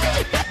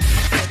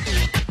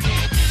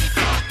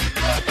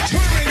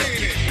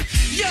 Terminator.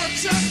 Yo,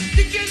 Chuck,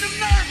 you get them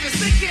nervous.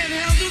 They can't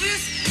handle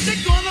this.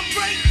 They're gonna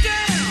break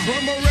down.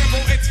 From a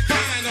rebel, it's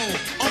final.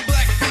 A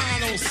black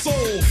final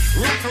soul.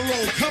 Rock and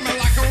roll coming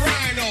like a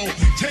rhino.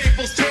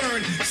 Tables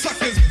turn,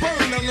 suckers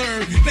burn to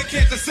learn. They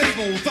can't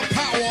disable the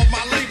power of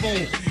my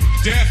label.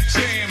 Def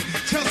Jam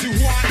tells you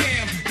who I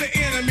am. The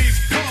enemy's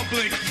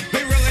public.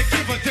 They really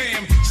give a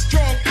damn.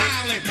 Strong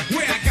Island,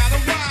 where I got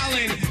 'em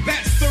wildin'.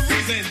 That's the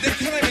reason they're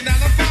claiming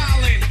that I'm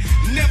violent.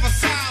 Never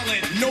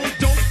silent. No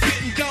dope,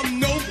 getting dumb,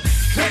 nope.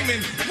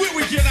 Claiming where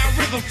we get our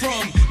rhythm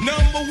from.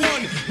 Number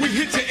one, we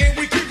hit you and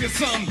we give you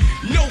some.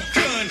 No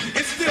gun,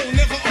 it's still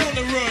never on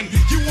the run.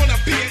 You wanna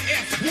be an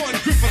F1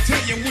 grip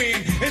until you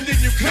win, and then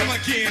you come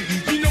again.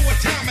 You know what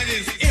time it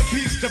is.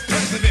 Impeach the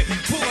president,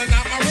 pulling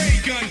out my ray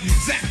gun.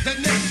 Zap the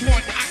next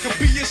one, I could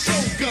be your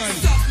shogun.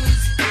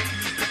 Suckers,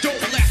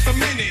 don't last a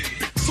minute.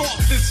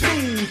 Soft and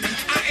smooth,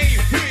 I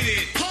ain't with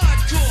it.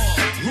 Hardcore,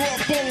 raw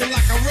bone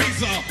like a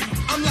razor.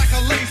 I'm like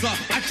a laser,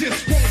 I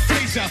just won't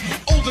phase ya.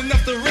 Old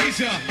enough to raise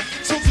ya,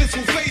 so this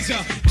will phase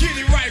ya. Get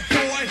it right,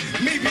 boy,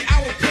 maybe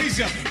I will praise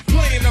ya.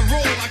 Playing the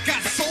role I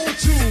got soul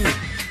to.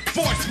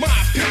 Voice my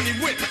opinion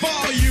with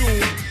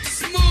volume.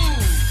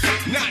 Smooth,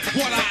 not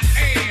what I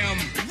am.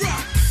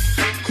 Rock,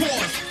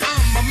 cause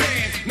I'm a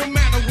man, no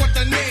matter what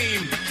the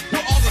name.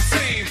 We're all the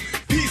same,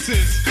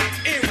 pieces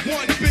in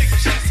one big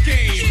chess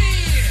game.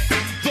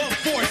 The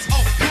voice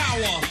of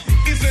power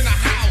is in a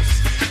house.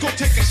 Go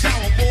take a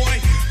shower, boy.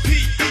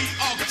 P.E.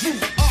 a crew,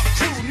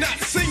 not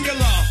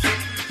singular.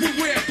 We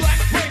wear black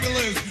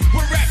Wranglers,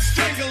 we're rap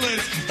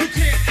stranglers. You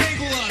can't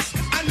angle us,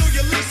 I know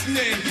you're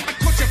listening. I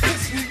caught you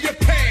pissing your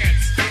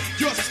pants.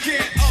 You're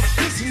scared of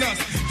dissing us.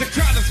 The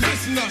crowd is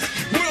missing us.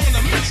 We're on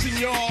a mission,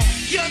 y'all.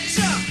 Yo,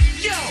 Chuck,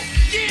 yo,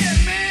 yeah,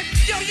 man.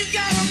 Yo, you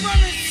got 'em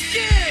running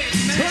scared,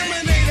 man.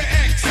 Terminator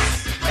X.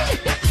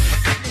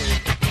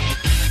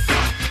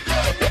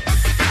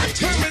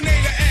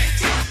 Terminator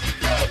X.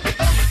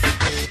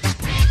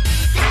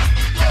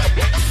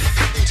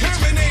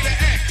 Terminator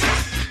X.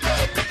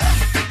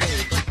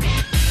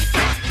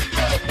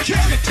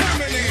 Kick the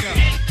Terminator.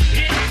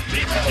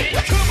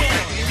 Come on.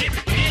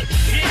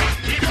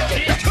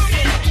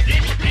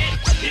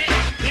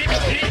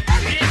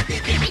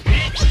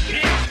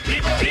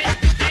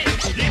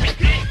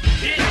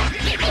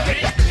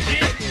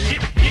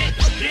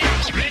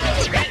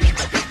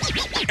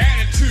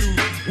 Attitude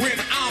when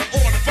I'm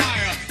on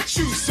fire.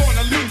 Juice on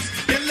the loose,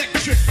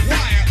 electric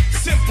wire.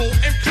 Simple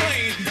and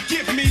plain,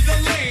 give me the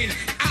lane.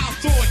 I'll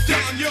throw it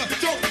down your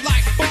throat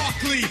like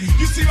Barkley.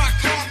 You see my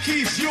car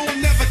keys, you'll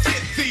never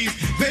get these.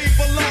 They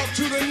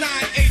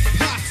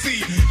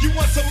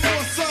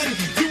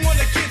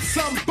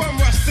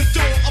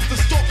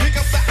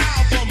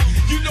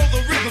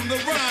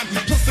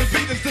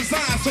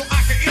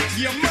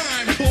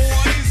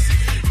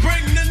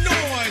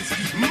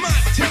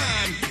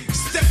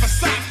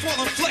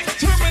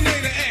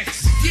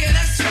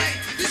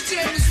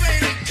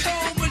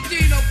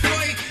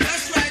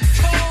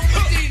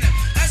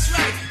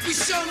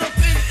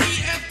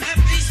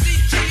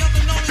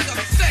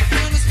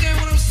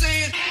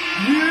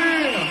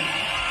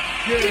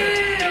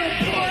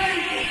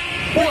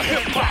More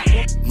hip-hop.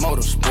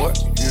 Motorsport.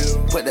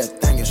 Put that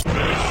thing in. He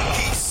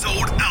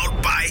sold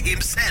out by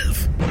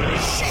himself.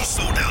 She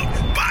sold out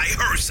by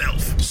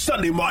herself.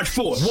 Sunday, March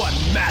 4th, one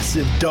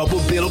massive double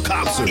bill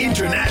concert.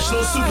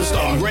 International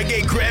superstar,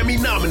 reggae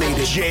Grammy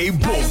nominated Jay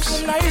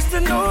Books. Nice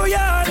to know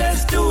ya,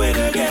 let's do it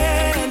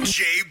again.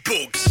 Jay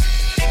Books.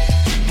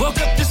 Woke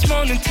up this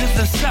morning to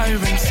the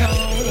siren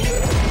song.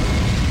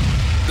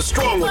 The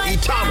Strong with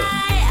Itana.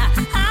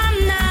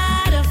 I'm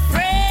not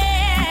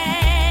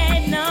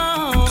afraid,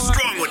 no. The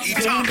Strong with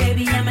Itana.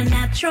 Baby, I'm a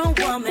natural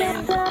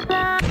woman.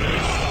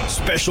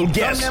 Special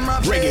guest,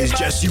 Reggae's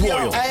Jesse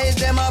Royal.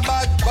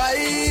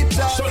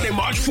 Sunday,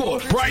 March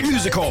 4th, Bright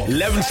Music Hall,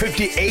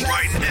 1158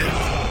 right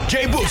now.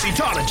 Jay Books,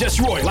 Itana,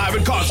 Jesse Royal, live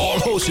in concert, all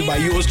hosted by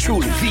yours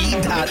truly,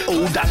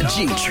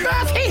 V.O.G.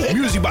 Traffic.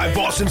 Music by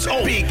Boston's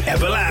own Big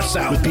Everlast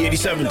Sound with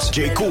B87's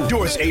J. Cool.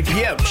 Doors 8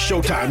 p.m.,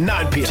 showtime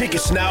 9 p.m.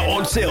 Tickets now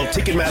on sale,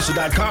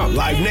 Ticketmaster.com,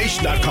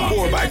 LiveNation.com,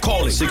 or by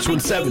calling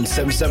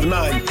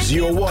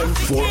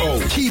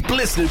 617-779-0140. Keep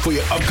listening for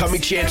your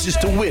upcoming chances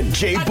to win.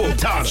 Jay Book,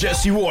 Itana,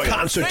 Jesse Royal,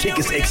 concert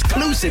tickets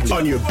exclusively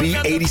on your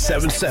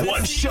B87.7.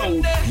 One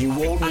show you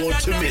won't want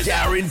to miss.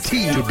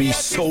 Guaranteed to be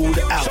sold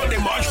out. Sunday,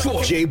 March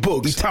 4th, Jay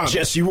Book, Itana,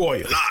 Jesse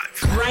Royal,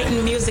 live.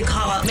 Brighton Music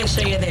Hall. Make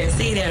sure you're there.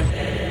 See you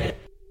there.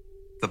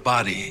 The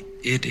body,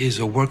 it is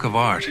a work of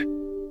art,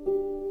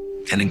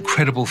 an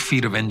incredible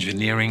feat of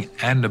engineering,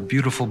 and a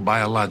beautiful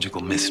biological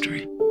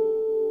mystery.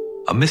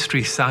 A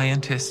mystery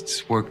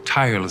scientists work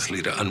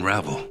tirelessly to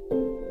unravel.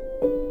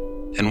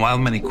 And while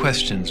many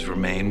questions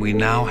remain, we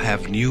now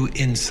have new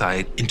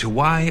insight into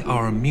why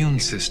our immune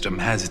system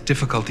has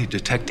difficulty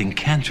detecting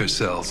cancer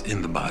cells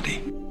in the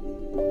body.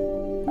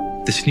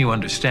 This new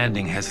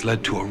understanding has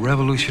led to a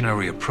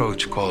revolutionary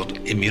approach called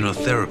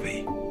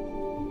immunotherapy,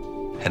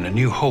 and a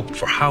new hope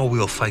for how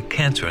we'll fight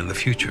cancer in the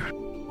future.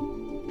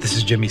 This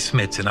is Jimmy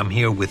Smits, and I'm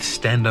here with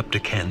Stand Up to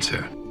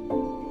Cancer.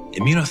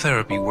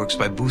 Immunotherapy works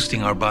by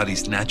boosting our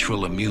body's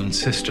natural immune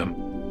system,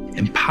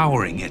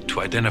 empowering it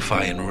to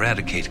identify and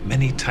eradicate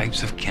many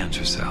types of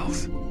cancer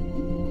cells.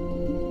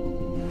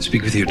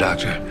 Speak with your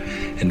doctor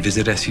and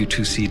visit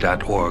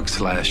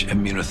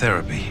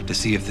su2c.org/immunotherapy to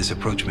see if this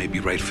approach may be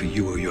right for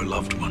you or your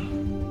loved one.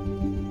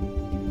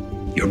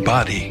 Your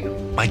body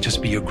might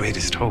just be your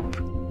greatest hope.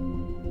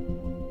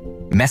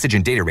 Message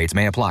and data rates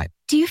may apply.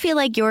 Do you feel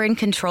like you're in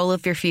control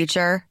of your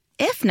future?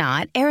 If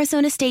not,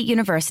 Arizona State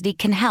University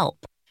can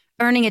help.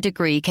 Earning a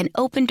degree can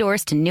open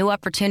doors to new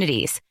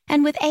opportunities.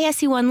 And with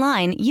ASU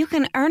Online, you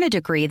can earn a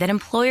degree that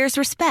employers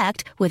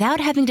respect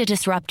without having to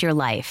disrupt your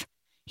life.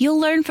 You'll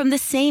learn from the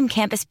same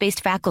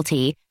campus-based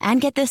faculty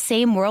and get the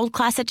same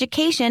world-class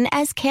education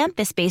as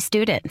campus-based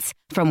students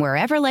from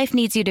wherever life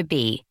needs you to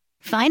be.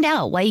 Find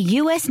out why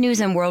U.S.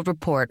 News & World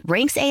Report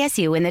ranks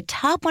ASU in the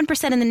top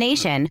 1% in the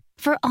nation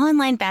for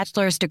online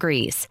bachelor's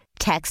degrees.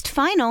 Text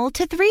FINAL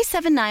to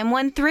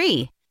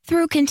 37913.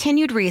 Through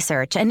continued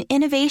research and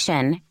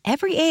innovation,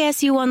 every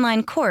ASU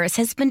online course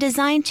has been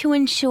designed to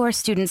ensure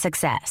student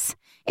success.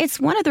 It's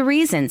one of the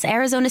reasons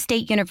Arizona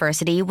State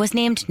University was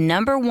named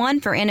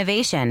 #1 for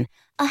innovation,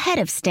 ahead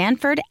of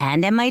Stanford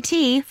and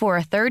MIT for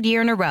a third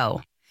year in a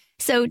row.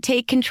 So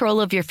take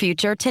control of your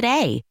future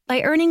today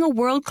by earning a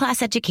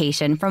world-class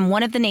education from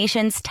one of the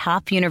nation's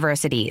top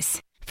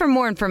universities. For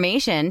more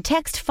information,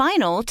 text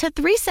FINAL to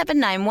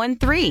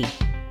 37913.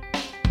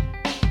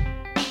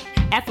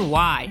 At the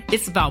Y,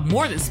 it's about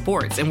more than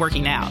sports and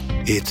working out.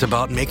 It's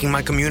about making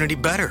my community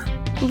better.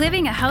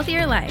 Living a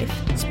healthier life.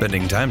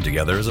 Spending time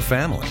together as a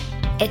family.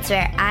 It's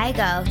where I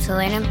go to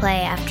learn and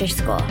play after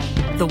school.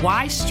 The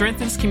Y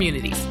strengthens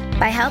communities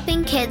by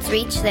helping kids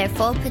reach their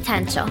full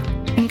potential,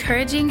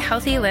 encouraging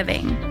healthy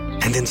living,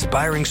 and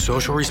inspiring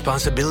social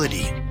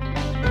responsibility.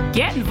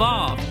 Get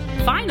involved.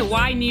 Find a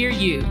Y near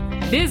you.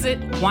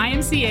 Visit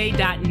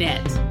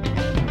ymca.net.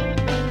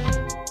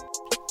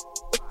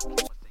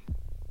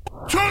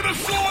 Turn the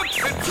sword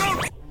and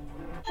turn.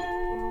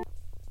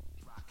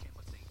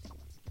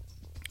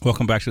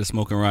 Welcome back to the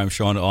Smoking Rhyme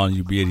Show on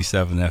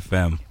UB87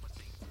 FM.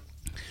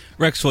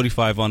 Rex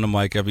 45 on the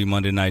mic every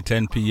Monday night,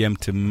 10 p.m.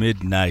 to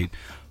midnight.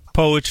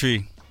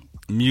 Poetry,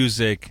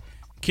 music,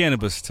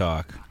 cannabis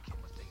talk.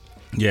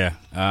 Yeah,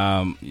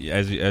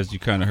 as you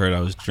kind of heard,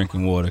 I was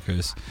drinking water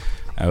because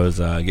I was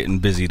getting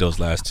busy those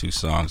last two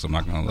songs. I'm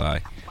not gonna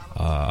lie.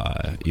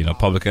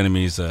 Public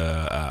Enemy's.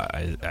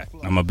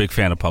 I'm a big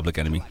fan of Public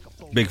Enemy.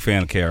 Big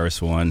fan of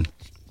KRS-One.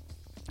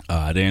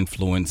 They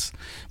influence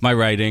my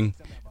writing,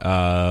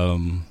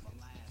 and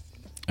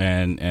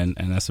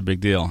that's a big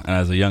deal. And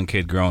as a young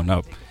kid growing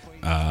up,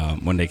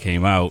 when they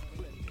came out,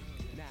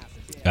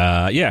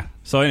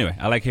 So anyway,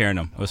 I like hearing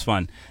them. It was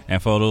fun.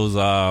 And for those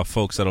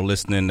folks that are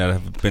listening that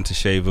have been to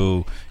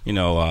Shevu,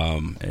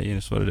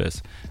 it's what it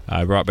is.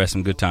 I brought back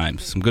some good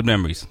times, some good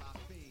memories.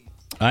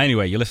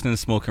 Anyway, you're listening to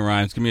Smoking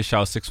Rhymes. Give me a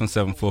shout,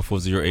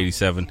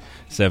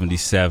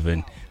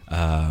 617-440-8777.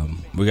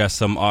 We got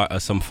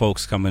some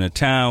folks coming to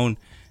town.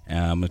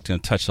 I'm going to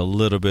touch a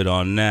little bit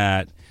on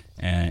that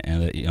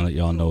and let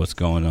y'all know what's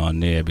going on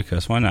there,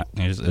 because why not?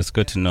 It's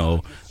good to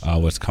know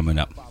what's coming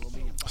up.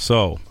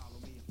 So,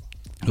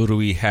 Who do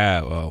we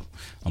have? Oh,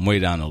 I'm way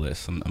down the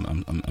list.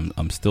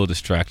 I'm still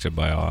distracted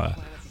by all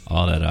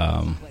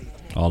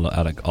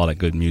that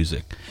good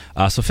music.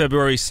 So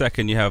February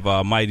 2nd, you have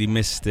Mighty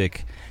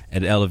Mystic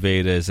at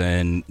Elevators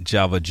and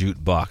Java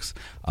Jukebox,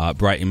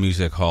 Brighton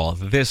Music Hall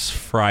this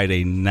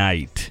Friday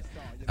night.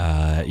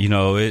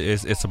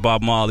 It's a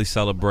Bob Marley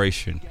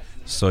celebration,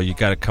 so you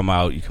got to come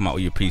out. You come out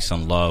with your peace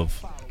and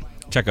love.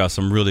 Check out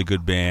some really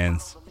good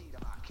bands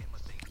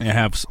and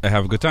have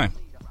a good time.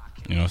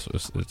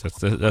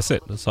 That's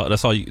it.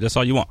 That's all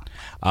you want.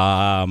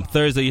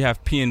 Thursday you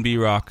have P&B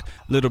Rock,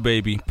 Little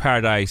Baby,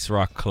 Paradise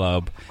Rock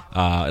Club.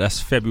 That's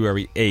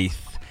February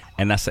 8th,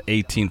 and that's an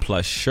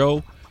 18+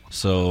 show.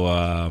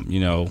 So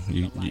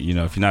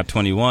if you're not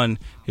 21,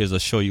 here's a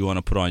show you want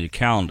to put on your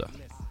calendar.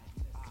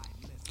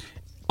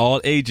 All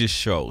ages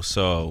show.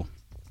 So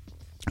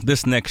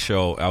this next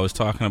show, I was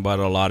talking about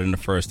it a lot in the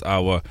first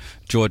hour.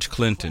 George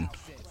Clinton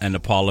and the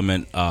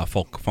Parliament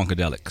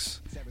Funkadelics,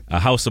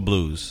 House of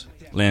Blues,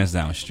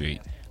 Lansdowne Street.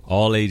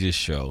 All ages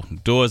show.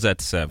 Doors at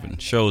 7.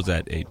 Shows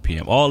at 8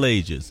 p.m. All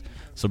ages.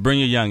 So bring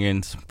your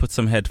youngins. Put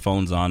some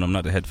headphones on them.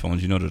 Not the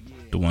headphones.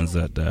 The ones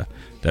that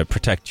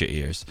protect your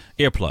ears.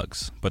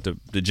 Earplugs. But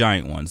the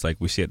giant ones like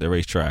we see at the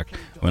racetrack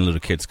when little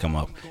kids come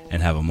up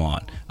and have them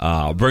on.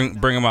 Bring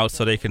them out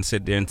so they can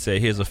sit there and say,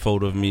 here's a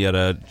photo of me at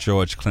a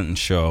George Clinton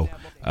show.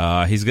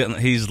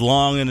 He's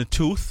long in the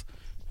tooth.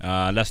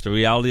 That's the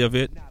reality of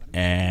it.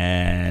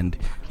 And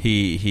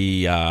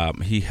he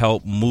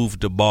helped move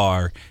the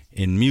bar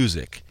in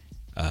music,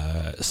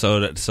 so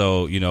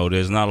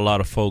there's not a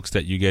lot of folks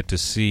that you get to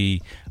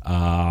see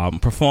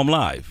perform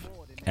live,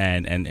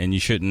 and you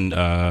shouldn't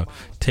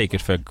take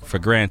it for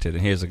granted.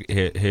 And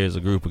here's a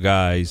group of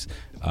guys.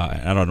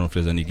 I don't know if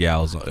there's any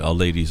gals or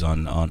ladies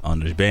on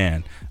the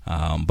band,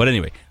 but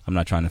anyway, I'm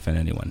not trying to offend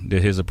anyone.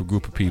 Here's a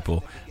group of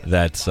people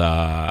that's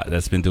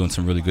been doing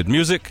some really good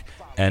music,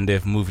 and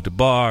they've moved the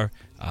bar.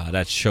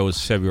 That show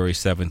is February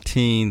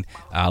 17.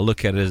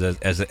 Look at it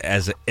as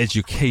an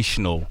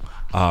educational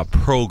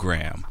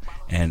program,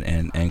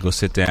 and go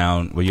sit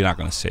down. Well, you're not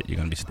going to sit. You're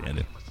going to be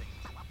standing.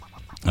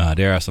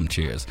 There are some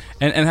chairs,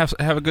 and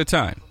have a good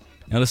time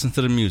and listen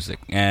to the music.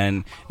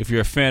 And if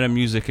you're a fan of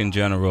music in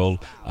general,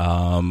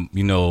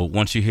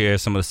 once you hear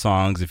some of the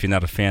songs, if you're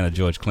not a fan of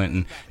George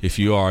Clinton, if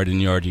you are,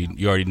 then you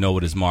already know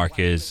what his mark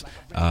is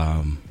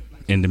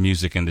in the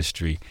music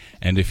industry.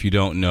 And if you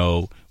don't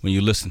know, when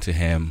you listen to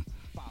him,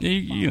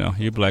 you'll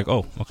be like,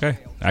 oh, okay,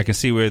 I can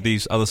see where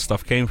these other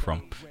stuff came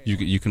from.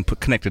 You can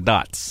connect the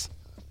dots.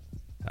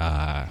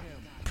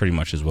 Pretty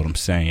much is what I'm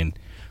saying.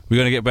 We're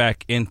going to get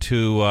back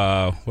into,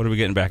 what are we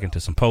getting back into?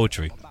 Some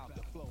poetry.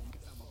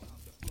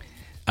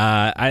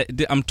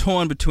 I'm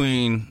torn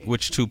between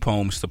which two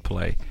poems to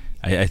play.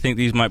 I think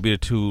these might be the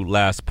two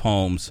last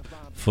poems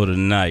for the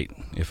night,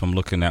 if I'm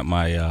looking at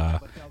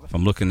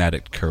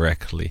it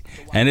correctly.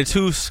 And they're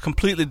two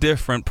completely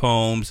different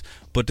poems,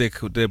 but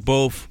they're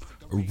both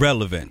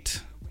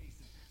relevant.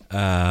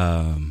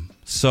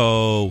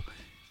 So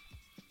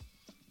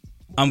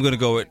I'm going to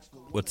go with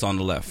what's on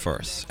the left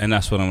first, and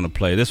that's what I'm going to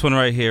play. This one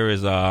right here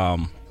is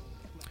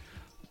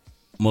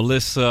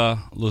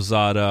Melissa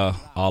Lozada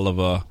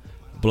Oliver,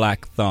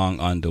 Black Thong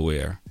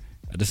Underwear.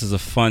 This is a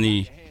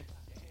funny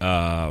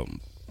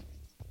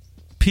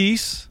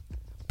piece,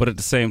 but at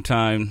the same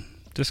time,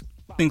 just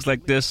things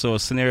like this or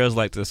scenarios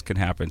like this can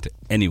happen to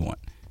anyone.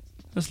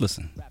 Let's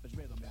listen.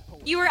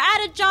 You were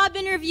at a job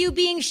interview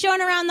being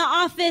shown around the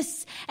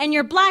office, and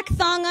your black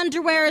thong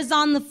underwear is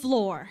on the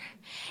floor.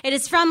 It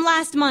is from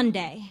last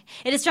Monday.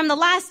 It is from the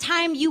last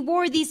time you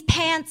wore these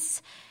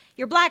pants.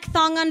 Your black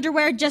thong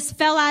underwear just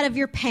fell out of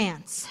your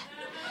pants.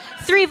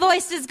 3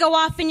 voices go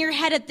off in your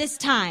head at this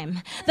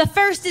time. The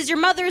first is your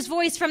mother's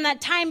voice from that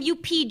time you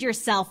peed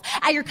yourself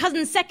at your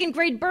cousin's 2nd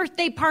grade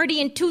birthday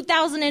party in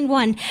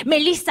 2001.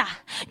 Melissa,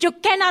 you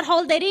cannot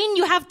hold it in.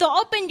 You have to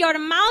open your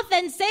mouth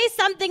and say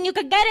something. You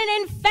could get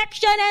an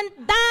infection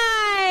and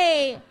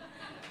die.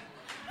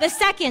 The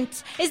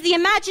second is the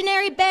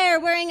imaginary bear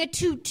wearing a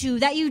tutu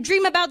that you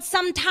dream about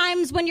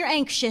sometimes when you're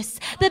anxious.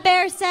 The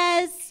bear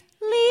says,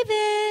 leave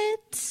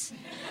it.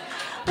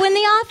 When the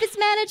office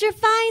manager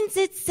finds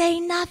it, say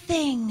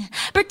nothing.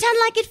 Pretend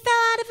like it fell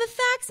out of a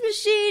fax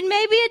machine.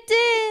 Maybe it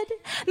did.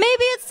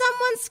 Maybe it's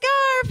someone's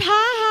scarf.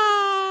 Ha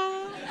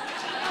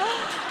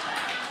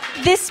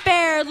ha. This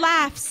bear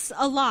laughs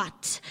a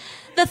lot.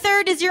 The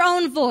third is your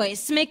own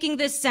voice making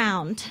this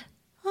sound.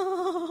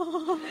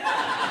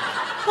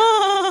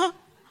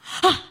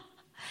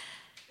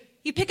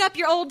 You pick up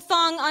your old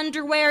thong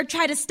underwear,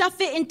 try to stuff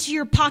it into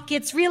your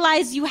pockets,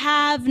 realize you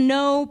have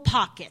no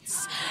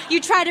pockets. You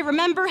try to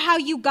remember how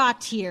you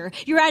got here.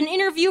 You're at an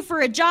interview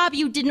for a job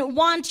you didn't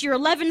want, your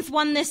 11th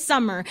one this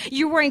summer.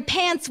 You're wearing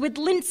pants with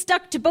lint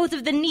stuck to both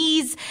of the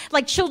knees,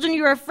 like children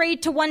you're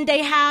afraid to one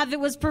day have.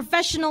 It was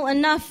professional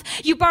enough.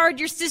 You borrowed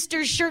your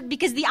sister's shirt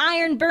because the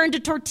iron burned a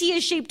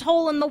tortilla-shaped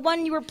hole in the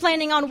one you were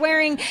planning on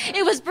wearing.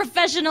 It was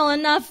professional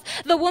enough.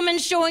 The woman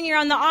showing you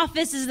around the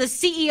office is the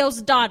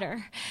CEO's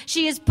daughter.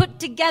 She is put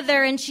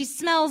together and she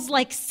smells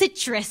like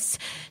citrus.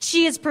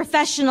 She is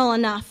professional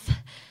enough.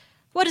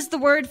 What is the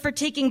word for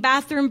taking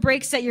bathroom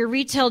breaks at your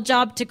retail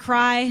job to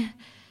cry?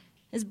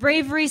 Is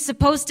bravery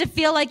supposed to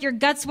feel like your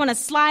guts want to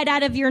slide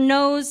out of your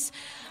nose?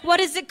 What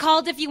is it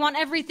called if you want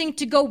everything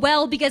to go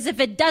well? Because if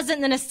it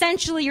doesn't, then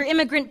essentially your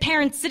immigrant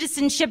parent's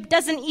citizenship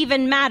doesn't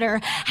even matter.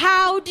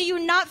 How do you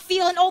not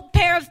feel an old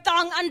pair of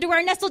thong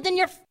underwear nestled in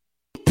your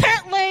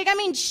pant leg? I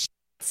mean,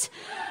 shit.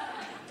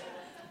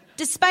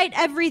 Despite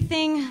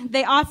everything,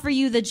 they offer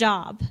you the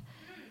job.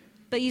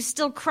 But you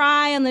still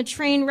cry on the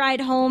train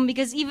ride home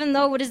because even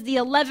though it is the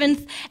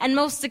 11th and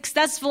most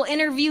successful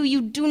interview,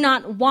 you do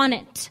not want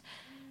it.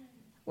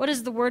 What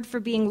is the word for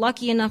being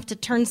lucky enough to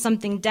turn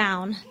something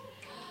down?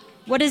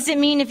 What does it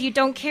mean if you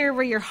don't care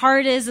where your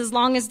heart is as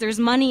long as there's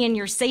money in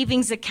your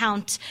savings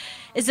account?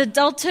 Is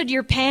adulthood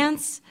your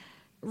pants?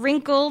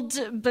 Wrinkled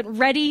but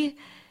ready?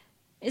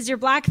 Is your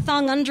black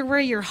thong underwear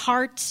your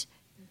heart?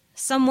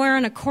 Somewhere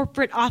on a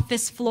corporate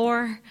office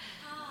floor?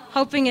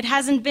 Hoping it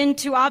hasn't been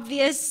too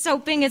obvious,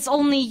 hoping it's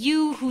only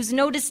you who's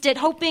noticed it,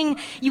 hoping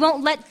you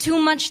won't let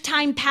too much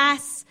time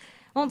pass,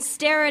 won't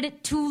stare at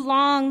it too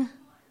long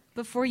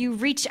before you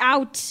reach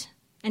out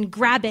and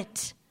grab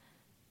it.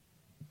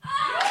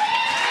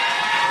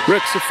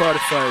 Rex of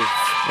 45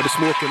 at the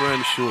Smoking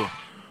Rhyme Show.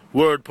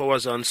 Word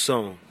powers and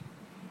sound.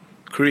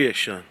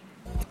 Creation.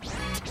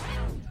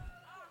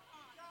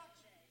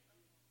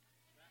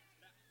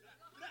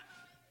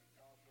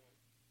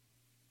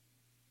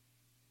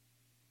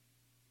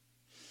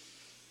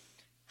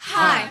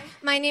 Hi,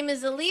 my name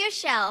is Aaliyah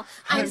Shell.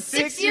 I'm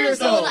 6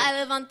 years old. I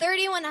live on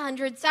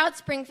 3100 South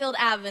Springfield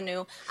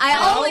Avenue. I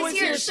always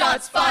hear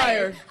shots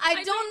fired.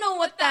 I don't know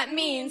what that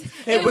means.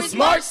 It was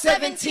March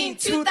 17,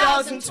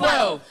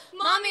 2012.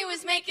 Mommy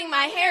was making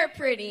my hair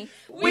pretty.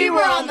 We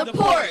were on the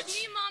porch.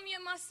 Me, Mommy,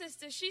 and my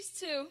sister. She's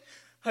 2.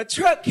 A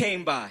truck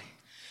came by.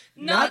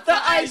 Not the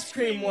ice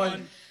cream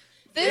one.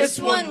 This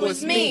one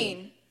was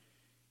mean.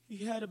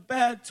 He had a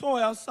bad toy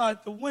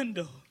outside the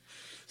window.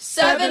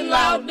 7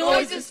 loud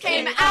noises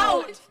came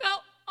out. I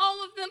felt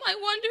all of them. I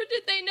wonder,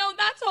 did they know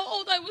that's how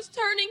old I was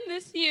turning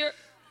this year?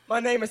 My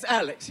name is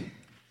Alex.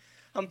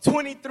 I'm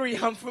 23.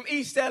 I'm from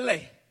East LA.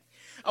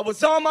 I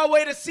was on my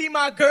way to see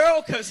my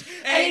girl, cause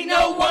ain't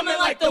no woman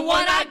like the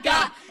one I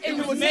got.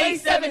 It was May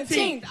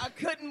 17th. I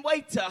couldn't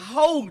wait to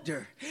hold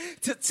her,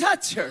 to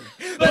touch her.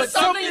 But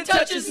something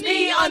touches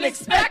me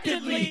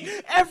unexpectedly.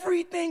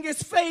 Everything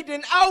is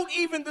fading out,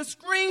 even the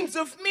screams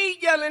of me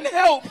yelling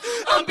help.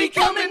 I'm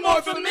becoming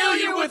more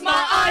familiar with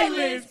my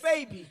eyelids.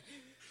 Baby,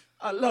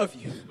 I love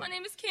you. My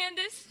name is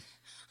Candace.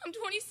 I'm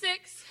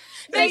 26.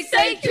 They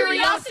say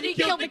curiosity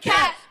killed the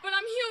cat, but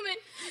I'm human.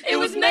 It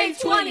was May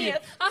 20th.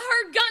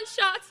 I heard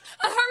gunshots.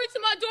 I hurried to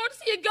my door to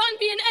see a gun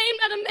being aimed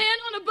at a man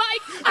on a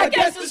bike. I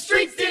guess the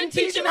streets didn't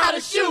teach him how to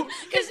shoot,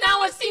 cause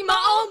now I see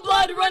my own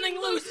blood running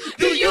loose.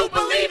 Do you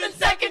believe in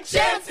second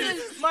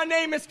chances? My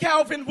name is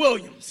Calvin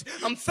Williams.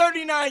 I'm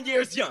 39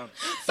 years young.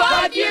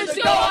 5 years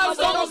ago, I was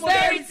almost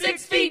buried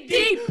 6 feet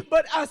deep.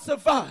 But I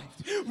survived.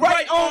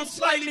 Right arm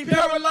slightly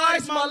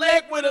paralyzed, my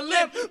leg with a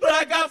limp, but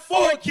I got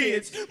 4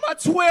 kids. My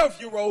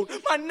 12-year-old,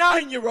 my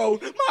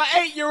 9-year-old, my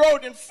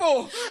 8-year-old, and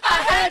 4. I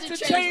had to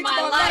change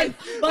my life,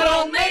 but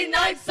on May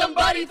 9th,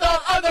 somebody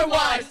thought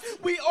otherwise.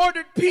 We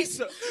ordered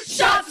pizza.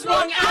 Shots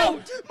rung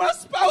out. My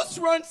spouse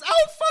runs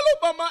out,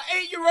 followed by my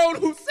 8-year-old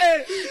who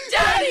said,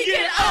 Daddy,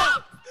 get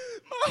up!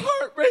 My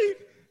heart rate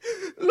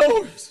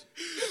lowers.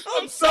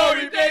 I'm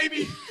sorry,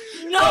 baby.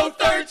 No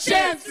third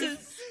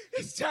chances.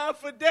 It's time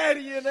for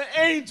Daddy and the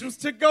Angels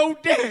to go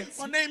dance.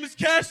 My name is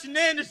Cassian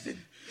Anderson.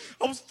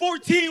 I was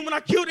 14 when I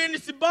killed an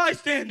innocent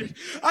bystander.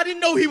 I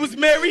didn't know he was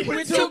married.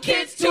 With 2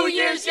 kids 2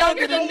 years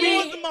younger than me.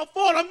 It wasn't my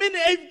fault. I'm in the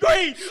 8th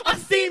grade. I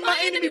seen my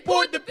enemy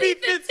board the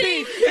B-15.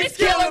 It's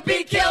kill or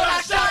be killed.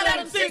 I shot at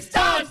him 6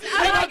 times.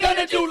 Am I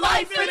gonna do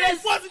life for this?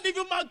 It wasn't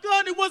even my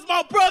gun. It was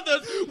my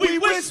brother's. We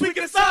wish we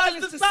could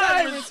silence the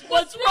sirens.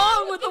 What's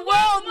wrong with the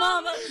world,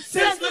 mama?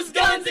 Senseless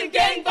guns and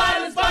gang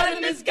violence by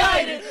the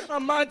misguided.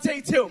 I'm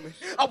Monte Tillman.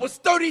 I was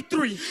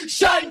 33.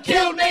 Shot and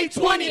killed May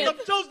 20th. I'm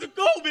Joseph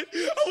Goldman.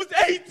 I was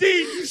 18.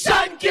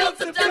 Shot and killed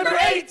September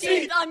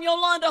 18th. I'm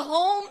Yolanda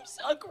Holmes,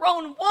 a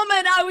grown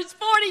woman. I was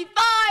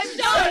 45.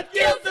 Shot and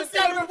killed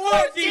September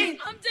 14th.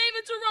 I'm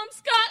David Jerome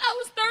Scott. I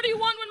was 31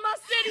 when my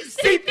city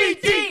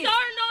CPT turned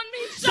on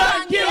me.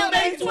 Shot and killed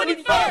May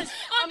 21st.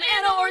 I'm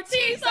Anna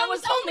Ortiz. I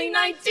was only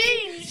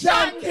 19.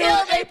 Shot and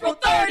killed April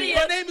 30th.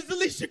 My name is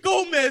Alicia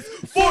Gomez,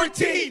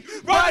 14.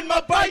 Riding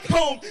my bike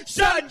home.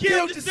 Shot and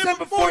killed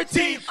December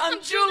 14th.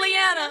 I'm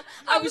Juliana.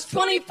 I was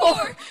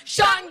 24.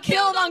 Shot and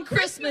killed on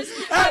Christmas.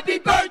 Happy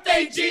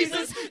birthday,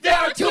 Jesus. There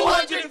are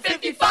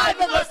 255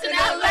 of us in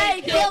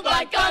LA killed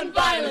by gun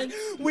violence.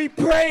 We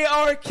pray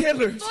our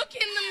killers. Look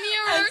in the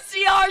mirror and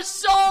see our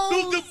souls.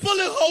 Through the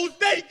bullet holes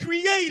they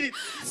created.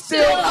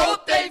 Still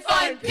hope they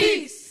find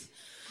peace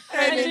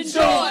and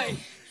enjoy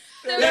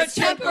their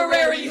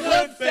temporary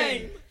hood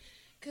fame.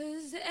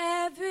 Cause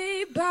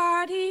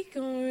everybody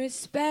gon'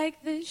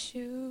 respect the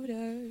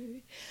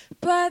shooter,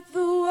 but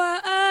the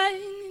one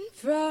in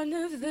front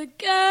of the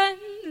gun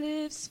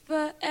lives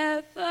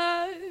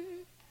forever.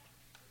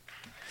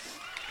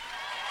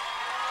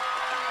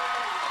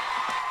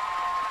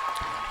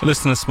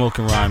 Listen to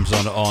Smoking Rhymes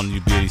on the all-new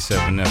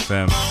B87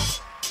 FM.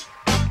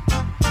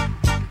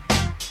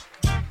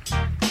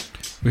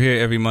 We're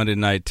here every Monday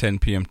night, 10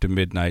 p.m. to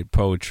midnight.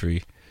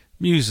 Poetry,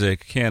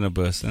 music,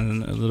 cannabis,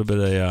 and a little bit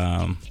of,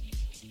 I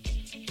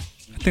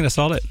think that's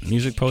all it.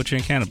 Music, poetry,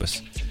 and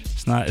cannabis.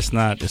 It's not,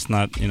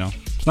 you know,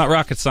 it's not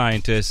rocket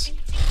scientist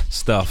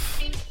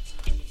stuff.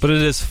 But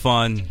it is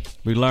fun.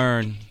 We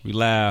learn, we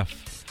laugh,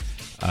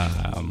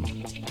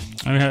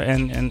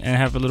 and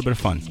have a little bit of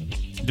fun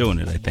doing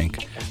it, I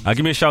think.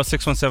 Give me a shout,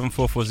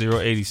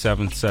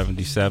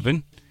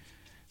 617-440-8777.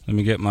 Let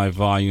me get my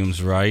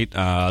volumes right.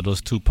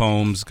 Those two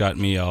poems got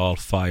me all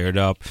fired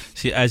up.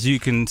 See, as you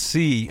can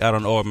see, I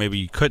don't know, or maybe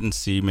you couldn't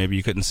see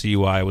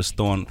why I was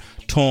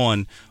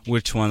torn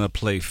which one to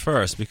play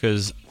first,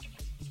 because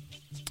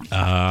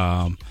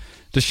the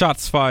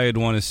shots fired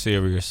one is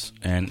serious,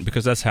 and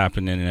because that's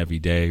happening every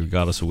day,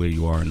 regardless of where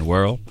you are in the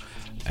world.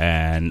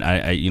 And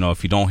I you know,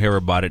 if you don't hear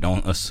about it,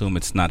 don't assume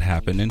it's not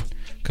happening,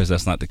 because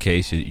that's not the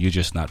case. You're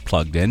just not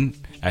plugged in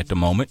at the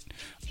moment.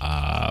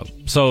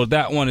 So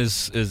that one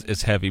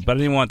is heavy, but I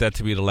didn't want that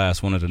to be the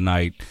last one of the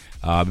night,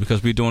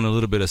 because we're doing a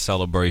little bit of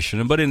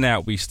celebration. But in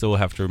that, we still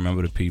have to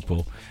remember the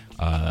people,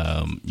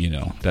 you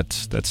know,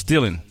 that's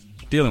dealing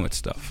with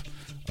stuff.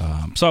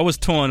 So I was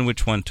torn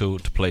which one to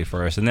play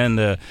first, and then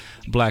the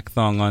Black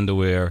Thong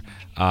Underwear.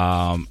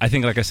 I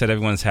think, like I said,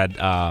 everyone's had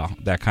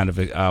that kind of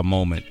a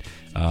moment.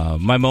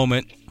 My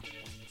moment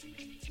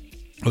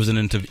was an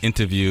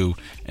interview,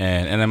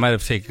 and I might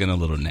have taken a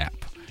little nap,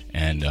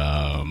 and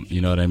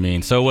you know what I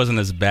mean. So it wasn't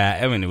as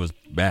bad. I mean, it was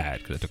bad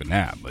because I took a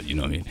nap, but you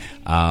know what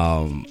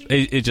I mean.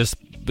 It just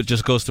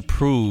goes to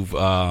prove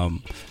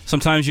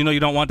sometimes, you know,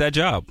 you don't want that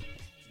job,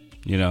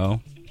 you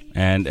know.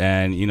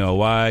 And you know,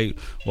 why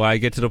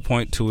get to the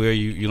point to where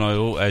you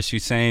know, as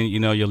she's saying, you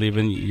know, you're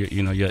leaving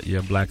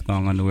your black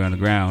thong underwear on the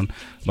ground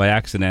by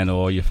accident,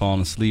 or you're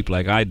falling asleep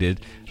like I did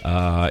in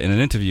an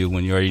interview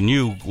when you already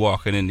knew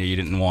walking in there you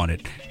didn't want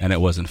it and it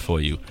wasn't for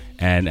you,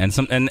 and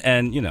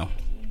you know,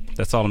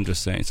 that's all I'm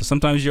just saying. So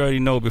sometimes you already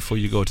know before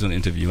you go to an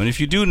interview, and if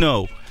you do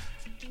know,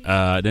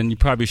 then you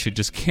probably should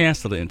just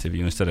cancel the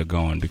interview instead of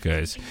going,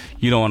 because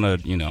you don't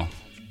want to, you know,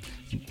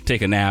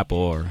 take a nap,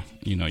 or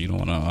you know, you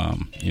don't want to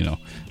you know,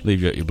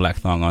 leave your black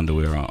thong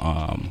underwear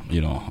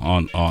you know,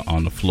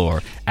 on the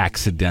floor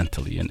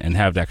accidentally, and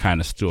have that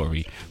kind of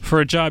story for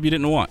a job you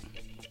didn't want.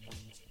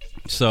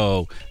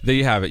 So there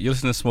you have it. You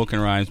listen to Smoking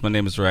Rhymes. My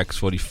name is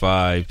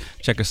Rex45.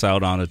 Check us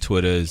out on the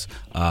Twitters,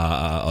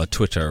 or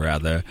Twitter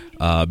rather,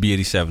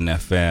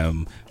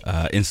 B87FM,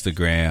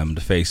 Instagram,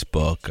 the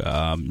Facebook,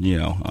 you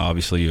know,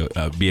 obviously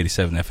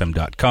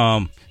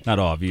B87FM.com. Not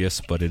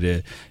obvious, but it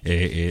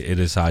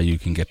is how you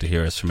can get to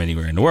hear us from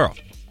anywhere in the world,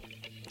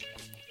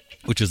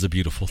 which is a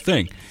beautiful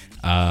thing.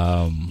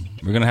 We're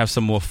going to have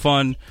some more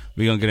fun.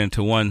 We're going to get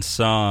into one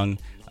song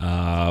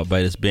by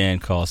this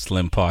band called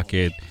Slim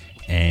Pocket,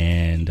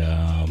 and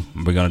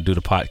we're going to do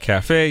the Pot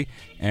Cafe,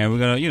 and we're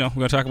going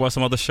to talk about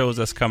some other shows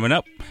that's coming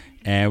up,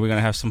 and we're going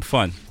to have some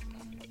fun.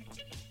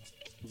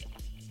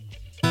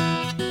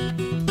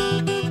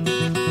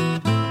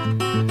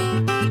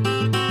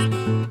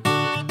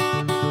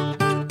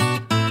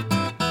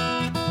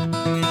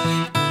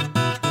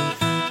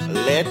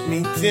 Let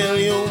me tell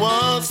you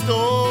one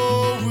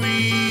story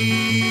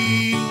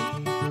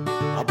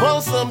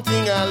about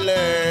something I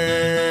learned.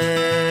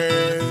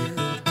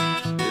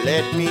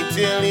 Let me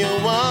tell you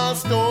one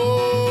story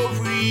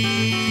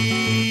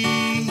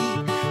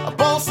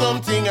about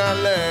something I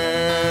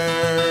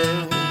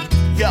learned.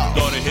 Yo.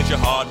 Gonna hit you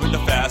hard with the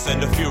fast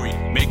and the fury.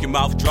 Make your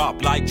mouth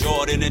drop like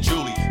Jordan and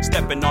Julie.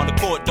 Stepping on the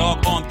court,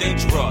 dog, armed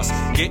dangerous.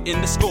 Get in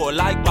the score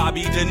like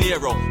Bobby De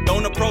Niro.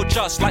 Don't approach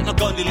us like no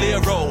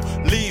Gondoliero.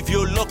 Leave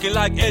you looking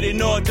like Eddie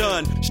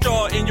Norton.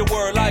 Straw in your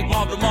word like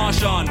Marvel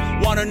Martian.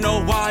 Wanna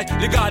know why?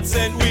 The God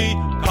sent we.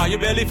 Are your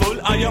belly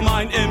full and your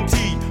mind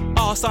empty?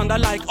 All sound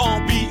alike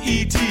on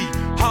BET.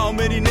 How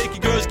many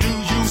naked girls do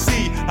you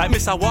see? Like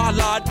Miss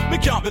Awalad, me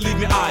can't believe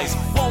me eyes.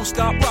 Won't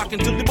stop rocking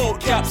till the boat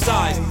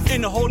capsize.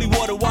 In the holy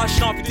water, wash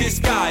off your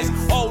disguise.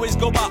 Always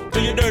go back to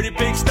your dirty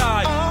big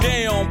style.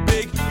 Damn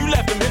big, you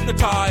left them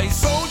hypnotized.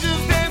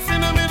 Soldiers dance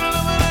in the middle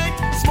of the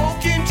night,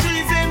 smoking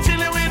trees and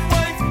chilling with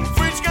wife.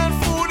 Fridge got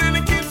food and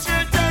the kids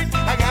shirt tight.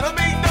 I got a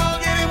big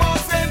dog and he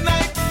walks at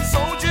night.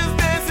 Soldiers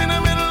dance in the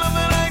middle of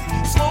the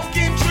night,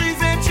 smoking trees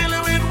and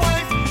chilling with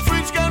wife.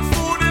 Fridge got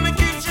food and the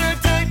kids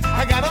shirt tight.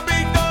 I got a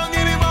big dog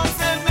and he walks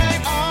at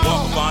night.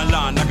 Walk on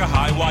line like a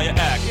high wire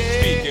act.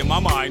 Speaking my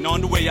mind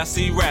on the way I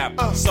see rap.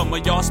 Some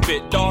of y'all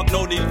spit, dog,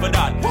 no need for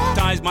that.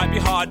 Times might be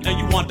hard and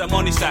you want the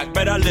money sack.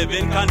 Better live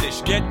in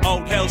condition, get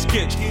out Hell's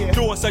Kitchen.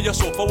 Don't sell your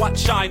soul for what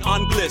shine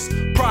on bliss.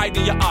 Pride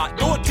in your art,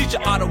 don't teach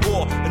your art of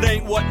war. It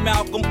ain't what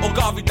Malcolm or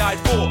Garvey died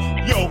for.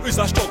 Yo, it's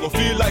a struggle,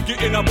 feel like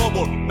you're in a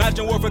bubble.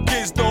 Imagine where for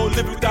kids don't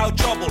live without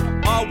trouble.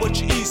 All what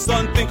you eat,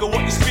 son, think of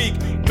what you speak.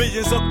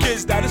 Millions of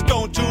kids that is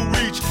going to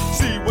reach.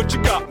 See what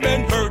you got,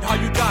 man, heard how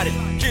you got it.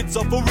 Kids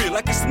are for real,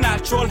 like it's a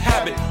natural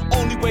habit.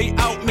 Only way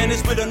out, man,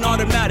 is with an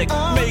automatic.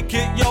 Make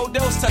it, yo,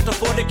 they'll settle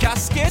for the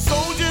casket.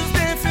 Soldiers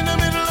dance in the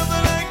middle of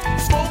the night,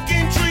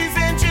 smoking trees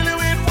and chilling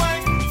with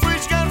wife.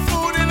 Fridge got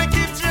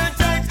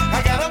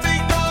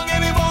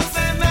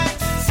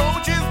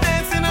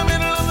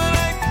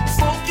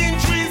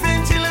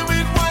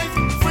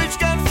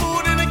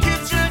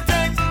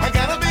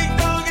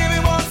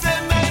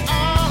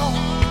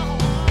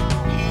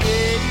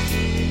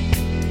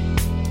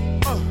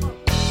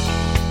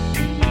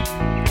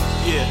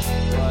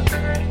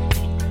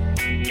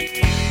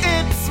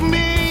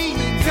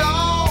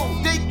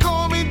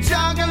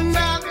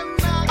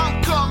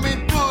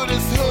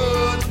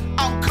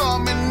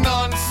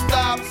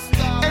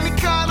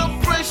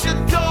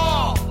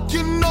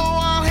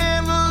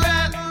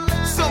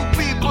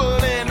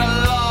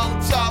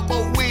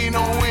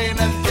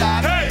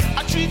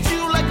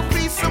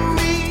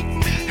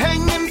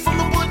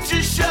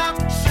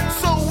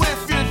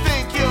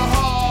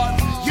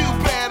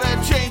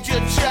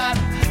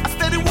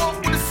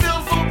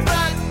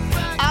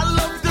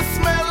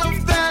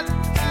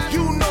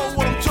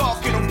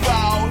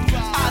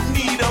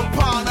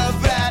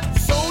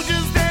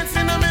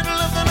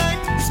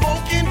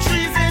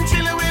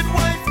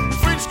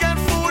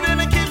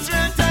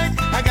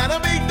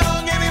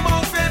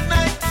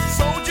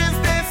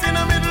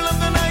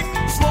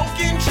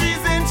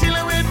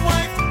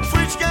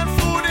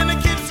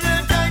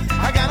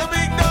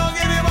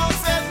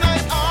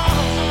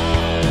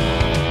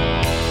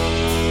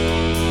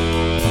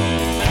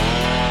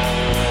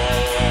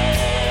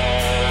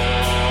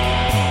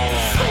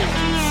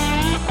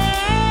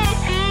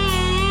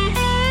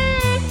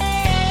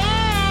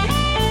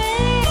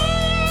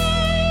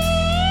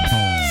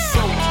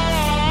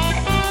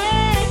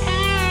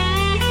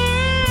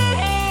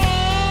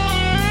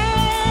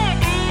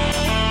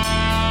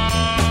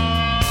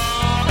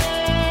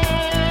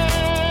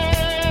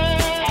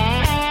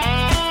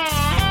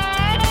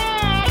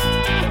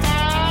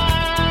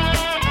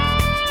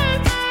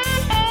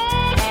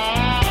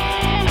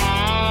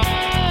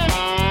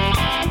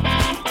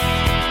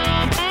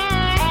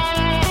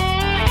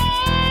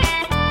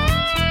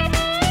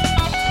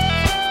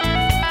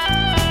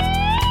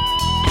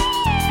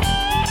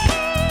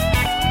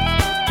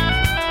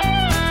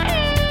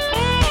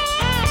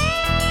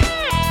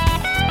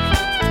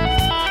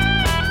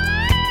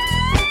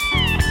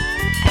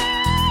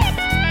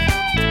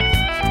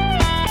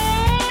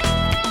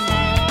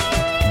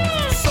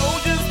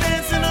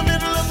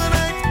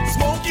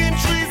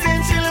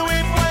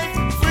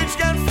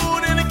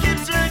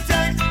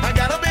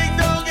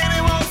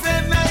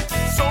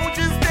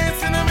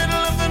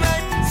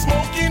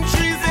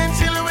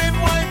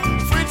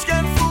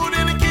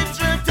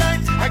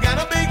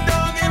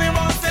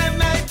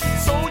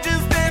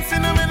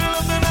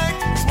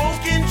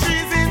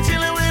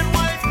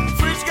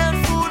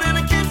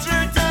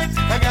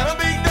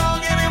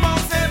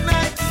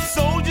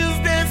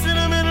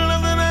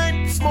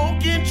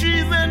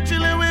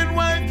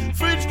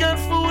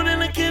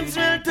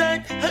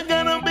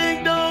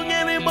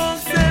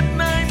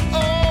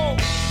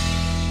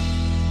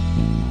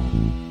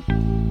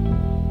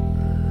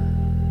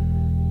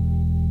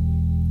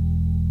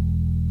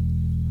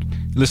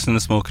Listen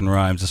to Smoking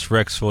Rhymes. It's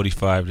Rex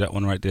 45. That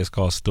one right there is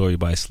called Story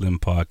by Slim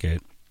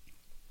Pocket.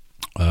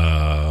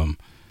 It's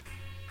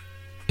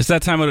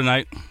that time of the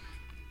night.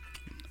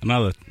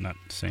 Not the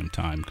same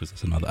time because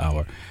it's another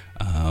hour.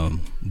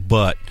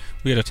 But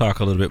we got to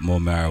talk a little bit more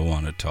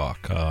marijuana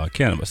talk.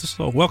 Cannabis.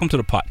 So welcome to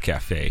the Pot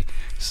Cafe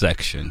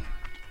section.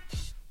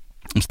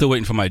 I'm still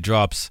waiting for my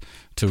drops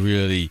to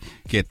really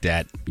get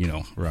that,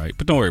 right.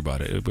 But don't worry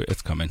about it.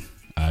 It's coming.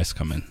 It's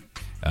coming.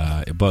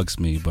 It bugs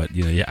me, but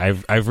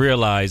I've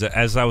realized,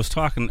 as I was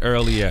talking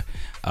earlier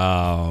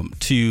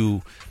to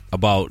you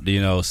about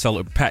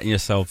patting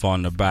yourself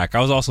on the back.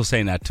 I was also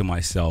saying that to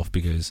myself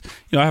because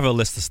I have a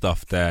list of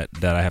stuff that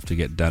I have to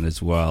get done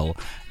as well,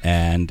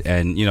 and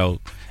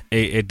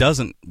it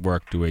doesn't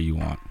work the way you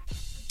want.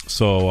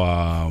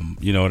 So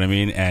you know what I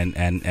mean,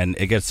 and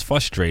it gets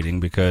frustrating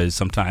because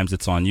sometimes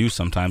it's on you,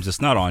 sometimes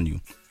it's not on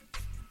you,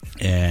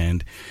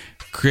 and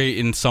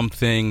creating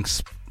something.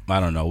 I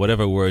don't know,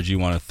 whatever words you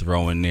want to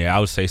throw in there. I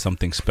would say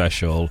something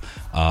special.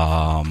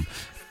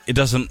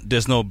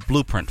 There's no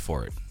blueprint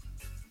for it.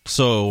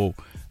 So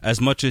as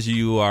much as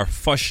you are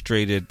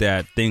frustrated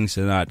that things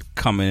are not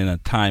coming in a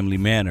timely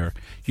manner,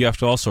 you have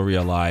to also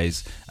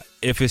realize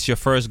if it's your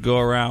first go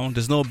around,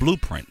 there's no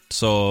blueprint.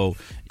 So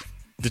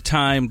the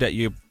time that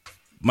you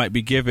might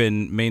be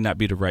given may not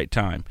be the right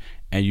time,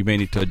 and you may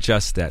need to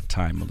adjust that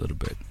time a little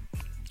bit.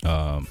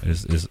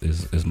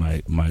 Is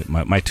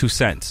my 2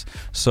 cents.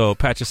 So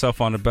pat yourself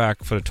on the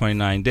back for the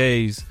 29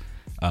 days,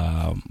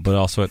 but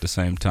also at the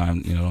same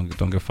time,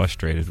 don't get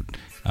frustrated,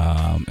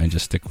 and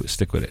just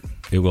stick with it.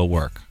 It will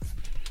work.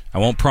 I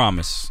won't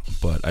promise,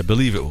 but I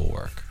believe it will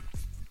work.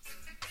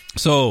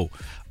 So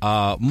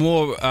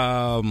more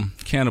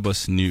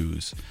cannabis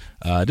news.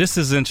 This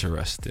is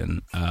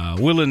interesting.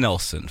 Willie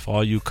Nelson, for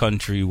all you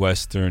country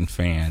western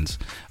fans,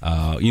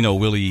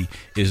 Willie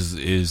is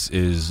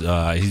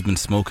he's been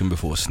smoking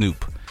before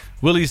Snoop.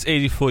 Willie's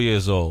 84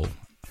 years old.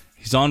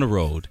 He's on the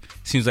road.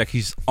 Seems like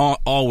he's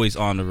always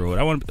on the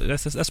road.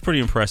 That's pretty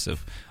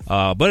impressive.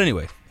 But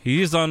anyway,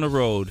 he is on the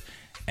road,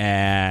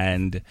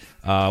 and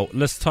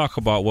let's talk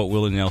about what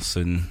Willie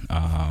Nelson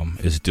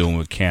is doing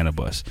with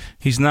cannabis.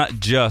 He's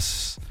not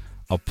just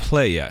a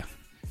player.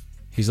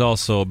 He's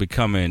also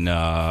becoming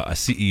a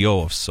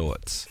CEO of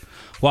sorts.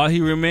 While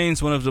he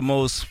remains one of the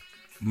most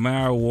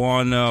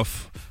marijuana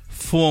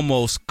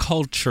foremost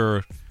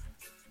culture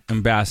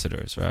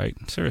ambassadors, right?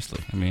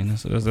 Seriously, I mean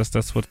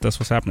that's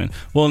what's happening.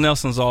 Will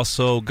Nelson's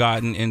also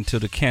gotten into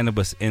the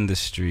cannabis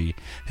industry.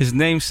 His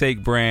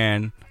namesake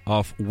brand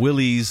of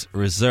Willie's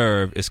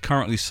Reserve is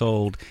currently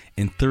sold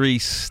in 3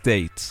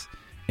 states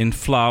in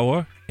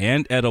flower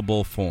and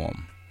edible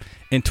form.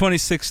 In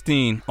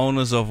 2016,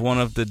 owners of one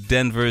of the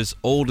Denver's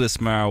oldest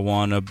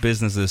marijuana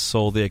businesses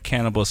sold their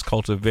cannabis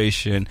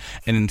cultivation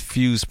and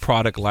infused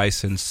product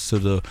license to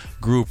the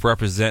group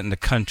representing the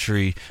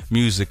country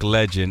music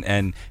legend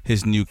and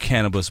his new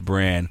cannabis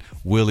brand,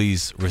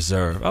 Willie's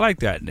Reserve. I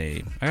like that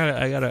name.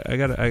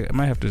 I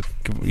might have to,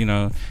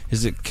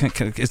 is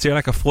there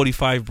like a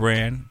 45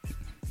 brand?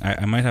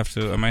 I might have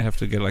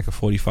to get like a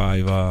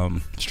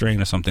 45 strain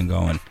or something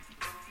going.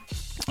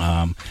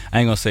 I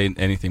ain't gonna say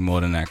anything more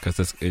than that because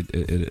that's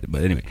it.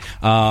 But anyway,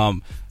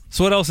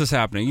 so what else is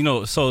happening?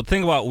 So the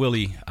thing about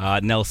Willie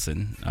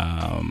Nelson,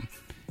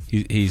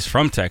 he's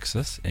from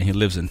Texas and he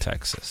lives in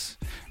Texas.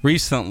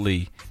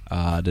 Recently,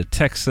 the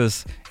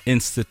Texas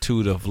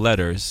Institute of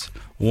Letters,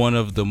 one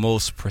of the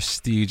most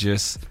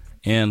prestigious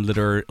and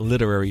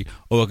literary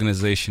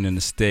organization in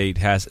the state,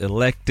 has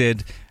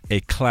elected a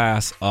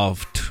class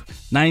of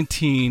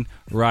 19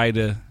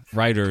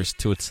 writers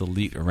to its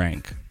elite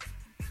rank.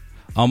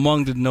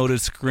 Among the noted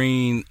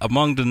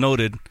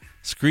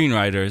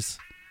screenwriters,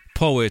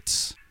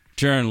 poets,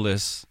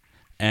 journalists,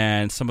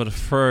 and some of the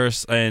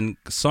first and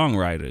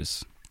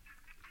songwriters.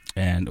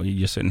 And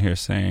you're sitting here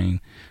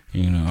saying,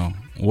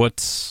 what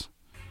does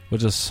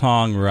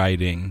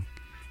songwriting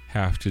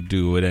have to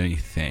do with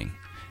anything?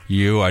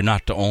 You are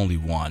not the only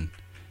one.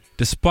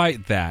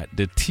 Despite that,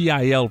 the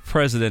TIL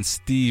president,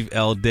 Steve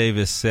L.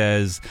 Davis,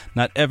 says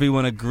not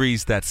everyone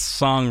agrees that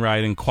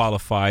songwriting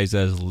qualifies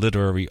as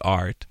literary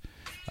art.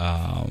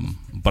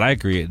 But I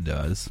agree it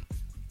does.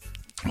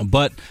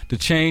 But the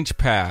change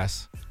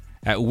passed,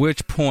 at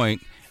which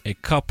point a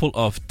couple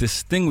of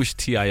distinguished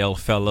TIL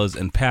fellows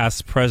and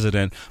past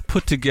president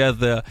put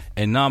together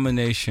a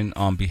nomination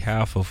on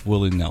behalf of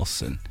Willie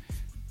Nelson.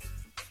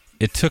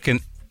 It took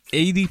an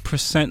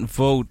 80%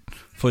 vote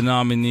for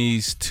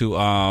nominees to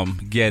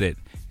get it,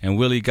 and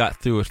Willie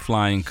got through with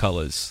flying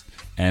colors.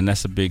 And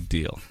that's a big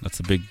deal. That's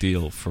a big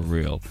deal for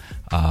real.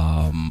 You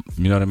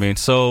know what I mean?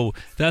 So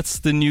that's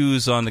the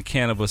news on the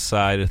cannabis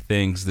side of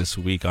things this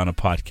week on a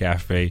Pot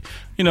Cafe.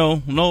 No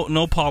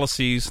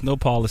policies. No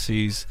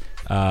policies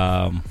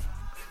this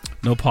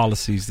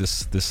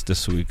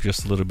week.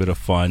 Just a little bit of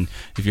fun.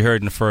 If you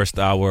heard in the first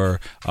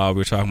hour, we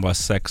were talking about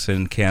sex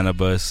and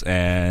cannabis,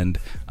 and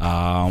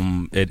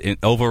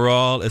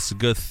overall, it's a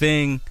good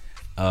thing.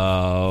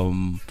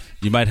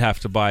 You might have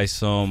to buy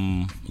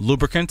some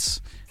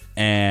lubricants.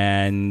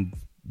 And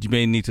you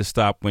may need to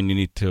stop when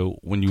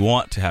you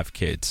want to have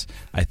kids,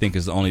 I think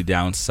is the only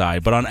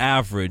downside. But on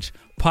average,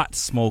 pot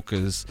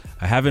smokers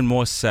are having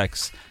more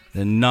sex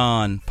than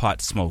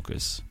non-pot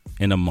smokers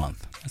in a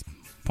month. That's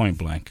point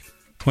blank,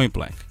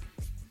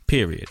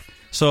 period.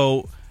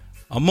 So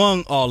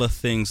among all the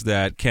things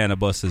that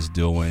cannabis is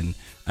doing,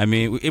 I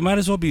mean, it might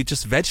as well be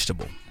just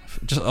vegetable.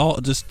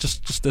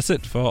 Just that's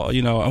it. For all,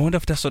 I wonder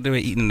if that's what they were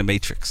eating in the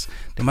Matrix.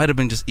 They might have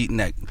been just eating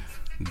that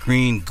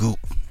green goop,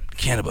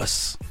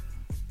 cannabis.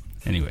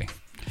 Anyway,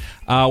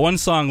 one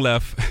song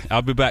left.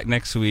 I'll be back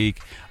next week.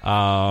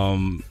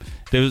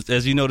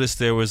 As you noticed,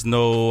 there was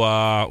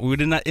no. We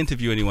did not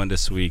interview anyone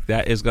this week.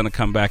 That is going to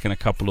come back in a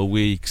couple of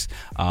weeks.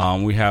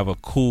 We have a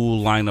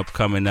cool lineup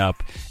coming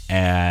up,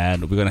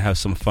 and we're going to have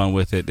some fun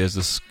with it. There's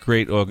this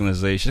great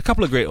organization, a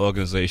couple of great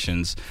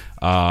organizations.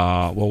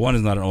 One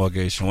is not an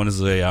organization. One is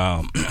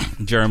a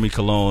Jeremy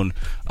Colon.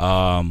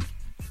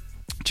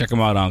 Check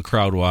him out on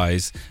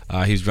Crowdwise.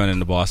 He's running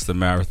the Boston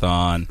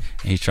Marathon,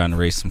 and he's trying to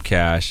raise some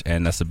cash,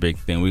 and that's a big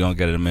thing. We're going to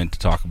get him in to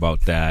talk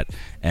about that.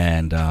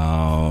 And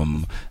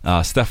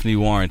Stephanie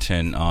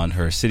Warrington on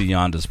her City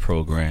Yonders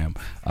program.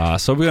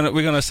 So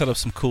we're gonna set up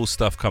some cool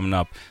stuff coming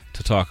up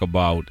to talk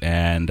about.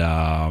 And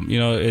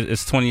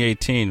it's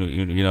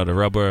 2018. The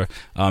rubber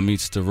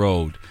meets the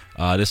road.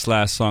 This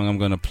last song I'm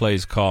going to play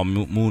is called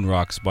Moon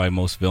Rocks by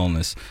Most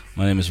Villainous.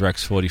 My name is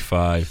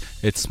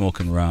Rex45. It's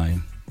Smoking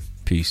Rhyme.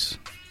 Peace.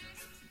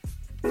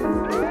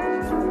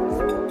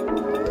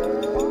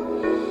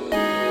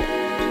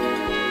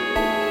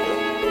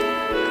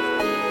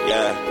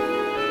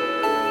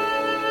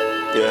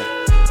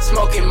 Yeah.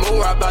 Smoking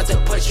moon, I'm about to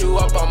put you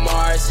up on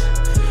Mars.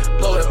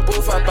 Blow the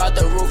booth, I'm about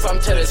the roof, I'm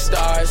to the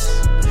stars.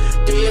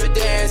 Do you ever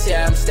dance?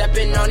 Yeah, I'm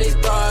stepping on these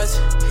bras.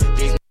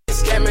 These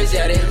scammers,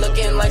 yeah, they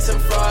looking like some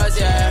frauds,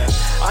 yeah.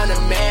 I'm the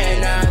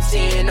man, now I'm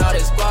seeing all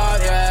this bar,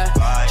 yeah.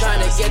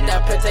 Trying to get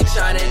that Patek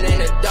shining in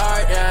the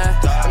dark, yeah.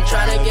 I'm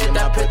trying to get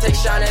that Patek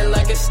shining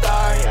like a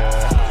star,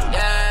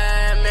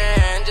 yeah,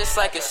 man, just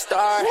like a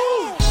star.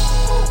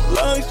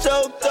 Lungs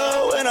choked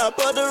up when I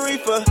bought the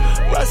reefer.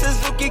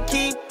 Russ's who can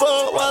keep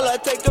up while I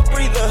take a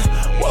breather.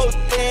 Whoa,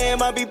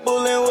 damn, I be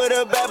bullin' with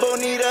a bad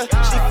bonita.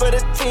 She for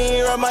the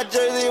team, run my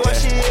jersey while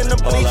she in the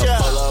bleacher.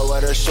 Pull up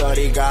with her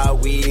shorty, got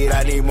weed,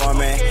 I need more,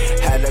 man.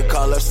 Had to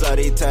call her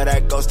slutty, tell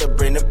that ghost to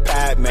bring the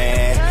pad,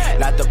 man.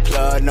 Not the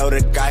plug, know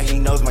the guy, he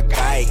knows my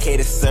guy.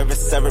 Cater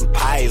service, serving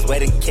pies,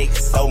 wedding cake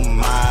so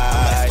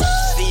much.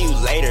 See you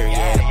later,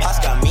 yeah. Pops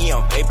got me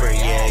on paper,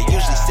 yeah.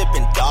 Usually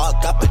sipping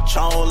dog, got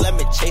Patron, let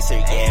me chase her,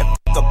 yeah.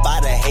 Fuck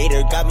about a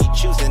hater, got me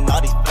choosing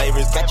all these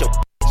flavors. Got your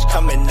bitch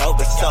coming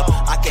over, so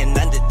I can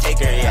undertake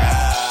her,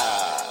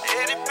 yeah.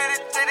 Itty bitty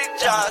titty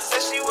jaw,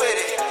 said she with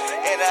it.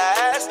 And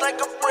I ass like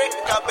a brick,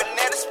 got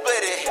banana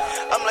split it.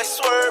 I'm like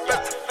swerve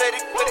at the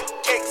fetty with the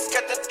cakes.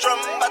 Got the drum,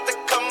 about to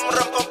come,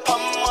 rum pum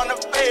pum on the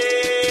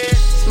bed.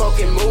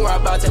 Smoking moon,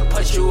 I'm about to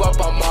put you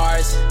up on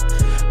Mars.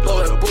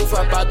 Blow the booth,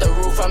 I'm about the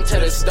roof, I'm to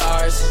the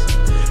stars.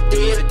 Do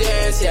you ever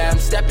dance? Yeah, I'm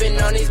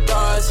stepping on these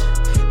bars.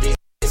 These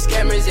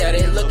scammers, yeah,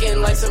 they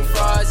looking like some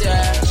frauds,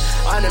 yeah.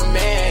 I'm the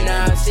man,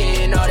 now I'm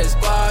seeing all this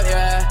bar,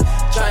 yeah.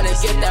 Trying to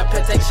get that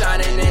Patek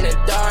shining in the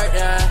dark,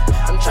 yeah.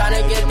 I'm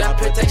trying to get that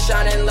Patek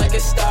shining like a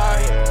star,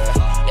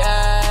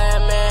 yeah,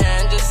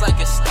 man, just like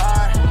a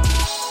star.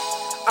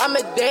 I'm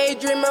a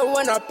daydreamer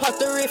when I pop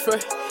the reefer.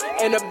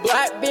 And a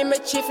black beamer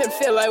chief and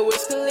feel like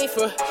Wiz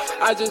Khalifa.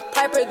 I just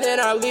pipe her, then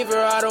I leave her,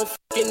 I don't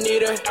fucking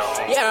need her.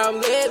 Yeah, I'm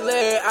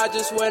lit, I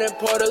just went and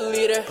poured a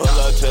liter. Pull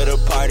up to the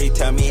party,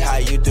 tell me how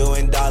you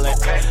doing, darling.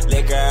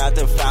 Liquor out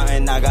the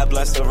fountain, I got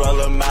blessed to roll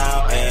a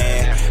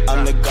mountain.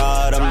 I'm the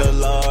God, I'm the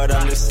Lord,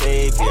 I'm the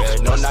Savior.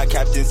 No, not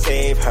Captain,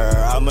 save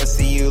her, I'ma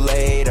see you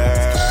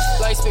later.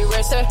 Like speed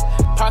racer,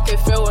 pocket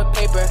filled with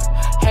paper.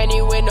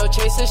 Henny with no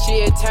chaser,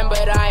 she a 10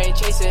 but I ain't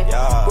chasing.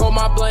 Roll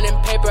my blunt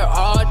and paper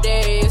all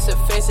day, it's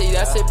offensive.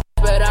 That's it,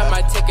 but I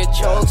might take a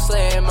choke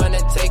slam,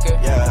 Undertaker.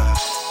 Yeah,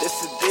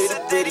 this is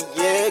ditty,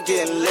 yeah,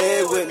 getting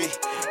lit with me.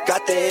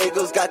 Got the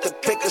Eagles, got the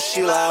pickles,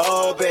 she like,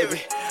 oh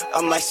baby.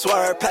 I'm like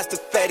swerve past the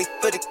fatty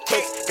for the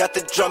cakes. Got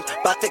the drum,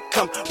 bout to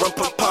come, rum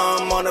pum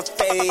pum on her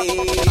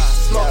face.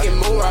 Smoking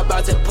moon, I'm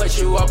about to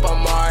put you up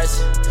on Mars.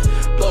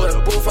 Blow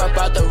the booth, I'm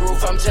about the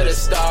roof, I'm to the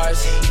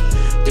stars.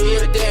 Do you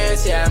ever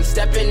dance? Yeah, I'm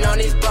stepping on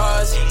these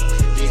bars.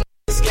 These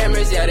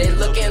scammers, yeah, they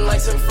looking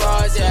like some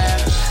frauds, yeah.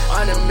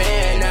 I'm the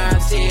man, now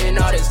I'm seeing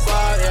all this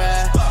bar,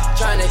 yeah.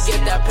 Trying to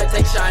get that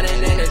Patek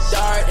shining in the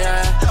dark,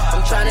 yeah.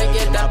 I'm trying to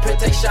get that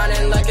Patek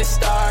shining like a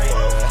star,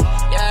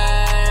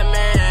 yeah,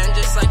 man,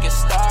 just like a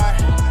star.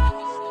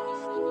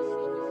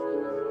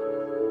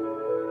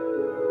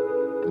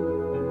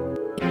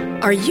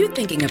 Are you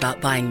thinking about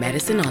buying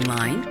medicine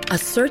online? A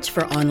search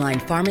for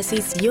online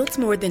pharmacies yields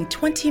more than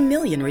 20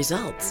 million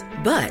results.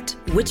 But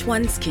which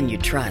ones can you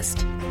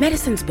trust?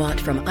 Medicines bought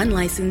from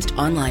unlicensed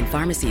online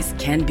pharmacies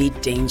can be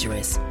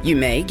dangerous. You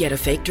may get a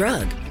fake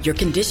drug, your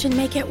condition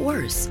may get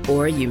worse,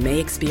 or you may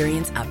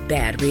experience a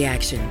bad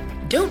reaction.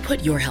 Don't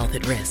put your health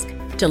at risk.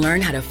 To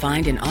learn how to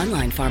find an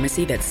online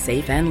pharmacy that's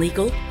safe and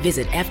legal,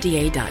 visit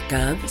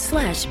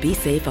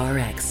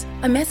fda.gov/BeSafeRx.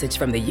 A message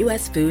from the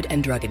U.S. Food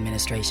and Drug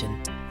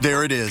Administration.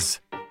 There it is.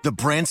 The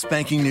brand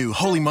spanking new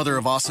Holy Mother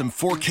of Awesome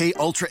 4K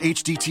Ultra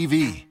HD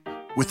TV.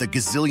 With a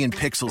gazillion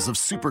pixels of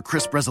super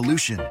crisp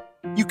resolution,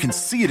 you can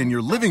see it in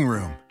your living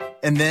room.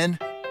 And then,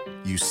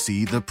 you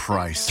see the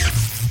price.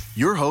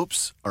 Your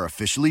hopes are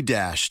officially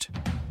dashed.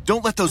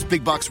 Don't let those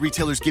big box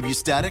retailers give you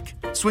static.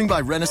 Swing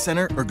by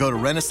Rent-A-Center or go to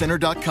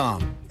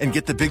rentacenter.com and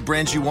get the big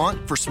brands you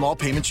want for small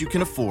payments you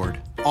can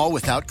afford. All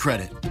without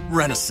credit.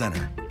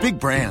 Rent-A-Center. Big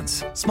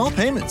brands. Small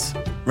payments.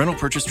 Rental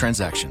purchase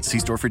transactions. See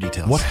store for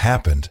details. What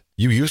happened?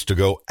 You used to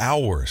go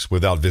hours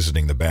without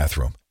visiting the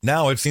bathroom.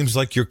 Now it seems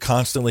like you're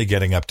constantly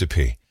getting up to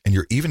pee, and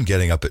you're even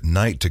getting up at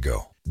night to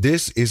go.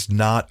 This is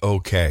not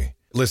okay.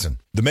 Listen,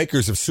 the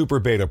makers of Super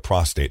Beta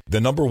Prostate, the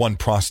 #1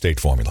 prostate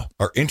formula,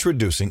 are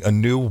introducing a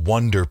new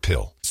wonder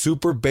pill,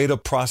 Super Beta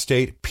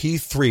Prostate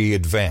P3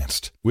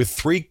 Advanced, with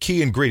 3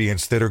 key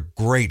ingredients that are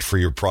great for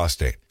your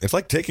prostate. It's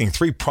like taking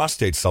 3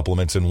 prostate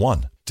supplements in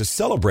one. To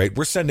celebrate,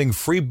 we're sending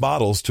free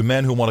bottles to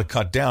men who want to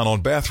cut down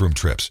on bathroom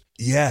trips.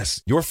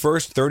 Yes, your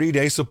first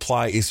 30-day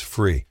supply is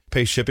free.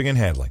 Pay shipping and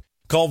handling.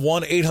 Call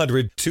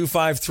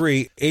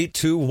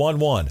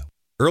 1-800-253-8211.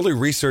 Early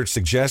research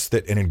suggests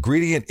that an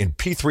ingredient in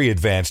P3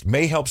 Advanced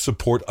may help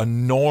support a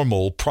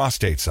normal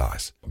prostate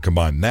size.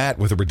 Combine that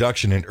with a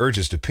reduction in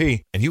urges to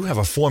pee, and you have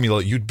a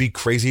formula you'd be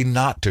crazy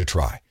not to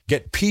try.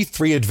 Get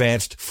P3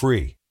 Advanced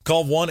free.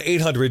 Call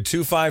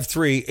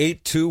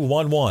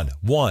 1-800-253-8211.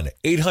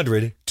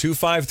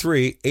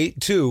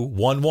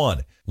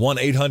 1-800-253-8211.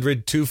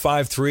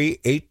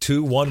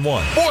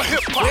 1-800-253-8211. More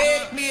hip-hop.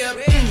 Wake me up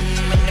in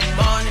the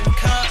morning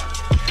cup.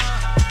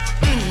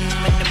 In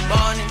the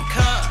morning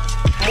cup.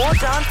 More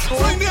dance.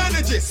 Swing the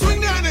energy,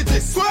 swing the energy,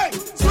 sway.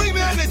 Swing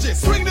the energy,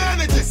 swing the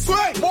energy,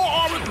 sway. More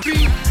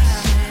R&B.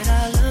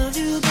 I love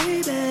you,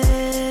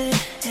 baby.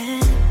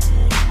 And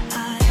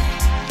I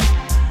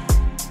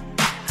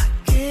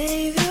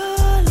gave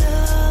your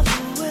love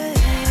away.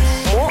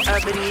 More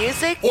urban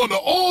music on the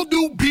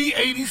all-new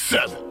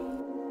B87.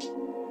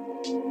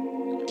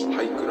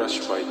 ハイクラッ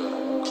シュバイド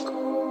の